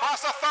down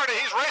across the 30.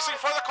 He's racing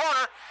for the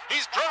corner.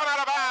 He's driven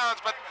out of bounds,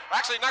 but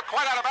actually not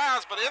quite out of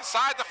bounds, but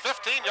inside the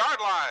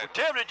 15-yard line. Well,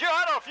 Tim, I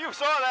don't know if you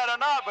saw that or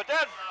not, but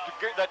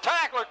the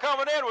tackler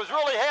coming in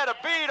really had a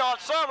bead on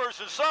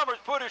Summers, and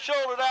Summers put his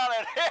shoulder down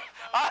and hit.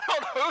 I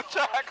don't know who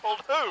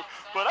tackled who,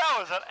 but that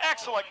was an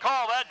excellent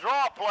call, that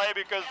draw play,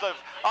 because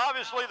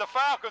obviously the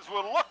Falcons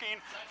were looking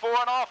for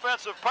an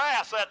offensive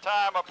pass that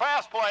time, a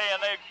pass play,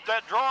 and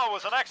that draw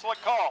was an excellent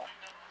call.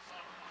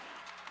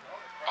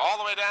 All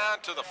the way down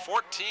to the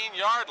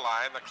 14-yard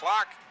line. The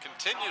clock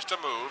continues to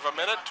move. 1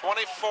 minute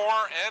 24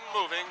 and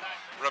moving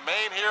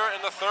remain here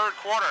in the 3rd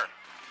quarter.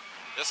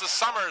 This is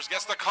Summers,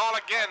 gets the call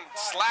again,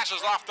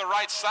 slashes off the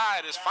right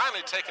side, is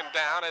finally taken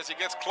down as he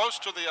gets close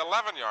to the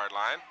 11-yard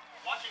line.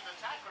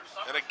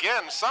 And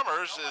again,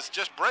 Summers is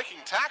just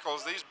breaking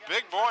tackles. These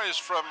big boys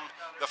from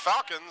the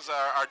Falcons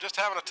are just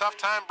having a tough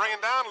time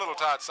bringing down little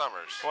Todd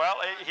Summers. Well,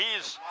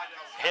 his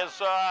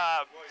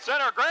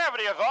center of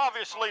gravity is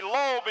obviously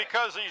low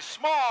because he's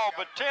small,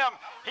 but Tim,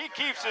 he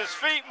keeps his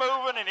feet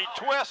moving and he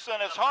twists,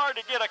 and it's hard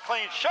to get a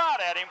clean shot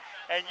at him.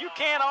 And you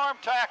can't arm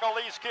tackle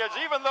these kids,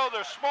 even though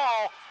they're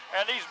small,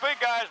 and these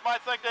big guys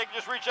might think they can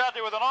just reach out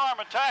there with an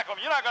arm and tackle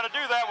them. You're not going to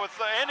do that with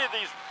any of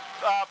these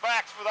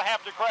backs for the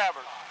Hampton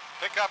Crabbers.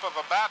 Pickup of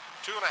about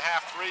 2.5,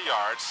 3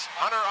 yards.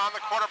 Hunter on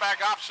the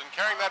quarterback option,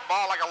 carrying that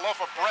ball like a loaf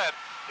of bread,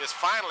 is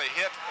finally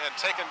hit and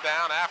taken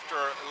down after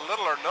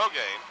little or no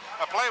gain.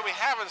 A play we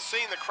haven't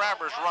seen the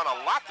Crabbers run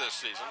a lot this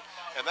season,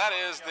 and that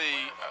is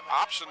the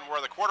option where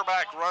the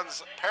quarterback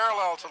runs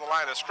parallel to the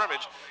line of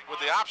scrimmage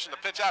with the option to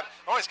pitch out.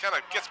 Always kind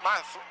of gets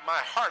my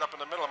heart up in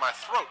the middle of my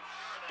throat,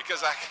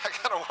 because I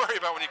kind of worry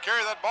about when you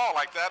carry that ball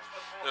like that,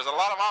 there's a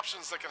lot of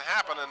options that can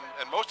happen,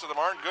 and most of them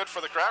aren't good for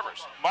the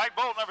Crabbers. Mike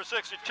Bolton, number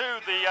 62,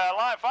 the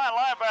fine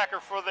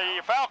linebacker for the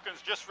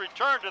Falcons, just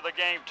returned to the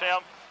game, Tim,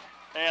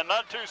 and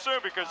not too soon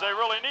because they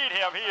really need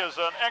him. He is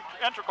an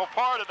integral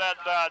part of that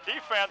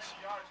defense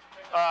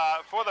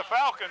for the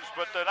Falcons,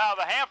 but now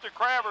the Hampton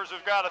Crabbers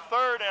have got a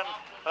 3rd, and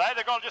I think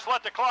they're going to just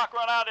let the clock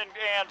run out and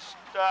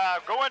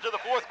go into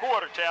the 4th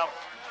quarter, Tim.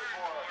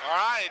 All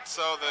right,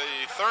 so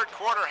the 3rd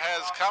quarter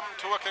has come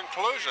to a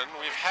conclusion.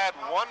 We've had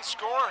 1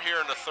 score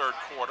here in the 3rd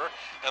quarter,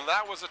 and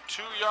that was a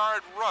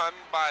 2-yard run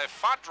by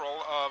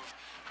Fauquier of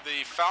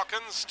the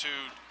Falcons to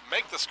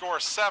make the score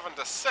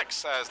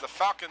 7-6 as the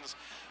Falcons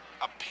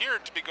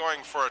appeared to be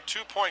going for a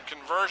 2-point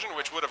conversion,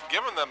 which would have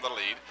given them the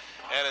lead,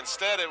 and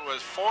instead it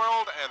was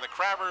foiled, and the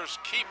Crabbers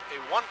keep a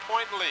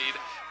 1-point lead.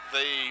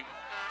 The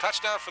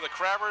touchdown for the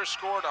Crabbers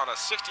scored on a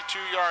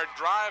 62-yard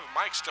drive.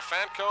 Mike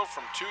Stefanko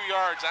from 2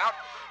 yards out.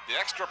 The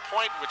extra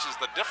point, which is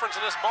the difference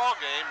in this ball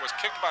game, was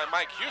kicked by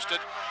Mike Houston,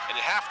 and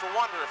you have to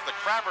wonder if the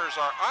Crabbers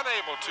are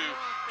unable to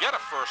get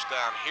a first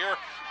down here.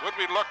 Would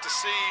we look to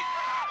see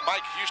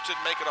Mike Houston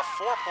make it a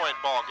 4-point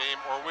ball game,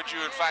 or would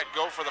you in fact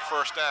go for the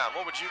first down?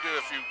 What would you do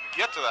if you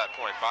get to that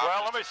point, Bob?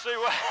 Well, let me see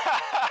what.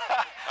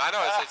 I know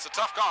it's a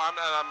tough call.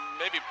 I'm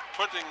maybe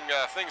putting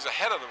things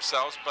ahead of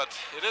themselves, but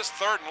it is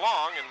 3rd and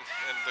long, and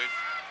the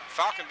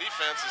Falcon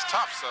defense is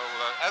tough, so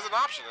as an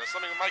option, it's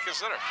something we might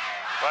consider.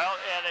 Well,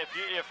 and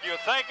if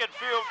you're thinking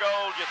field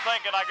goal, you're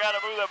thinking I got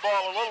to move that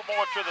ball a little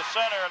more to the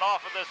center and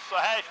off of this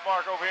hash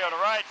mark over here on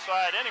the right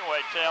side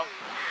anyway, Tim.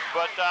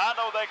 But I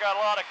know they got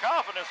a lot of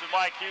confidence in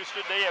Mike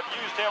Houston. They have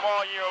used him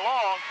all year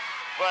long.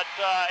 But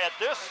at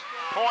this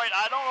point,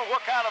 I don't know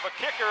what kind of a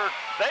kicker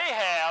they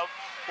have,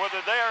 whether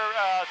they're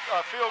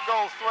a field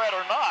goal threat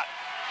or not.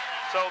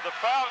 So the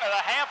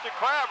Hampton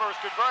Crabbers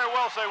could very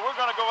well say, we're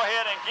going to go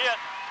ahead and get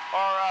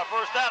our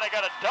first down. They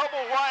got a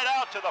double wide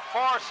out to the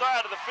far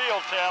side of the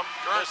field, Tim.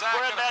 They're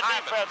spreading that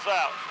defense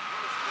out.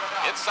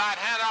 Inside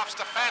handoff,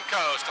 Stefanko.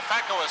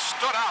 Stefanko has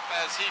stood up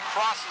as he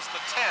crosses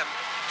the 10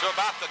 to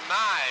about the 9.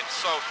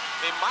 So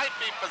they might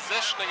be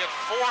positioning it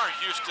for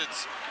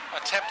Houston's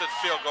attempted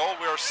field goal.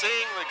 We are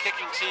seeing the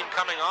kicking team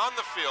coming on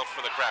the field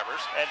for the Crabbers.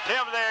 And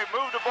Tim, they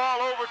moved the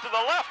ball over to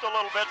the left a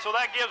little bit, so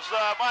that gives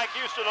Mike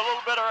Houston a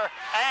little bit of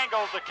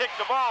angle to kick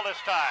the ball this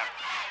time.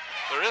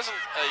 There isn't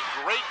a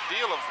great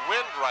deal of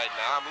wind right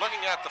now. I'm looking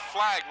at the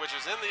flag, which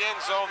is in the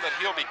end zone that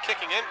he'll be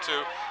kicking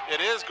into.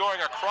 It is going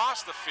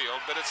across the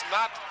field, but it's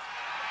not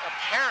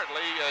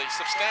apparently a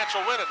substantial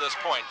wind at this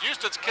point.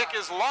 Houston's kick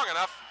is long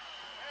enough,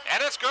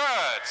 and it's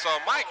good. So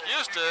Mike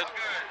Houston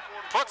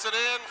puts it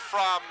in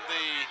from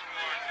the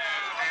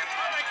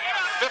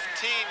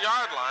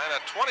 15-yard line,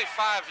 a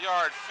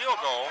 25-yard field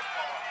goal.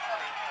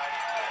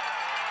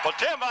 Well,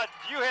 Tim,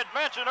 you had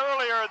mentioned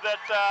earlier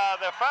that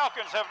the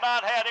Falcons have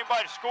not had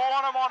anybody score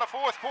on them on the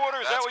 4th quarter.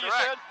 Is that what you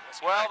said?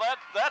 Well,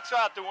 that's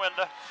out the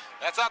window.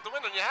 That's out the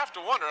window, and you have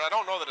to wonder. I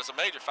don't know that it's a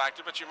major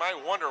factor, but you might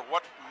wonder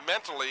what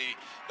mentally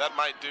that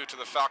might do to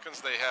the Falcons.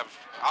 They have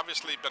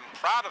obviously been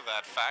proud of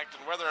that fact,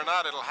 and whether or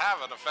not it'll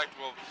have an effect,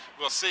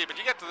 we'll see. But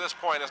you get to this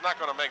point, it's not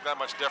going to make that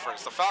much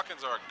difference. The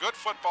Falcons are a good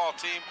football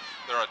team.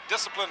 They're a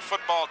disciplined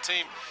football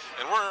team,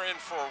 and we're in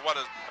for what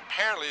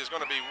apparently is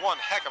going to be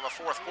one heck of a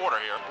 4th quarter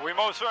here. We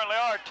most certainly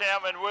are,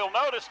 Tim, and we'll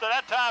notice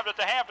that time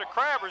that the Hampton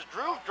Crabbers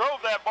drove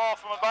that ball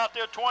from about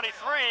their 23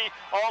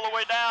 all the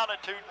way down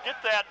to get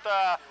that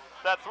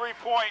 3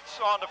 points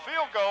on the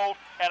field goal.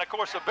 And of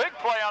course the big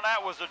play on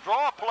that was the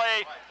draw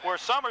play where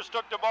Summers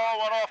took the ball,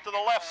 went off to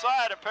the left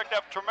side and picked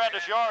up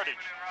tremendous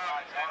yardage.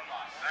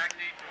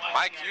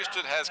 Mike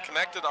Houston has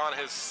connected on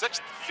his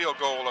 6th field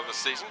goal of the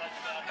season,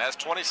 has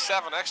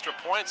 27 extra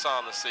points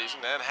on the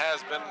season, and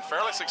has been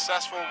fairly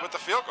successful with the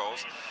field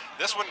goals.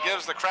 This one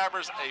gives the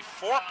Crabbers a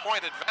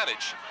 4-point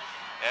advantage,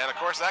 and of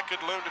course that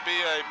could loom to be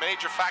a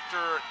major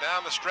factor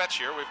down the stretch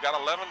here. We've got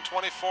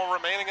 11:24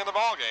 remaining in the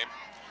ball game.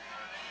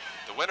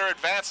 The winner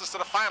advances to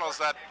the finals.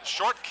 That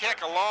short kick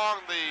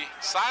along the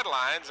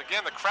sidelines,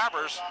 again the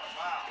Crabbers,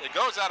 it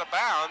goes out of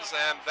bounds,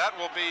 and that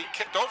will be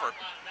kicked over.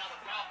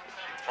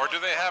 Or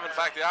do they have in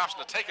fact the option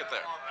to take it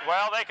there?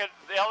 Well,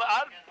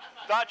 I'm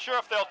not sure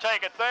if they'll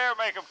take it there,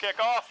 make them kick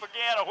off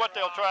again, or what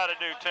they'll try to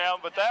do,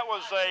 Tim, but that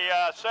was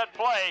a set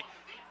play.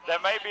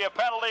 That may be a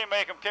penalty,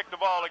 make them kick the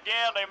ball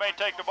again. They may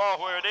take the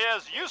ball where it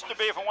is. Used to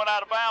be if it went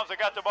out of bounds, they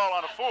got the ball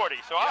on a 40.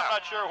 So yeah. I'm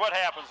not sure what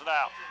happens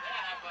now.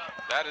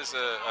 That is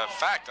a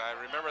fact. I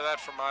remember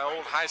that from my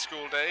old high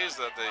school days,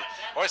 that they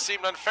always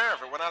seemed unfair.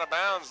 If it went out of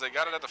bounds, they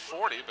got it at the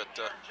 40, but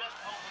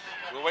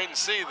we'll wait and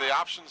see. The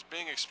options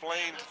being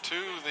explained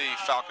to the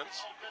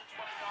Falcons.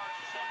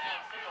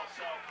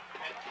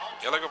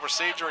 Illegal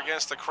procedure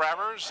against the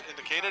Crabbers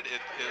indicated it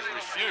is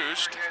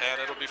refused,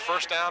 and it'll be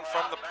first down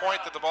from the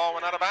point that the ball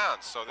went out of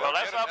bounds. So well,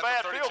 that's not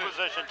bad field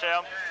position,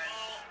 Tim.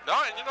 No,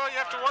 and you know, you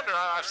have to wonder.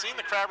 I've seen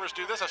the Crabbers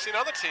do this. I've seen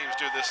other teams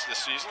do this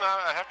season.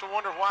 I have to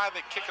wonder why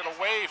they kick it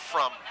away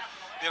from.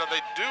 You know,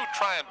 they do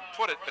try and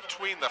put it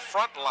between the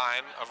front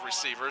line of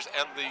receivers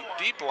and the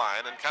deep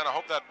line and kind of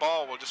hope that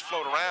ball will just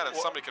float around and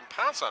somebody can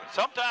pounce on it.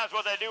 Sometimes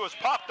what they do is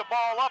pop the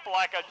ball up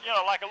like a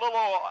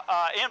little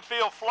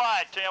infield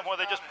fly, Tim,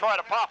 where they just try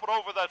to pop it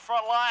over that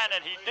front line,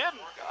 and he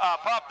didn't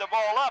pop the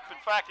ball up.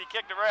 In fact, he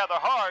kicked it rather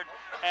hard,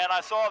 and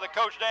I saw that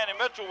Coach Danny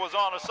Mitchell was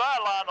on the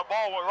sideline. The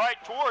ball went right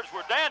towards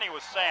where Danny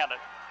was standing.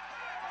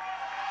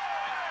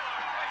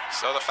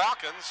 So the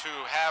Falcons,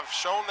 who have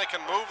shown they can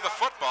move the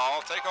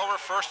football, take over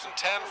 1st and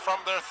 10 from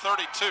their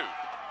 32.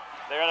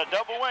 They're in a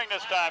double wing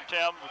this time,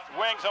 Tim, with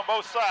wings on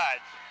both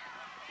sides.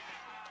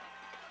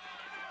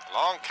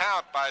 Long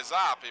count by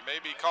Zopp. He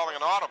may be calling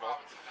an audible.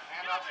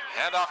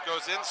 Handoff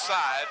goes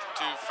inside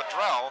to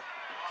Fadrell.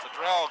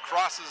 Fadrell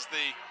crosses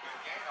the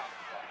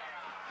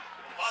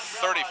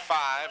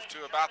 35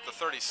 to about the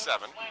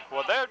 37.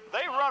 Well,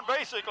 they run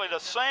basically the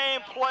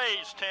same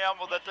plays, Tim,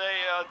 that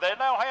they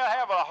don't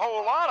have a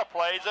whole lot of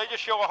plays. They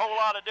just show a whole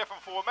lot of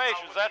different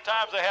formations. At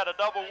times they had a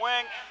double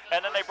wing,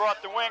 and then they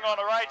brought the wing on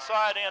the right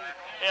side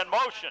in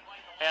motion.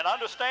 And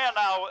understand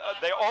now,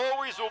 they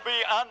always will be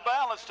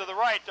unbalanced to the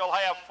right. They'll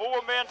have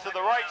 4 men to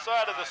the right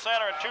side of the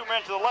center and 2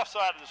 men to the left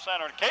side of the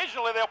center. And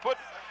occasionally they'll put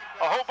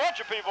a whole bunch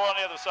of people on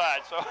the other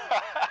side. So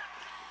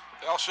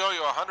they'll show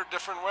you 100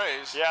 different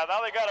ways. Yeah, now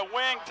they got a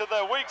wing to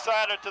the weak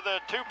side or to the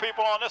 2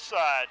 people on this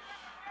side.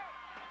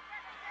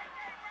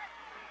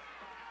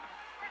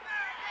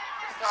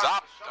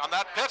 Zop on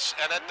that pitch,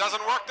 and it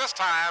doesn't work this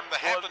time.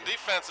 The Hampton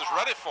defense is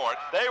ready for it.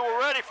 They were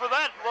ready for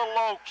that little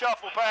low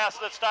shuffle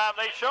pass this time.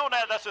 They've shown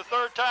that. That's the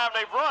 3rd time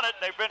they've run it.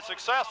 They've been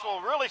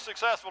successful, really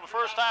successful. The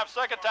first time,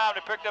 second time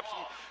they picked up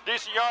some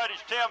decent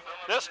yardage. Tim,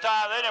 this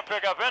time they didn't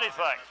pick up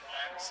anything.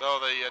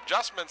 So the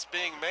adjustments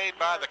being made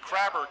by the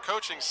Crabber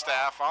coaching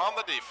staff on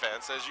the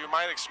defense, as you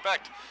might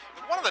expect.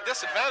 One of the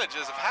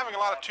disadvantages of having a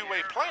lot of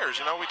two-way players,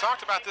 you know, we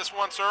talked about this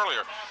once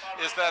earlier,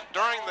 is that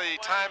during the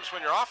times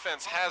when your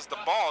offense has the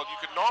ball, you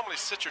could normally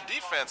sit your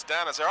defense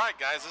down and say, all right,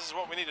 guys, this is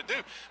what we need to do.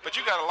 But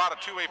you got a lot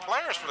of two-way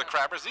players for the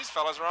Crabbers. These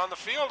fellas are on the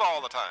field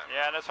all the time.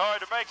 Yeah, and it's hard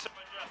to make some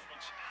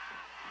adjustments.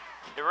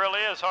 It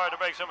really is hard to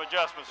make some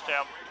adjustments,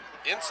 Tim.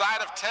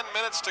 Inside of 10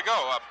 minutes to go,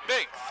 a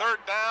big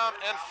 3rd down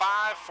and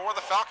 5 for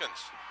the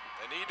Falcons.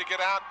 They need to get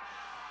out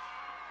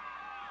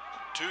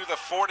to the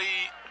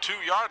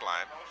 42-yard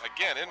line.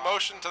 Again, in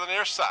motion to the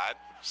near side.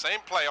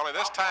 Same play, only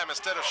this time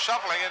instead of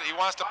shuffling it, he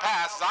wants to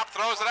pass. Zop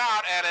throws it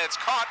out, and it's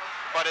caught,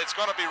 but it's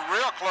going to be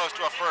real close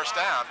to a 1st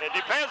down. It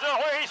depends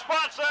on where he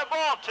spots that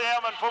ball,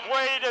 Tim, and from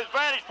where his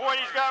vantage point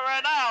he's got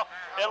right now,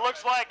 it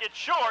looks like it's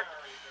short,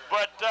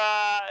 but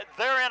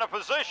they're in a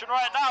position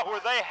right now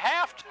where they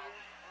have to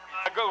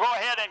go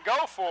ahead and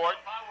go for it,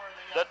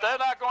 that they're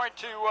not going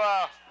to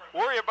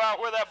worry about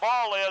where that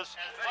ball is.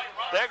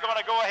 They're going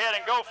to go ahead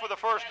and go for the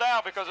 1st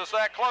down because it's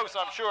that close,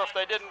 I'm sure, if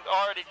they didn't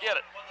already get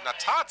it. Now,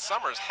 Todd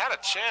Summers had a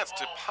chance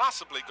to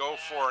possibly go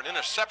for an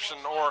interception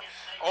or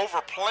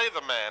overplay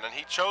the man, and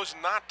he chose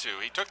not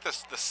to. He took the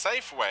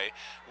safe way,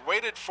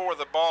 waited for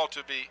the ball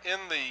to be in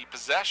the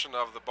possession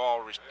of the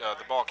ball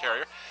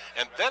carrier,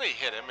 and then he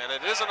hit him, and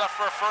it is enough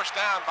for a 1st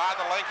down by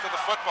the length of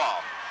the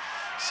football.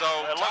 So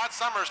Todd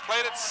Summers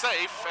played it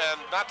safe, and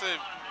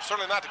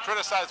certainly not to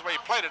criticize the way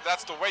he played it.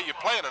 That's the way you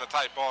play it in a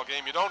tight ball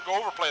game. You don't go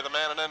overplay the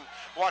man and then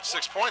watch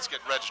 6 points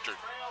get registered.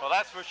 Well,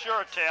 that's for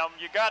sure, Tim.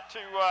 You got to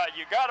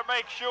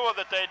make sure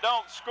that they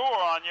don't score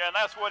on you, and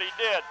that's what he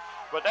did.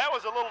 But that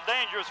was a little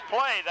dangerous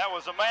play. That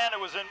was a man that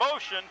was in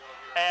motion,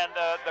 and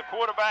the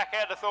quarterback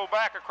had to throw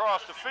back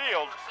across the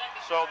field.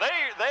 So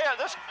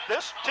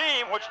this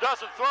team, which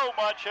doesn't throw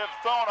much, have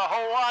thrown a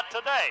whole lot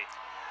today.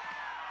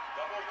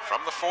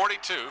 From the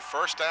 42,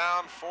 1st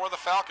down for the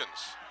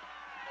Falcons.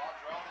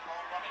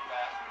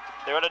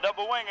 They're in a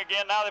double wing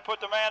again. Now they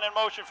put the man in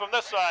motion from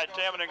this side,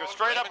 Tim, and they go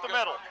straight up the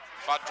middle.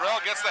 Fauquier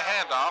gets the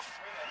handoff.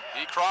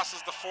 He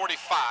crosses the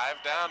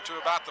 45 down to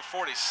about the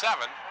 47.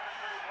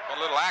 A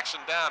little action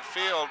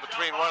downfield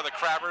between one of the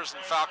Crabbers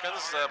and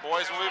Falcons.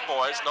 Boys will be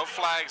boys. No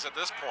flags at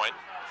this point.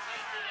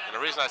 And the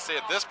reason I say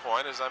at this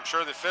point is I'm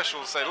sure the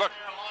officials say, look,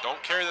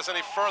 don't carry this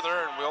any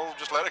further, and we'll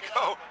just let it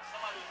go.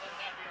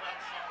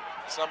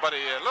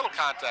 Somebody, a little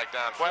contact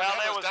downfield. Well,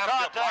 there was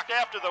contact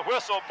after the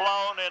whistle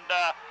blown, and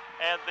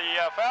the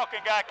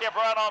Falcon guy kept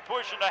right on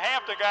pushing the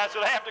Hampton guy,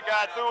 so the Hampton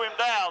guy threw him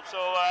down. So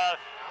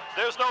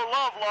there's no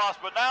love lost,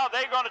 but now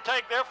they're going to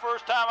take their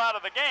 1st time out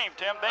of the game,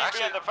 Tim. They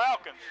being the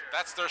Falcons.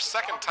 That's their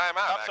 2nd time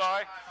out, I'm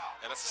sorry.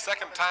 And it's the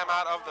 2nd time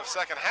out of the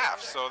 2nd half,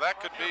 so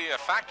that could be a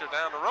factor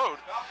down the road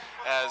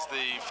as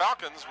the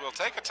Falcons will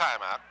take a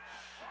timeout.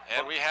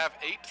 And we have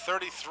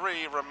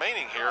 8:33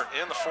 remaining here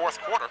in the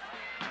 4th quarter.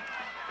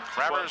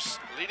 Crabbers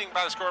leading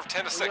by the score of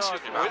 10-6.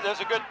 There's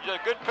a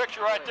good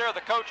picture right there. The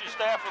coaching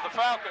staff of the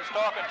Falcons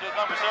talking to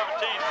number 17,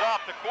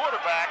 Zop, the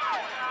quarterback.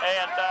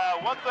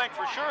 And one thing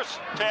for sure,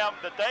 Tim,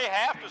 that they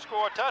have to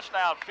score a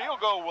touchdown. Field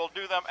goal will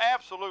do them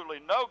absolutely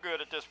no good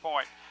at this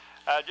point.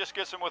 Just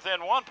gets them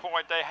within 1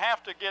 point. They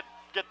have to get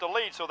the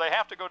lead, so they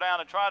have to go down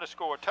and try to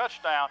score a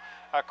touchdown.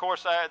 Of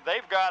course,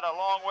 they've got a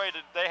long way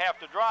they have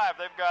to drive.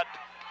 They've got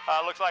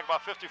looks like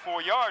about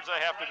 54 yards they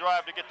have to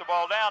drive to get the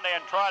ball down there,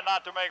 and try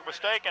not to make a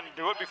mistake and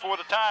do it before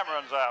the time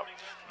runs out.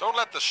 Don't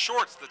let the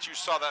shorts that you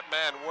saw that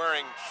man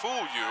wearing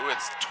fool you.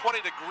 It's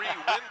 20-degree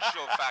wind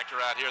chill factor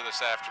out here this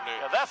afternoon.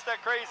 Yeah, that's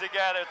that crazy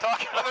guy they're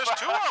talking about. Well,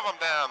 there's 2 of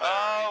them down there.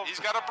 Oh. He's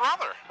got a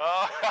brother.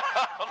 Oh.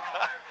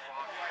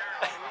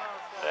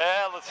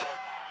 Yeah,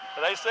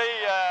 they say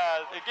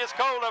it gets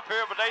cold up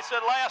here, but they said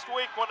last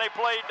week when they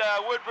played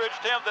Woodbridge,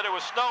 Tim, that it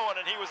was snowing,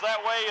 and he was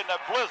that way in the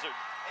blizzard.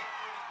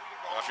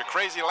 Well, if you're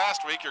crazy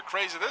last week, you're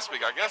crazy this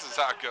week, I guess is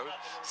how it goes.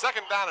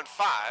 2nd down and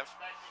 5.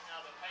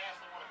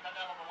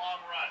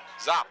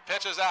 Zop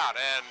pitches out,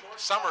 and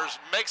Summers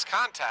makes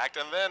contact,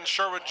 and then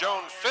Sherwood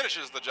Jones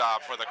finishes the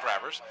job for the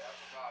Crabbers.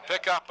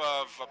 Pickup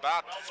of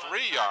about 3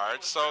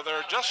 yards, so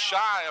they're just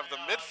shy of the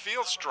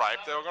midfield stripe.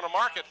 They're going to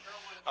mark it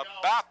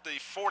about the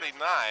 49.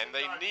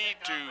 They need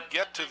to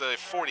get to the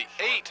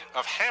 48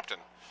 of Hampton.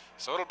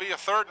 So it'll be a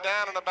third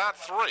down and about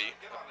 3,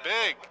 a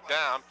big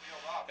down.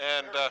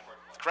 And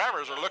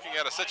Crabbers are looking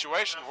at a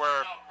situation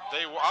where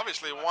they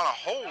obviously want to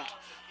hold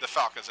the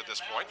Falcons at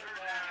this point.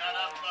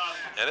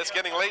 And it's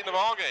getting late in the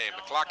ball game.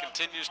 The clock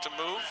continues to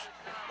move.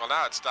 Well,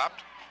 now it's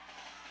stopped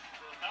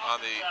on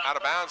the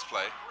out-of-bounds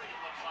play.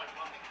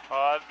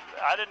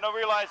 I didn't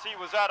realize he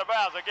was out of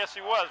bounds. I guess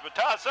he was. But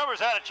Todd Summers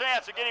had a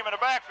chance to get him in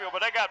the backfield,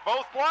 but they got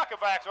both blocker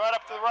backs right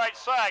up to the right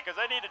side because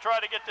they need to try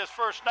to get this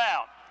first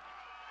down.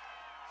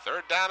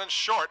 Third down and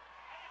short.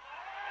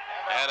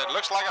 And it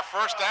looks like a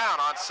first down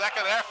on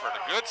second effort.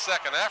 A good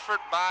second effort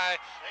by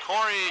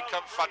Corey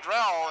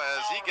Fadrell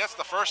as he gets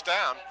the first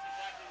down.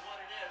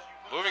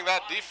 Moving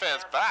that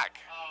defense back.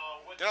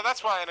 You know,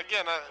 that's why, and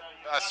again,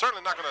 I'm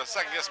certainly not going to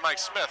second guess Mike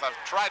Smith. I've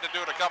tried to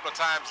do it a couple of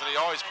times and he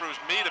always proves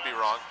me to be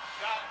wrong.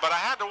 But I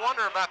had to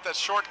wonder about that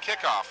short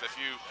kickoff. If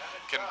you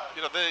can,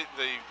 you know, the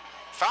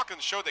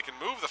Falcons showed they can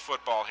move the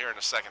football here in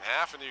the second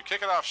half, and you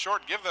kick it off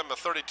short, give them a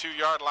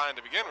 32-yard line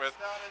to begin with.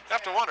 You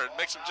have to wonder, it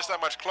makes them just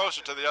that much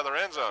closer to the other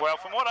end zone. Well,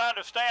 from what I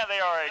understand, they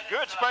are a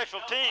good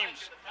special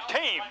teams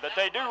team, that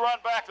they do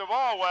run back the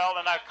ball well,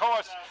 and of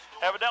course,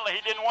 evidently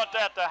he didn't want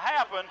that to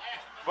happen,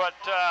 but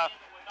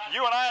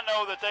you and I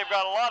know that they've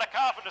got a lot of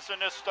confidence in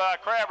this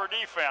Crabber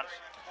defense.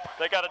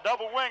 They got a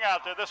double wing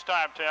out there this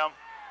time, Tim.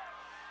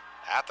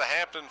 At the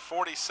Hampton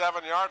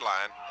 47-yard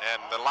line,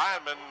 and the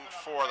lineman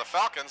for the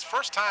Falcons,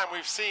 first time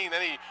we've seen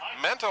any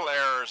mental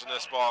errors in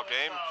this ball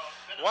game.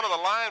 One of the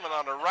linemen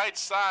on the right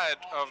side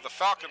of the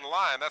Falcon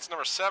line, that's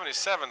number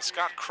 77,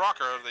 Scott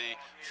Crocker, the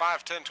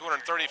 5'10",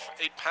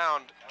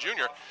 238-pound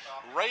junior,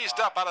 raised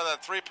up out of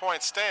that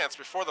three-point stance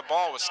before the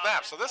ball was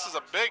snapped. So this is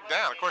a big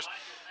down. Of course,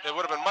 it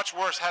would have been much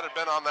worse had it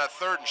been on that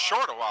third and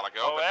short a while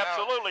ago. Oh,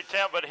 absolutely,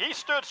 Tim. But he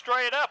stood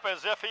straight up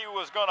as if he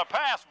was going to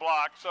pass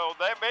block. So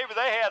maybe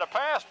they had a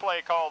pass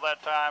play call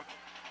that time,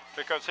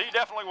 because he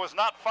definitely was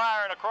not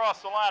firing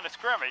across the line of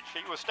scrimmage.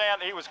 He was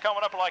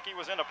coming up like he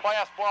was in a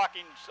pass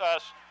blocking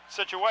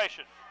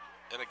situation.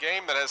 In a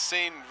game that has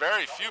seen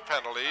very few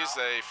penalties,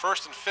 a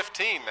 1st and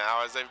 15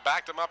 now as they've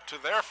backed him up to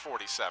their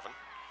 47.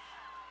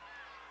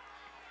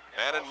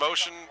 And in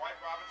motion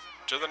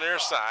to the near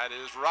side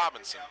is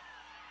Robinson.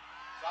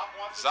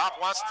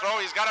 Zopp wants to throw.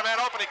 He's got a man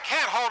open. He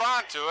can't hold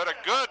on to it.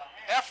 A good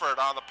effort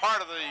on the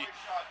part of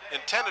the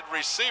intended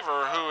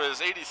receiver, who is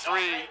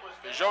 83,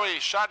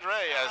 Joey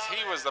Chadre, as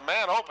he was the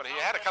man open. He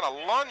had to kind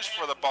of lunge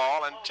for the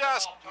ball and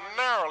just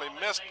narrowly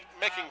missed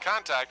making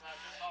contact,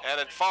 and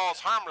it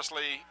falls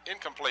harmlessly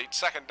incomplete,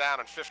 2nd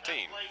down and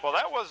 15. Well,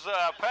 that was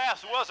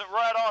pass wasn't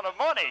right on the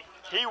money.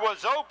 He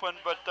was open,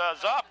 but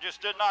Zopp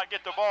just did not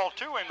get the ball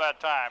to him that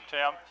time,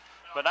 Tim.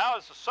 But now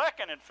it's the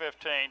 2nd and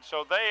 15,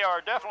 so they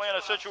are definitely in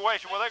a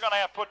situation where they're going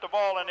to have to put the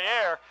ball in the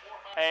air.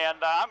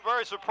 And I'm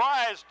very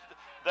surprised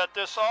that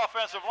this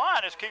offensive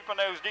line is keeping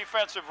those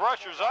defensive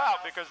rushers out,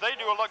 because they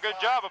do a good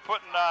job of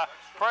putting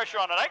pressure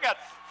on it. They got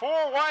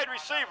 4 wide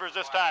receivers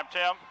this time,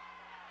 Tim.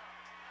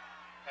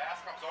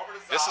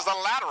 This is a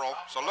lateral,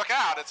 so look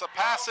out. It's a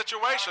pass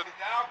situation.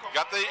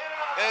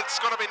 It's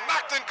going to be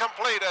knocked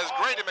incomplete as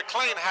Grady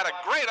McLean had a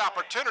great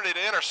opportunity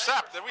to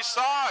intercept. And we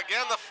saw,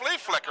 again, the flea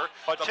flicker.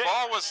 The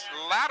ball was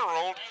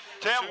lateraled.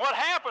 Tim, what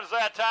happens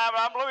that time,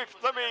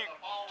 let me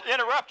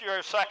interrupt you here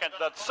a second.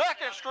 The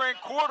 2nd-string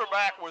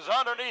quarterback was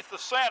underneath the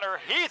center.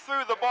 He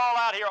threw the ball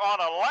out here on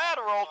a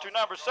lateral to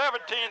number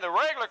 17, the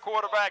regular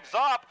quarterback,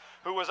 Zopp,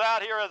 who was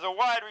out here as a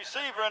wide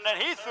receiver, and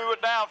then he threw it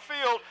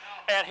downfield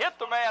and hit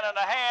the man in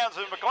the hands,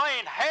 and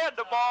McLean had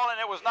the ball, and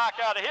it was knocked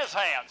out of his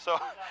hands.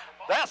 So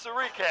that's the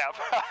recap.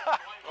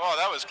 Oh,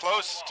 that was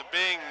close to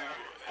being,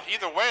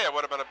 either way, it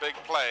would have been a big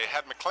play.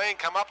 Had McLean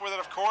come up with it,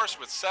 of course,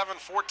 with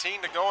 7:14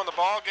 to go in the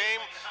ball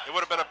game, it would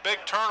have been a big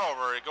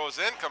turnover. It goes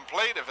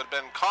incomplete. If it had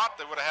been caught,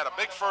 they would have had a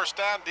big first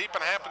down deep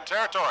in Hampton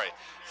territory.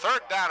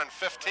 3rd down and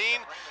 15,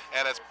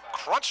 and it's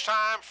crunch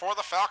time for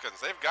the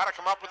Falcons. They've got to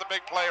come up with a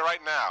big play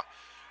right now.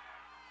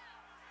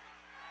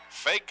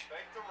 Fake,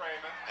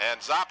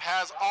 and Zopp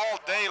has all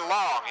day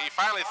long. He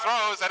finally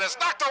throws, and it's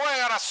knocked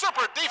away on a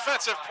super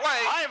defensive play.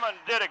 Hyman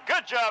did a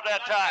good job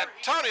that time.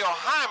 Antonio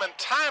Hyman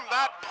timed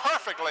that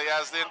perfectly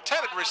as the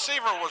intended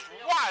receiver was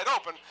wide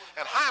open,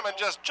 and Hyman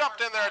just jumped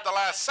in there at the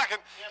last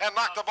second and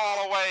knocked the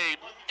ball away.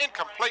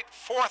 Incomplete,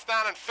 4th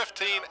down and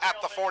 15 at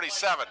the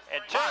 47.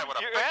 And Tim,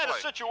 you had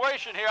a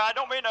situation here. I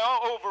don't mean to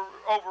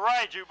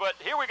override you, but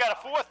here we got a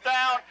 4th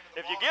down.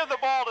 If you give the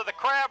ball to the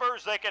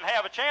Crabbers, they can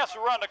have a chance to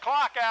run the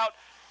clock out.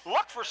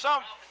 Look for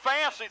some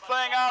fancy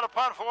thing out of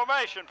punt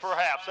formation,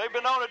 perhaps. They've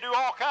been known to do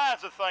all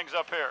kinds of things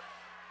up here.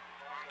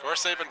 Of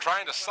course, they've been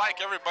trying to psych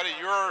everybody,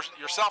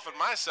 yourself and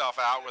myself,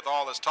 out with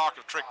all this talk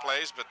of trick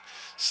plays, but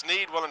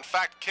Snead will, in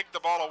fact, kick the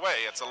ball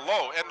away. It's a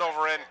low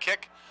end-over-end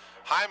kick.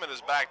 Hyman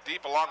is back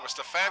deep along with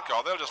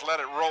Stefanko. They'll just let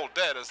it roll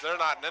dead, as they're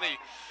not in any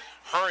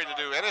hurry to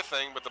do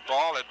anything with the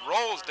ball. It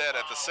rolls dead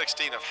at the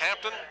 16 of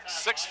Hampton.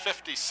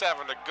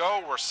 6:57 to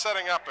go. We're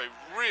setting up a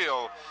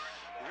real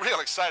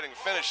exciting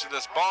finish to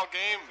this ball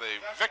game.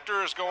 The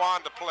victors go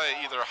on to play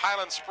either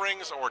Highland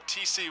Springs or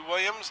T.C.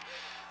 Williams.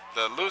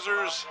 The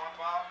losers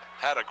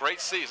had a great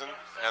season,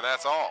 and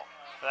that's all.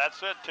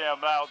 That's it,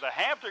 Tim. Now, the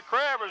Hampton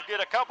Crabbers get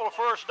a couple of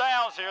first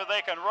downs here.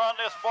 They can run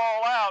this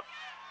ball out.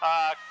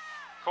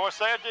 Of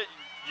course,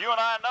 you and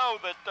I know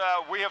that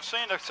we have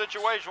seen a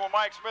situation where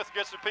Mike Smith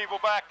gets the people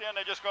back in.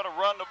 They're just going to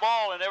run the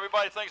ball, and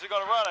everybody thinks they're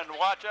going to run it. And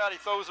watch out, he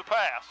throws a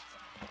pass.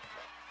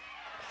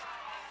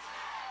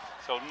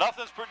 So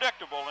nothing's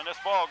predictable in this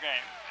ball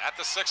game. At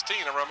the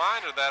 16, a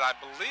reminder that I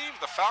believe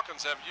the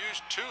Falcons have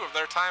used 2 of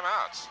their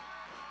timeouts.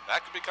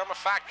 That could become a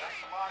factor.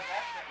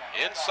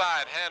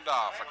 Inside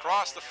handoff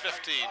across the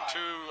 15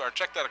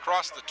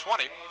 across the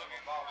 20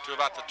 to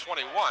about the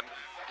 21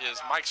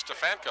 is Mike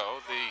Stefanko,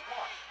 the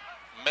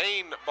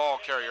main ball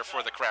carrier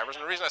for the Crabbers.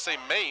 And the reason I say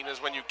main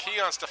is when you key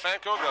on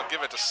Stefanko, they'll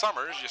give it to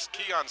Summers. You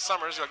key on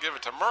Summers, they'll give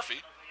it to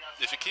Murphy.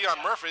 If you key on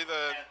Murphy,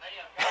 the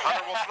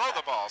hunter will throw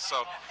the ball.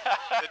 So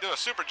they do a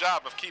super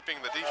job of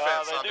keeping the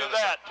defense on the other side. They do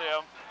that,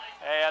 Tim.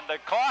 And the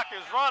clock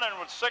is running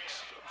with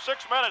six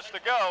minutes to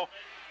go.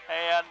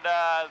 And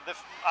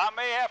I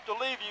may have to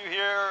leave you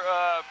here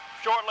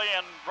shortly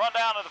and run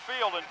down to the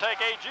field and take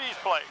AG's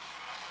place.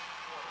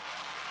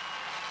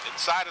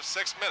 Inside of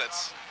 6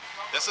 minutes.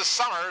 This is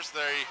Summers.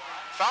 The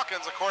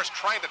Falcons, of course,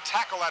 trying to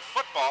tackle that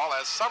football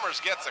as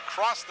Summers gets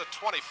across the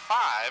 25.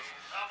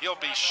 He'll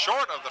be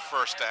short of the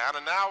first down,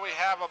 and now we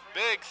have a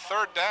big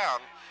 3rd down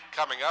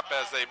coming up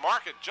as they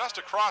mark it just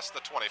across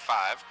the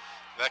 25.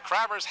 The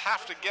Crabbers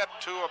have to get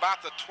to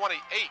about the 28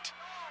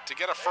 to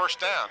get a first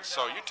down.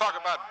 So you talk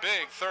about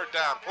big 3rd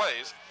down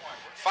plays.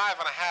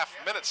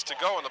 5.5 minutes to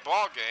go in the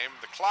ball game.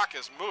 The clock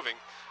is moving,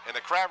 and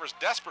the Crabbers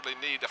desperately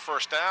need a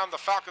first down. The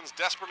Falcons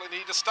desperately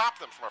need to stop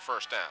them from a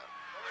first down.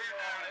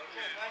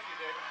 Thank you,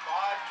 David.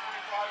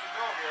 5:25 to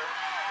go here.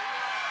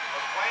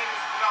 The plane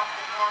is out to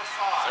the far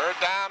side. 3rd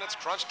down, it's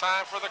crunch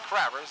time for the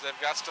Crabbers. They've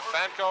got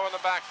Stefanko in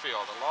the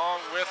backfield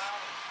along with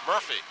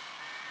Murphy.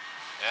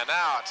 And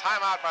now a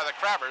timeout by the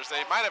Crabbers.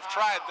 They might have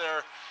tried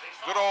their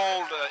good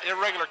old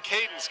irregular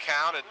cadence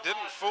count. It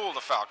didn't fool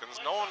the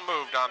Falcons. No one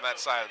moved on that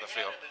side of the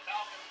field.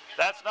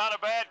 That's not a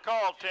bad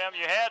call, Tim.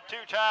 You had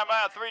 3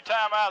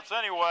 timeouts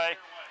anyway.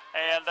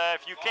 And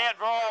if you can't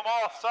draw them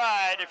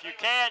offside, if you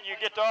can, you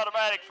get the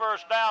automatic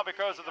first down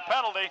because of the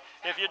penalty.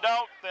 If you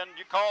don't, then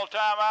you call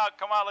timeout,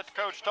 come out, let the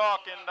coach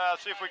talk, and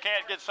see if we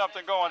can't get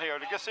something going here.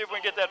 To see if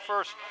we can get that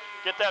first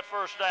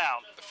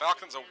down. The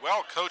Falcons, a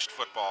well-coached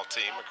football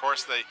team. Of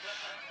course, they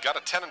got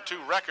a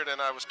 10-2 record,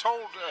 and I was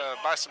told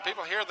by some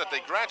people here that they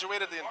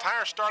graduated the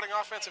entire starting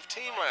offensive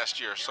team last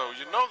year. So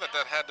you know that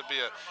had to be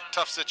a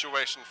tough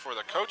situation for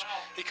the coach.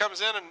 He comes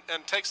in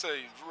and takes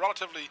a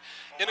relatively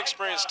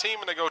inexperienced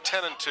team, and they go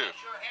 10-2.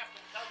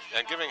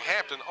 And giving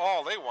Hampton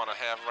all they want to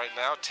have right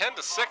now.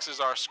 10-6 is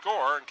our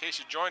score. In case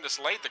you joined us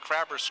late, the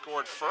Crabbers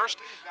scored first.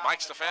 Mike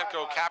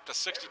Stefanko capped a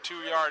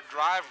 62-yard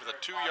drive with a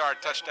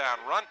 2-yard touchdown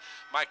run.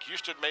 Mike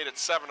Houston made it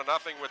 7-0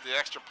 with the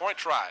extra point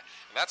try.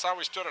 And that's how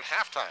we stood at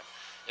halftime.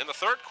 In the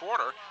 3rd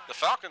quarter, the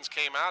Falcons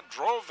came out,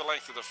 drove the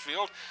length of the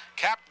field,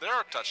 capped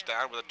their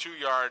touchdown with a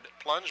 2-yard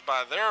plunge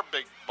by their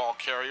big ball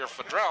carrier,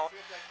 Fadrell.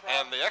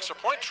 And the extra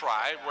point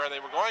try, where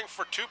they were going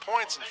for 2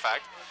 points, in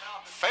fact,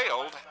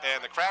 failed,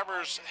 and the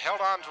Crabbers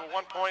held on to a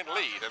 1-point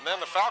lead. And then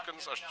the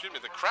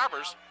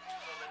Crabbers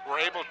were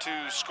able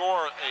to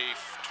score a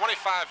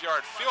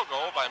 25-yard field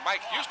goal by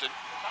Mike Houston.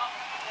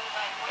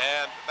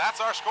 And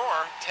that's our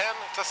score,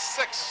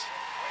 10-6.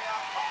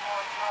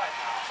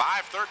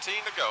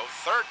 5:13 to go.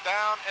 3rd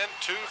down and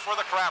 2 for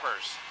the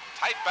Crabbers.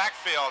 Tight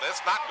backfield.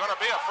 It's not going to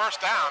be a first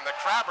down. The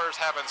Crabbers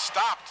have been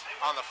stopped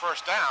on the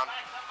first down,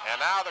 and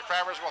now the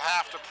Crabbers will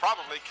have to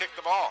probably kick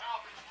the ball.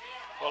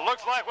 Well, it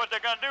looks like what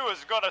they're going to do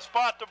is going to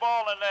spot the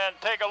ball and then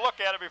take a look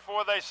at it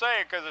before they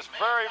say it, because it's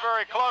very,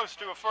 very close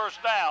to a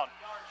first down.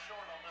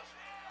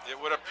 It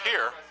would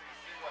appear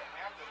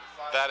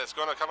that it's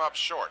going to come up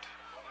short.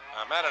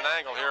 I'm at an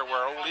angle here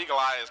where old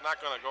Eagle Eye is not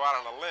going to go out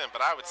on a limb,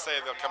 but I would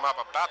say they'll come up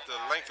about the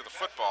length of the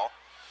football.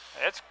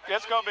 It's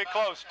going to be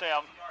close,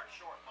 Tim.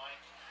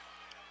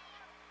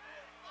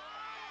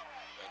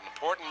 An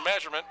important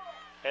measurement,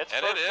 and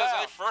it is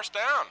a first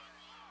down.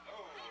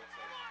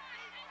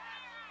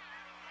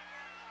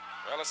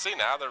 Well, let's see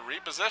now. They're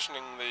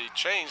repositioning the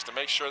chains to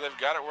make sure they've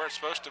got it where it's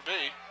supposed to be.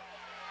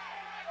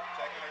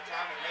 Taking their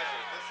time to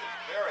measure. This is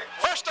very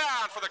close. First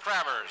down for the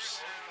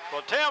Crabbers.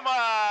 Well, Tim,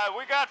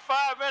 we got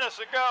 5 minutes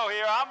to go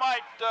here. I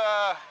might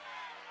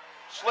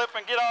slip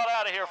and get on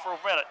out of here for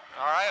a minute.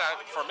 All right,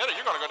 for a minute,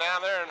 you're going to go down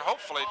there and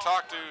hopefully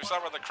talk to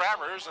some of the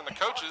Crabbers and the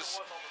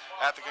coaches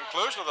at the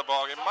conclusion of the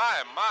ballgame.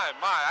 My,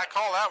 I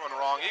called that one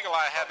wrong. Eagle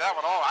Eye had that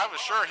one all. I was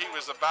sure he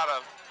was about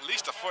at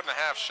least a 1.5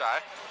 feet shy.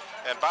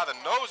 And by the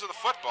nose of the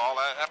football,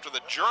 after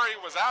the jury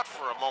was out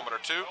for a moment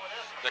or two,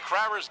 the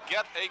Crabbers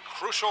get a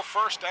crucial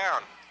first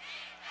down.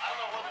 I don't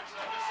know whether it's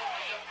this is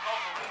difficult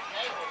for the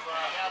neighbors or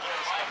how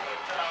they're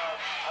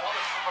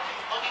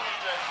looking at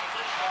the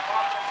position of the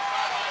ball.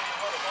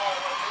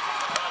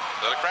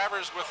 The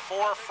Crabbers with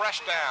 4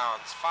 fresh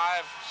downs.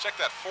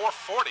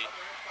 4:40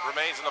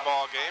 remains in the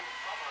ball game.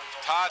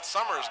 Todd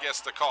Summers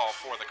gets the call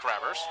for the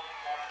Crabbers.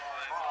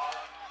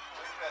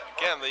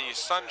 Again, the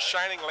sun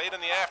shining late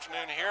in the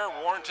afternoon here,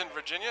 Warrenton,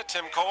 Virginia.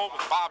 Tim Cole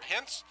with Bob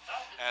Hintz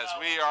as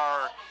we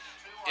are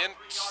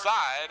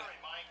inside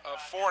of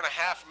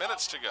 4.5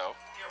 minutes to go.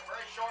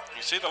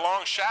 You see the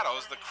long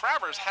shadows. The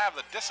Crabbers have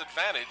the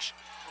disadvantage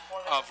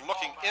of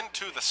looking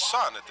into the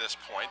sun at this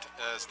point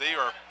as they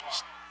are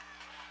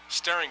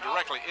staring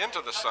directly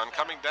into the sun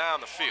coming down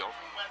the field.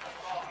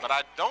 But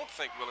I don't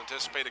think we'll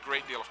anticipate a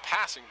great deal of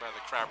passing by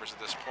the Crabbers at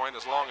this point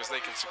as long as they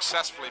can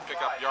successfully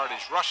pick up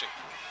yardage rushing.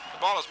 The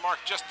ball is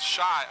marked just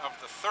shy of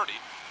the 30.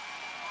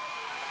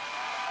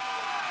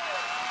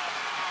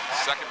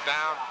 Second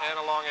down and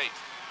a long 8.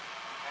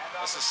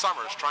 This is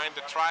Summers trying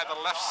to try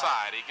the left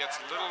side. He gets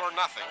little or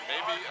nothing,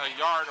 maybe a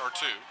yard or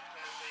two.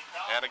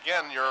 And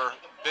again, your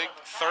big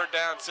third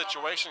down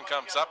situation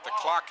comes up. The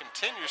clock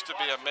continues to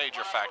be a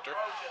major factor.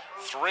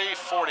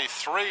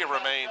 3:43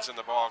 remains in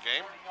the ball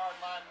game.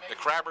 The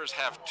Crabbers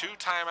have 2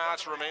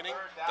 timeouts remaining.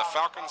 The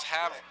Falcons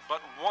have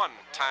but 1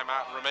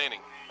 timeout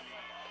remaining.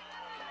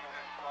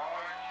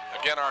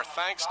 Again, our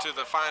thanks to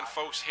the fine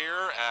folks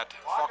here at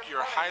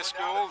Fauquier High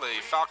School.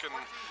 The Falcon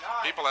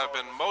people have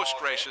been most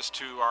gracious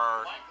to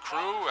our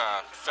crew,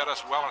 fed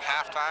us well at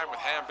halftime with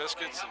ham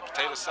biscuits and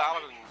potato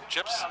salad and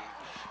chips and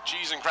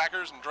cheese and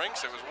crackers and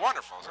drinks. It was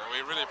wonderful. So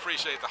we really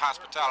appreciate the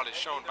hospitality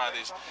shown by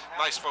these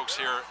nice folks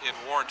here in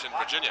Warrenton,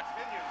 Virginia.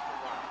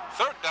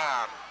 Third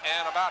down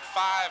and about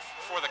 5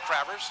 for the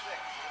Crabbers.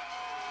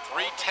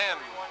 3:10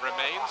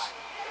 remains.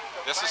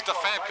 This is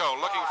Stefanko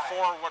looking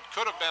for what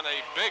could have been a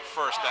big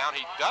first down.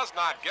 He does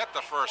not get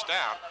the first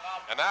down.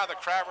 And now the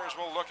Crabbers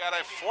will look at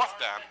a 4th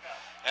down.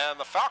 And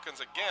the Falcons,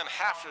 again,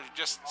 have to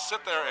just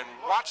sit there and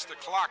watch the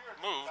clock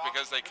move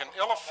because they can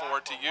ill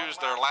afford to use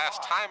their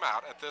last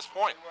timeout at this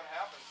point.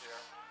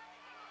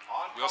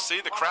 We'll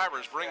see the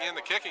Crabbers bring in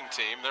the kicking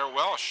team. They're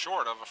well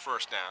short of a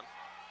first down.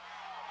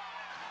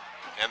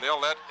 And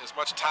they'll let as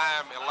much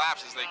time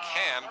elapse as they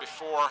can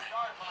before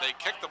they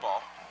kick the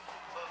ball.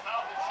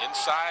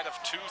 Inside of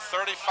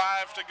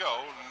 2:35 to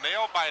go,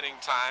 nail-biting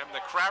time. The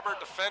Crabber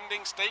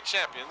defending state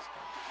champions.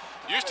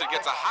 Houston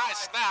gets a high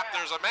snap.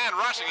 There's a man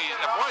rushing. He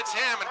avoids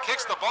him and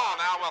kicks the ball.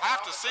 Now we'll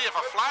have to see if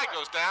a flag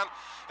goes down.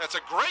 It's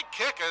a great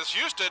kick as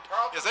Houston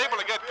is able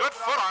to get good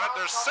foot on it.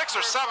 There's 6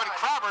 or 7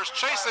 Crabbers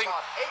chasing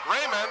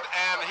Raymond,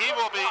 and he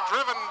will be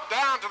driven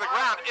down to the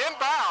ground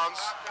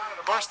inbounds.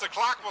 Of course, the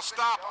clock will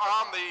stop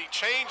on the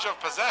change of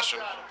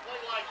possession.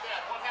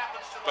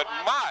 But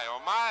my,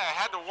 oh my, I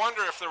had to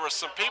wonder if there were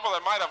some people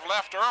that might have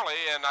left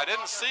early, and I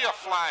didn't see a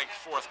flag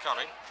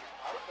forthcoming.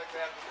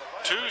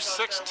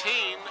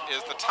 2:16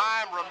 is the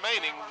time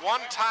remaining.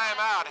 1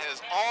 timeout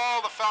is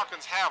all the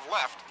Falcons have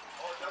left.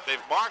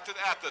 They've marked it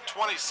at the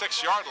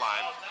 26-yard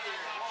line,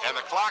 and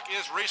the clock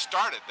is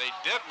restarted. They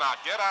did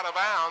not get out of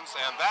bounds,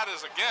 and that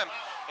is, again,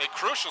 a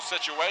crucial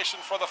situation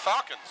for the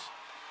Falcons.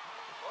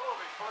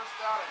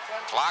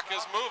 Clock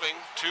is moving,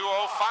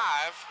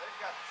 2:05.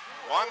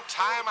 1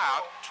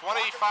 timeout,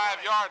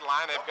 25-yard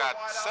line. They've got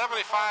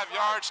 75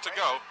 yards to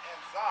go,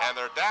 and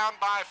they're down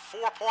by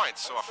 4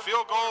 points. So a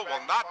field goal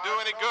will not do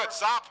any good.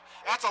 Zopp,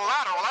 that's a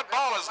lateral. That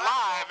ball is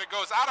live. It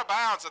goes out of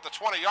bounds at the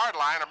 20-yard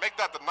line, or make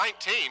that the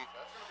 19.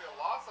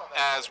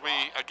 As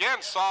we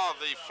again saw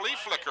the flea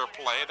flicker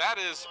play, that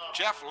is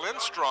Jeff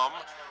Lindstrom,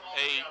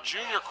 a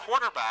junior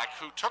quarterback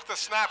who took the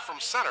snap from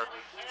center,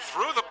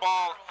 threw the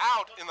ball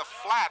out in the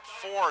flat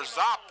for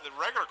Zopp, the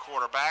regular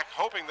quarterback,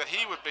 hoping that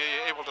he would be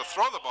able to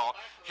throw the ball.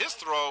 His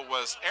throw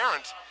was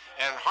errant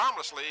and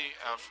harmlessly,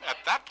 at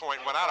that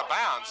point, went out of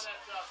bounds.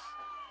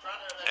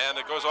 And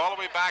it goes all the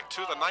way back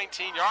to the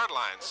 19-yard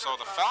line. So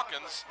the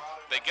Falcons,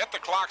 they get the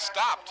clock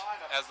stopped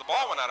as the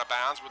ball went out of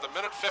bounds with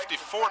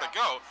 1:54 to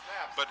go.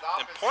 But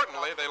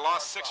importantly, they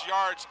lost 6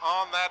 yards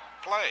on that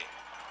play.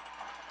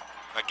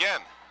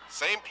 Again,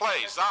 same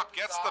play. Zopp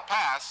gets the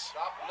pass,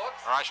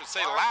 or I should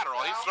say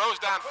lateral. He throws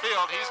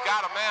downfield. He's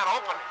got a man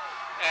open,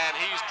 and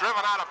he's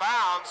driven out of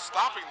bounds,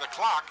 stopping the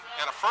clock,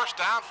 and a first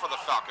down for the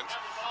Falcons.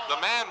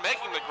 The man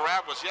making the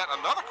grab was yet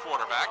another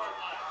quarterback.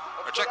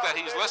 Or check that,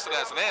 he's listed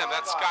as an end.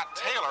 That's Scott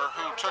Taylor,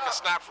 who took a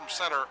snap from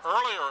center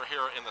earlier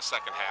here in the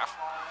second half.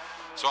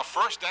 So a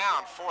first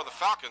down for the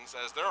Falcons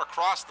as they're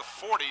across the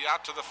 40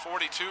 out to the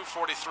 42,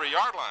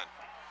 43-yard line.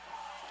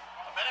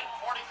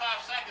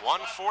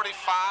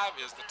 1:45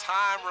 is the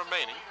time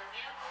remaining.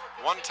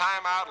 1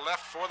 timeout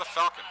left for the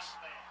Falcons.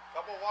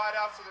 Double wide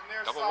out to the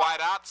near side. Double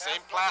wide out,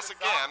 same pass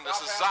again.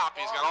 This is Zopp.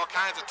 He's got all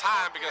kinds of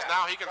time because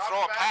now he can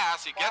throw a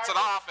pass. He gets it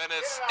off, and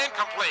it's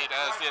incomplete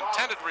as the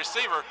intended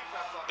receiver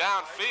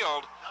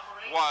downfield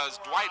was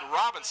Dwight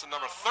Robinson,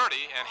 number 30,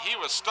 and he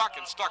was stuck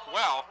and stuck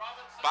well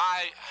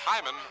by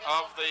Hyman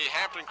of the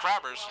Hampton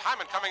Crabbers.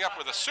 Hyman coming up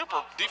with a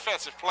super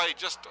defensive play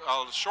just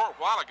a short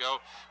while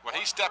ago when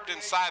he stepped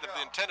inside of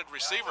the intended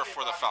receiver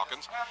for the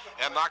Falcons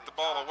and knocked the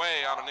ball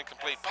away on an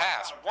incomplete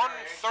pass.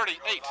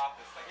 1:38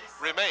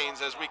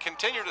 remains as we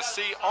continue to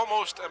see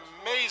almost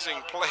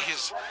amazing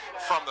plays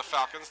from the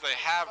Falcons. They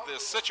have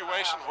this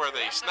situation where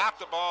they snap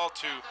the ball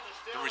to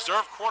the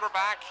reserve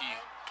quarterback. He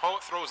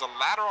throws a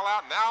lateral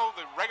out. Now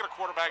the regular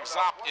quarterback,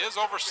 Zopp, is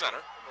over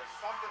center.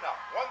 Something up.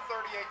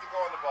 1:38 to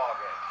go in the ball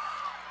game.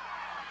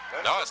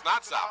 No, it's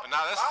not Zop. And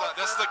now this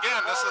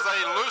is a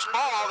loose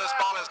ball. This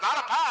ball is not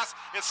a pass.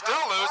 It's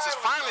still loose.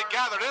 It's finally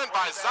gathered in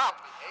by Zop,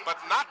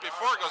 but not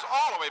before it goes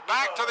all the way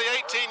back to the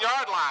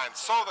 18-yard line.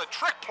 So the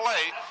trick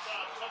play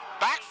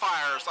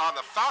backfires on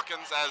the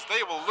Falcons as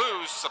they will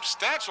lose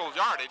substantial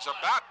yardage,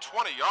 about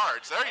 20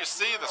 yards. There you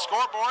see the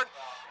scoreboard,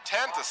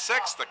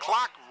 10-6. The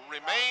clock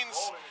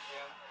remains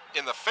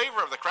in the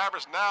favor of the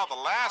Crabbers. Now the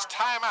last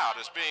timeout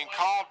is being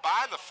called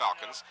by the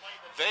Falcons.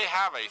 They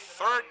have a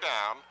third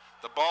down.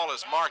 The ball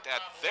is marked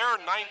at their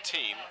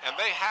 19, and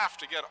they have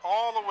to get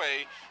all the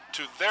way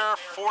to their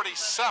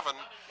 47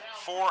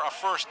 for a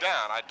first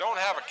down. I don't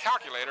have a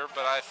calculator,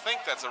 but I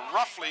think that's a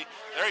roughly,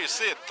 there you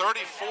see it,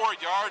 34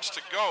 yards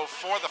to go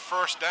for the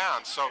first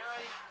down. So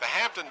the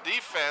Hampton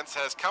defense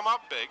has come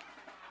up big,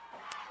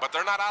 but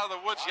they're not out of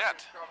the woods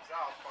yet.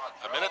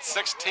 A minute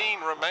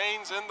 16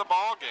 remains in the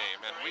ball game,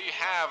 and we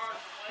have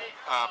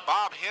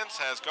Bob Hintz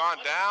has gone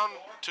down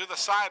to the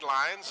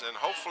sidelines, and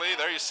hopefully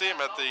there you see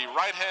him at the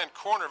right-hand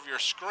corner of your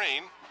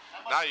screen.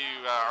 Now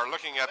you are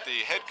looking at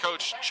the head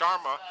coach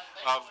Charma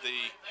of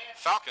the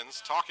Falcons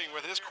talking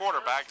with his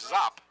quarterback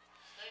Zop.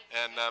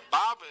 And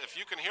Bob, if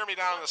you can hear me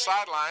down on the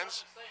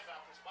sidelines,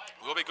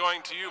 we'll be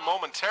going to you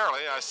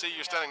momentarily. I see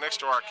you standing next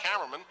to our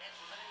cameraman.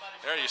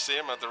 There you see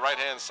him at the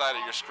right-hand side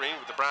of your screen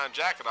with the brown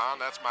jacket on.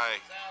 That's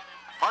my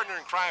partner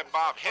in crime,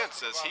 Bob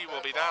Hintz, as he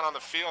will be down on the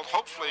field,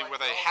 hopefully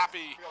with a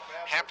happy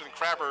Hampton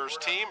Crabbers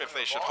team if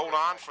they should hold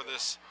on for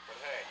this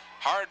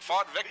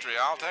hard-fought victory.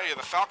 I'll tell you,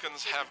 the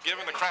Falcons have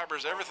given the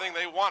Crabbers everything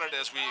they wanted,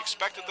 as we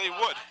expected they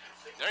would.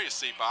 There you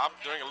see Bob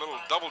doing a little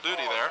double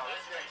duty there.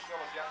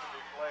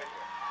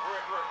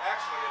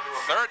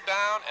 Third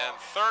down and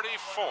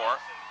 34.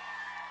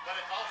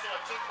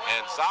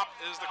 And Zop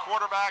is the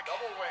quarterback.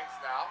 Double wings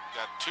now.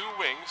 Got two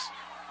wings.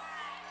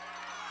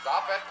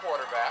 Zop at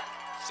quarterback.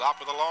 Zop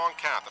with a long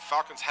count. The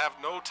Falcons have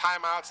no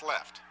timeouts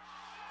left.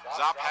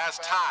 Zop has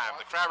time.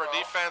 The Crabber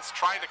defense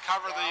trying to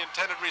cover the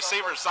intended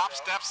receiver. Zop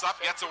steps up,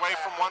 gets away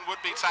from one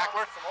would-be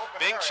tackler.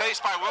 Being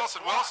chased by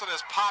Wilson. Wilson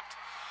is popped,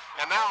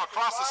 and now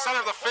across the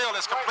center of the field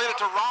is completed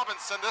to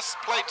Robinson. This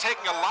play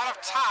taking a lot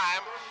of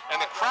time, and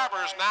the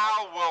Crabbers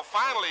now will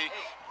finally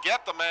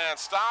get the man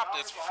stopped.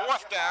 It's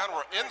fourth down.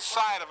 We're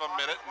inside of a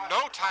minute.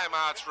 No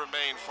timeouts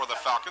remain for the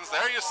Falcons.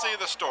 There you see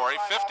the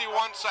story.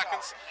 51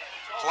 seconds.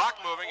 Clock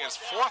moving. Is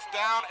fourth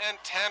down and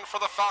 10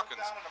 for the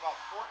Falcons.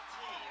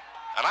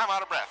 And I'm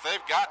out of breath. They've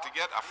got to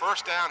get a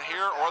first down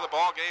here or the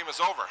ball game is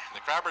over.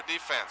 The Crabber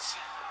defense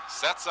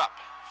sets up.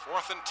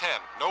 Fourth and 10.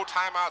 No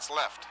timeouts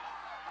left.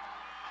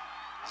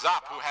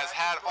 Zop, who has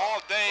had all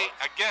day,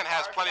 again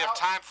has plenty of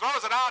time,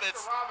 throws it out.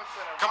 It's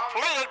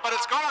completed, but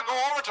it's going to go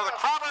over to the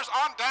Crabbers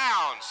on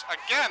downs.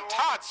 Again,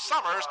 Todd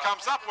Summers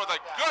comes up with a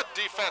good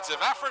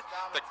defensive effort.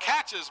 The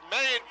catch is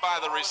made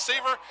by the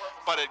receiver,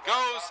 but it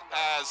goes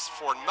as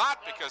for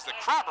naught because the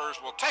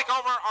Crabbers will take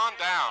over on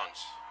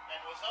downs.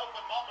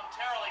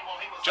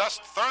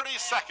 Just 30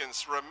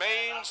 seconds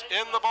remains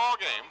in the ball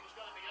game.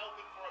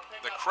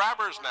 The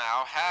Crabbers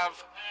now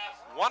have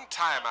one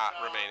timeout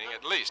remaining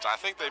at least. I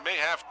think they may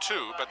have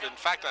two, but in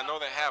fact I know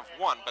they have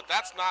one, but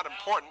that's not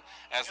important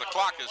as the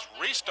clock is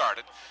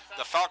restarted.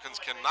 The Falcons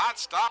cannot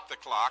stop the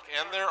clock,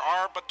 and there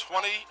are but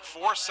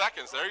 24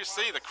 seconds. There you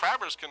see the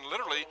Crabbers can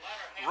literally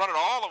run it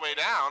all the way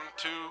down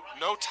to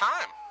no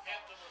time.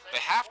 They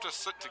have to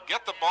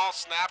get the ball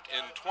snapped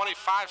in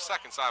 25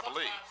 seconds, I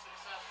believe.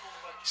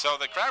 So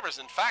the Crabbers,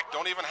 in fact,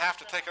 don't even have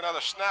to take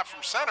another snap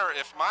from center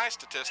if my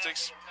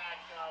statistics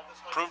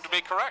prove to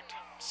be correct.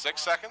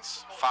 6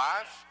 seconds,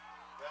 5,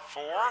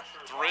 4,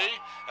 3,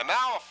 and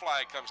now a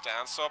flag comes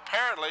down. So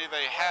apparently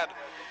they had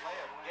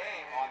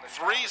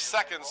 3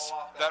 seconds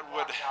that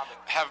would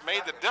have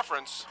made the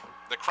difference.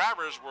 The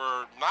Crabbers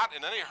were not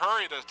in any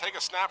hurry to take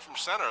a snap from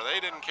center. They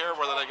didn't care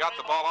whether they got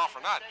the ball off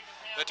or not.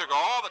 They took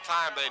all the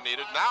time they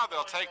needed. Now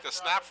they'll take the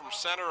snap from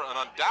center and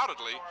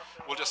undoubtedly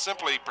will just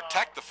simply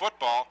protect the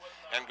football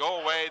and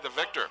go away the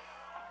victor.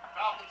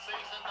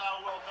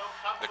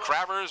 The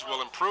Crabbers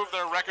will improve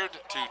their record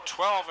to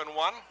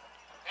 12-1,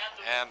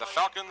 and the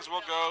Falcons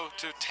will go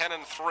to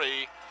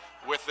 10-3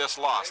 with this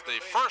loss.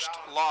 The first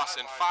loss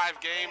in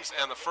 5 games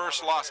and the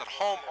first loss at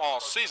home all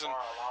season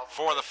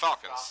for the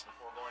Falcons.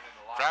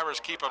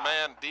 Crabbers keep a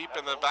man deep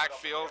in the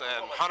backfield,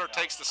 and Hunter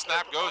takes the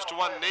snap, goes to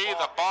one knee.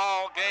 The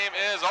ball game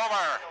is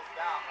over.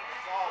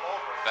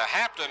 The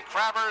Hampton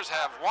Crabbers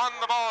have won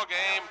the ball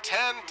game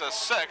 10-6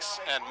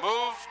 and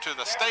move to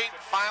the state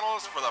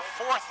finals for the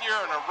 4th year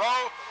in a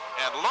row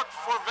and look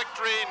for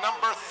victory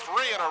number 3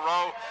 in a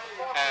row.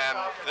 And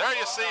there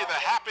you see the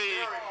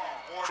happy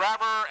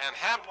Crabber and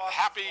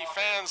happy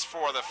fans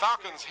for the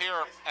Falcons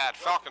here at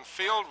Falcon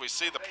Field. We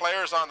see the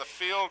players on the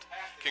field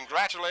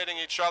congratulating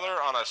each other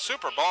on a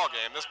super ball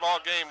game. This ball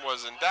game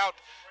was in doubt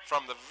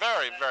from the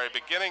very, very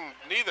beginning,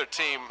 neither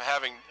team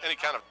having any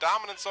kind of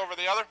dominance over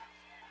the other.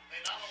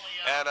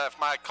 And if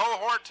my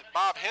cohort,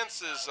 Bob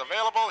Hintz, is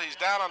available, he's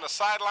down on the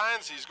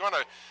sidelines. He's going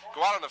to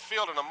go out on the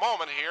field in a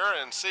moment here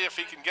and see if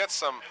he can get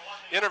some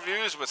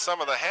interviews with some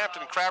of the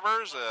Hampton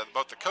Crabbers,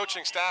 both the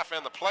coaching staff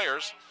and the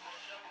players.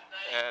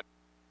 And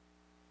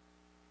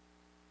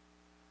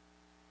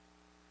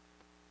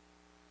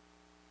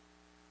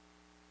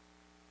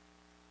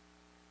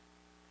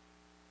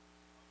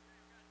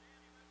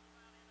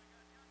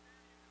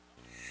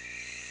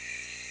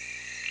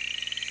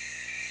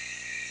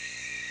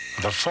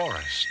The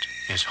forest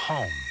is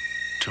home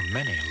to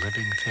many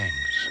living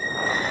things.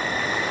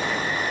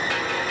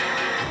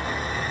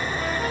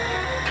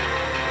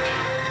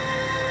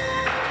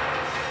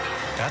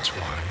 That's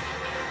why,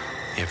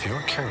 if you're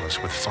careless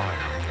with fire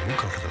when you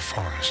go to the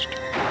forest,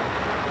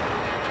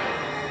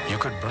 you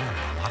could burn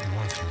a lot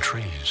more than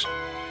trees.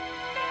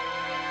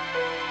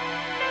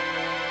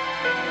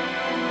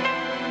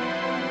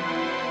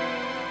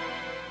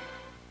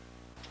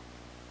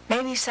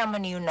 Maybe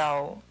someone you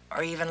know,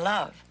 or even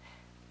love,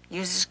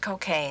 uses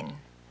cocaine,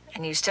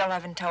 and you still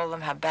haven't told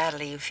them how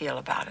badly you feel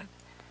about it.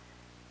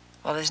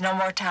 Well, there's no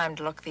more time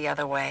to look the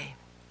other way.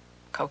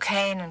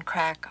 Cocaine and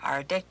crack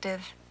are addictive,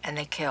 and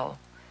they kill.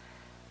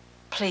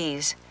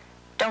 Please,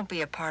 don't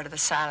be a part of the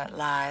silent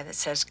lie that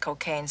says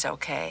cocaine's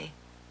okay.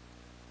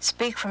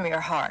 Speak from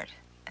your heart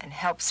and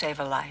help save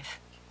a life.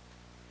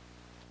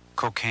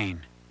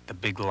 Cocaine, the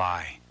big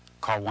lie.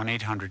 Call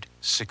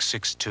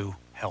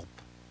 1-800-662-HELP.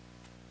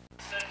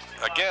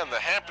 Again, the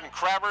Hampton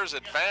Crabbers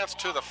advance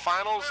to the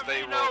finals.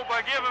 They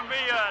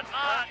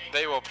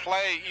will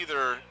play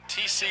either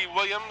T.C.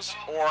 Williams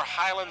or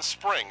Highland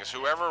Springs.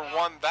 Whoever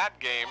won that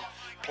game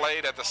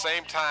played at the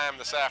same time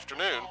this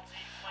afternoon.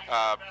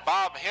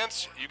 Bob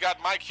Hintz, you got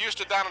Mike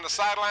Houston down on the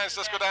sidelines.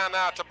 Let's go down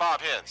now to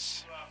Bob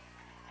Hintz.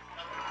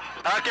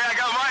 Okay, I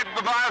got Mike.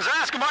 I was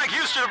asking Mike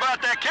Houston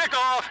about that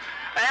kickoff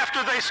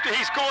after he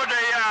scored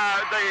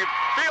the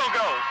field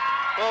goal.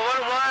 Well, what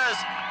it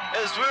was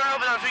is we were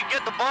hoping that if we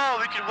could get the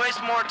ball, we could waste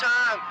more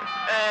time,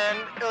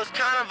 and it was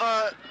kind of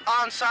a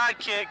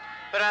onside kick.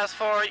 But as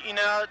for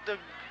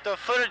the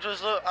footage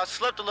was I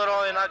slipped a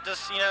little, and I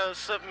just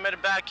slipped and made a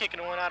bad kick,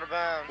 and it went out of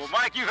bounds. Well,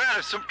 Mike, you've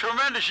had some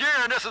tremendous year,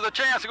 and this is a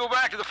chance to go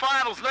back to the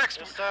finals next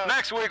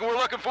week, and we're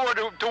looking forward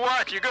to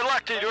watch you. Good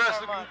luck to you the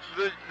rest of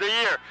the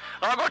year.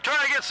 I'm going to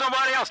try to get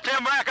somebody else.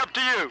 Tim, back up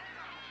to you.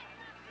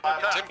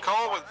 Tim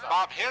Cole with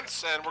Bob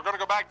Hintz, and we're going to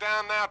go back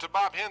down now to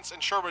Bob Hintz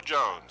and Sherwood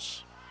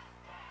Jones.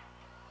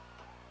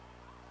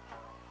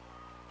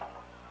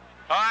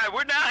 All right,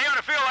 we're down here on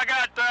the field. I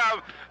got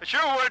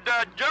Sherwood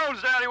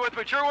Jones down here with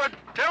me. Sherwood,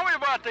 tell me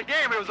about the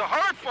game. It was a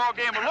hard-fought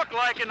game, it looked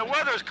like, and the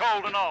weather's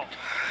cold and all.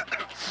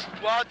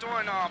 Well,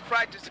 during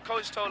practice, the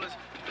coach told us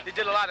they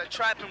did a lot of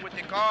trapping with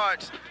the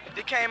guards.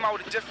 They came out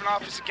with a different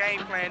offensive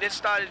game plan. They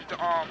started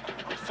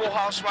full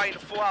house right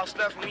and full house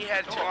left, and we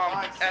had to,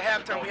 at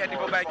halftime, we had to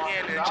go back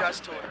in and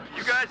adjust to it.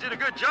 You guys did a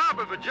good job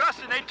of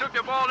adjusting. They took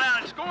the ball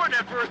down and scored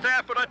that first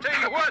half, but I tell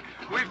you what,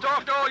 we've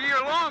talked all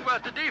year long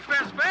about the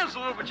defense bends a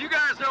little, but you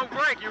guys don't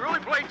break. You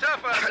really play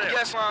tough out there.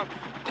 Yes,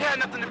 they had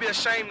nothing to be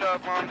ashamed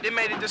of. They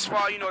made it this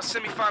far. A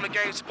semifinal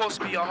game is supposed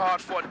to be a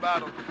hard-fought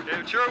battle.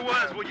 It sure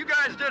was. Well, you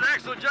guys did an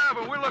excellent job,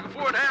 and we're looking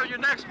forward to having you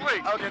next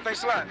week. Okay,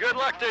 thanks a lot. Good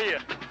luck to you.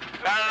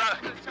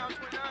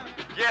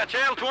 Yeah,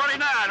 Channel 29,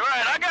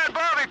 right. I got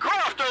Bobby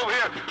Croft over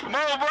here. My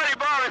old buddy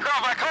Bobby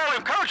Croft. I called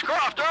him Coach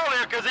Croft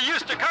earlier because he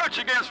used to coach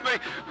against me,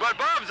 but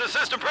Bob's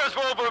assistant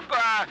principal over at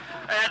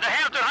the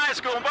Hampton High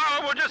School.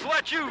 Bob, we'll just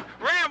let you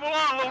ramble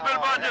on a little bit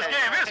about this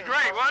game. It's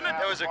great, wasn't it?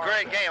 It was a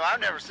great game.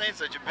 I've never seen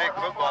such a big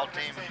football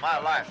team in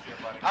my life.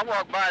 I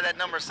walked by that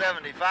number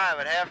 75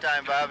 at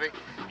halftime, Bobby.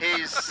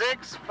 He's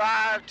 6'5",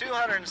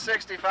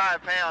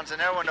 265 pounds, and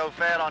there was no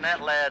fat on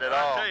that lad at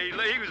all. I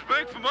tell you, he was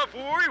big from up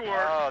where we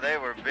were. Oh, they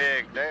were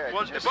big.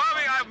 Well,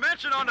 Bobby, I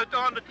mentioned on the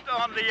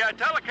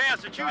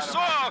telecast that you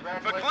saw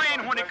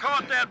McLean when he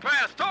caught that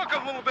pass. Talk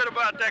a little bit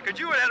about that, because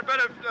you had a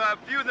better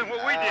view than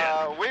what we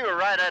did. We were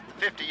right at the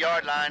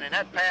 50-yard line, and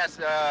that pass,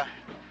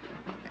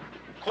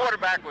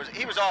 quarterback was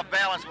off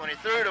balance when he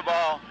threw the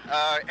ball.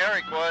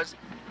 Eric was.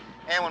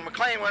 And when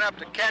McLean went up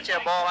to catch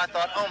that ball, I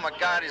thought, oh my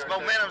God, his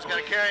momentum's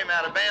going to carry him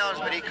out of bounds,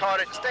 but he caught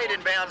it, stayed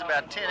in bounds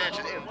about 10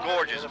 inches. It was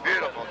gorgeous,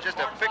 beautiful, just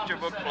a picture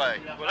book play.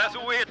 Well, that's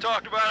what we had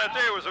talked about out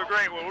there. It was a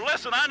great one. Well,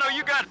 listen, I know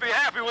you got to be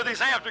happy with these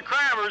Hampton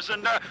Crabbers,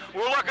 and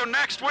we're looking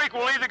next week.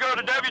 We'll either go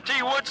to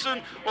W.T.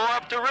 Woodson or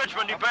up to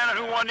Richmond, depending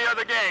who won the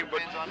other game.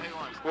 But,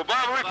 well,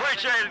 Bob, we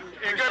appreciate it,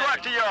 and good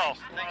luck to y'all.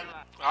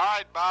 All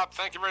right, Bob,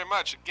 thank you very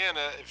much. Again,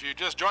 if you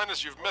just joined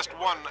us, you've missed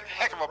one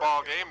heck of a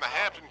ball game. The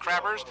Hampton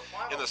Crabbers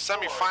in the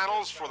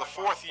semifinals for the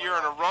fourth year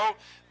in a row.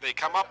 They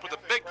come up with a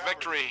big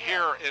victory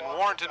here in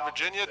Warrenton,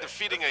 Virginia,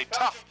 defeating a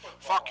tough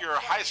Fauquier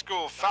High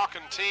School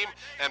Falcon team.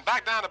 And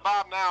back down to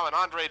Bob now and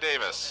Andre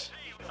Davis.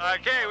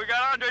 Okay, we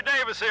got Andre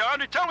Davis here.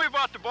 Andre, tell me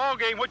about the ball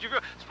game, what you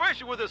feel,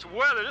 especially with this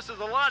weather. This is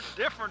a lot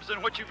different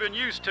than what you've been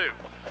used to.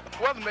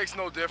 Weather makes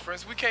no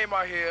difference. We came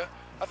out here.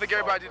 I think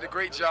everybody did a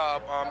great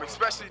job,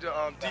 especially the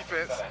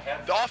defense.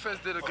 The offense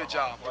did a good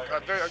job. I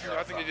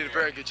think they did a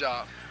very good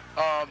job.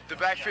 The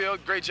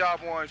backfield, great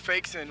job on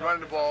fakes and running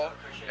the ball.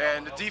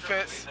 And the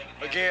defense,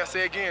 again,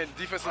 the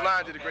defensive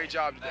line did a great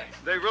job today.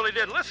 They really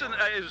did. Listen,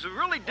 it was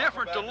really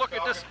different to look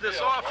at this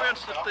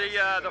offense that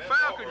the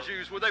Falcons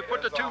used, where they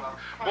put the two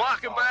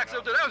blocking backs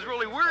up there. That was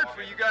really weird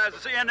for you guys to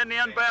see, and then the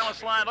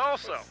unbalanced line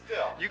also.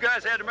 You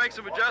guys had to make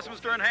some adjustments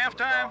during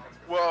halftime?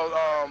 Well,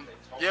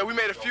 Yeah, we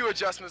made a few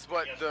adjustments,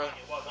 but the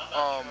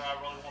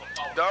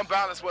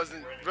unbalance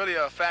wasn't really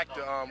a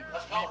factor.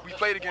 We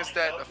played against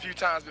that a few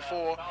times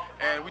before,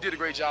 and we did a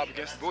great job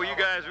against it. Well, you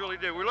guys really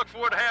did. We look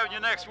forward to having you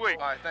next week.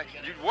 All right, thank you.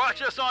 You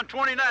watch us on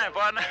 29,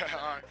 partner.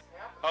 All right.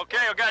 Okay,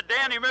 I've got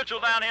Danny Mitchell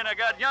down here, and I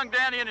got young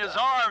Danny in his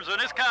arms,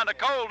 and it's kind of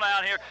cold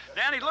down here.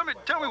 Danny,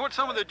 tell me what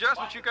some of the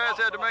adjustments you guys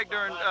had to make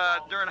during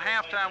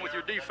halftime with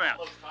your defense.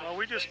 Well,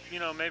 we just,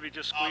 maybe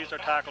just squeezed our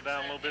tackle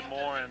down a little bit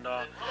more, and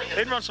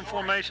they'd run some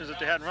formations that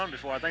they hadn't run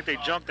before. I think they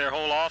jumped their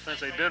whole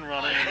offense they'd been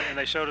running, and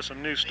they showed us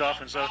some new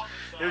stuff, and so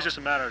it was just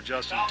a matter of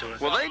adjusting to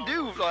it. Well, they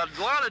do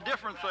a lot of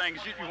different things.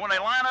 When they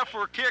line up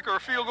for a kick or a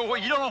field goal,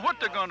 you don't know what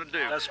they're going to do.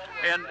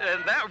 And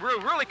that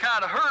really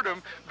kind of hurt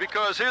them,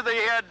 because here they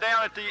had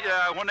down at the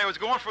when they was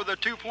going for the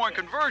 2-point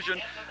conversion,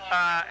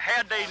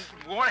 had they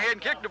went ahead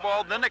and kicked the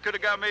ball, then they could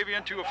have got maybe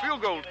into a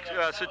field goal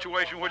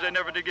situation where they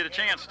never did get a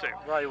chance to.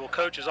 Right. Well,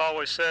 Coach has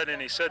always said,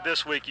 and he said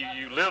this week,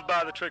 you live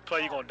by the trick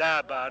play, you're going to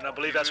die by it. And I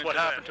believe that's what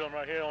happened to him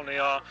right here on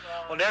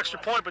the extra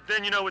point. But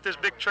then, with this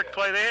big trick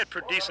play, they had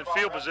pretty decent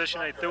field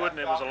position. They threw it, and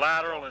it was a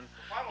lateral, and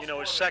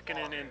it's second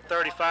and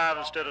 35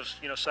 instead of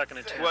second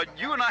and 10. Well,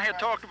 you and I had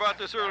talked about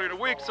this earlier in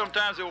the week.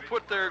 Sometimes they will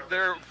put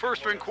their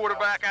first-string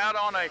quarterback out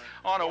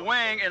on a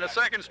wing, and a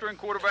second-string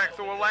quarterback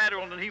throw a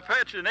lateral, and he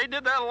pitched. And they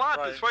did that a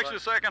lot, especially the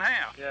second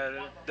half.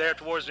 Yeah, there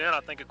towards the end, I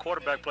think a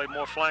quarterback played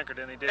more flanker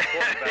than he did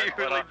quarterback.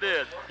 He really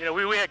did.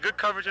 We had good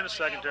coverage in the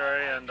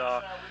secondary, and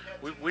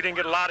we didn't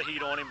get a lot of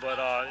heat on him, but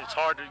it's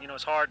hard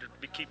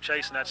to keep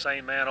chasing that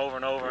same man over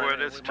and over. Well,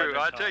 that's true.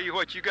 I tell you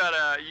what, you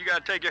gotta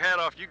take your hat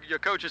off. Your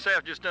coaching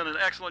staff just done an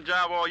excellent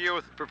job all year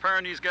with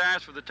preparing these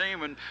guys for the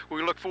team, and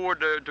we look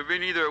forward to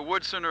being either at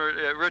Woodson or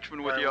at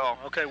Richmond with y'all.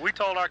 Okay, we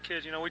told our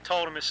kids, we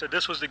told them,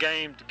 this was the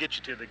game to get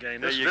you to the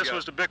game. This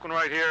was the big one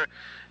right here,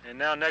 and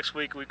now next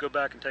week we go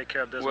back and take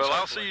care of business. Well,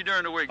 I'll see you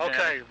during the week, Dan.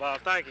 Okay,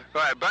 Bob, thank you.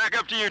 All right, back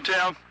up to you,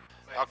 Tim.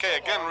 Okay,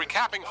 again,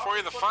 recapping for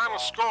you the final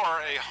score,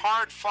 a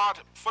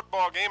hard-fought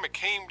football game. It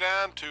came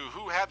down to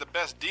who had the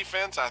best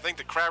defense. I think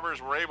the Crabbers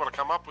were able to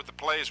come up with the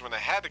plays when they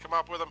had to come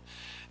up with them,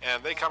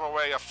 and they come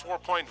away a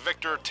 4-point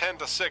victor,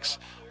 10-6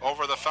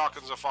 over the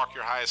Falcons of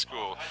Fauquier High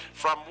School.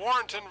 From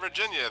Warrenton,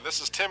 Virginia, this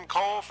is Tim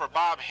Cole for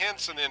Bob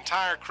Hintz and the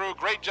entire crew.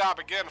 Great job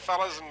again,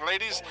 fellas and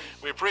ladies.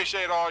 We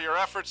appreciate all your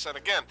efforts, and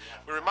again,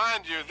 we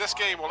remind you this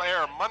game will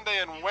air Monday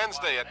and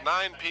Wednesday at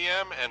 9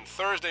 p.m. and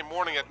Thursday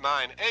morning at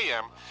 9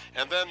 a.m.,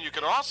 and then you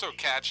can also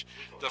catch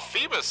the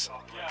Phoebus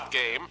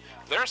game.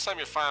 Their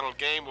semifinal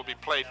game will be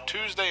played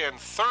Tuesday and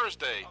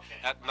Thursday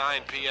at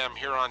 9 p.m.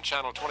 here on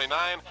Channel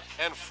 29,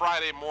 and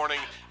Friday morning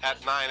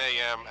at 9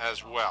 a.m.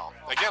 as well.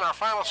 Again, our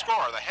final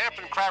score, the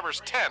Hampton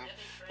Crabbers 10,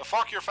 the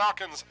Fauquier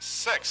Falcons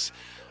 6.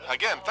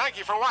 Again, thank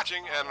you for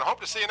watching, and hope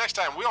to see you next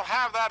time. We'll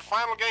have that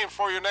final game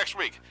for you next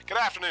week. Good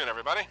afternoon,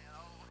 everybody.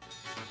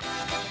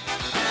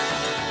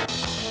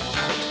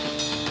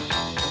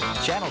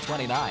 Channel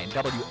 29,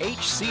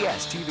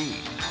 WHCS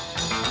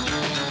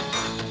TV.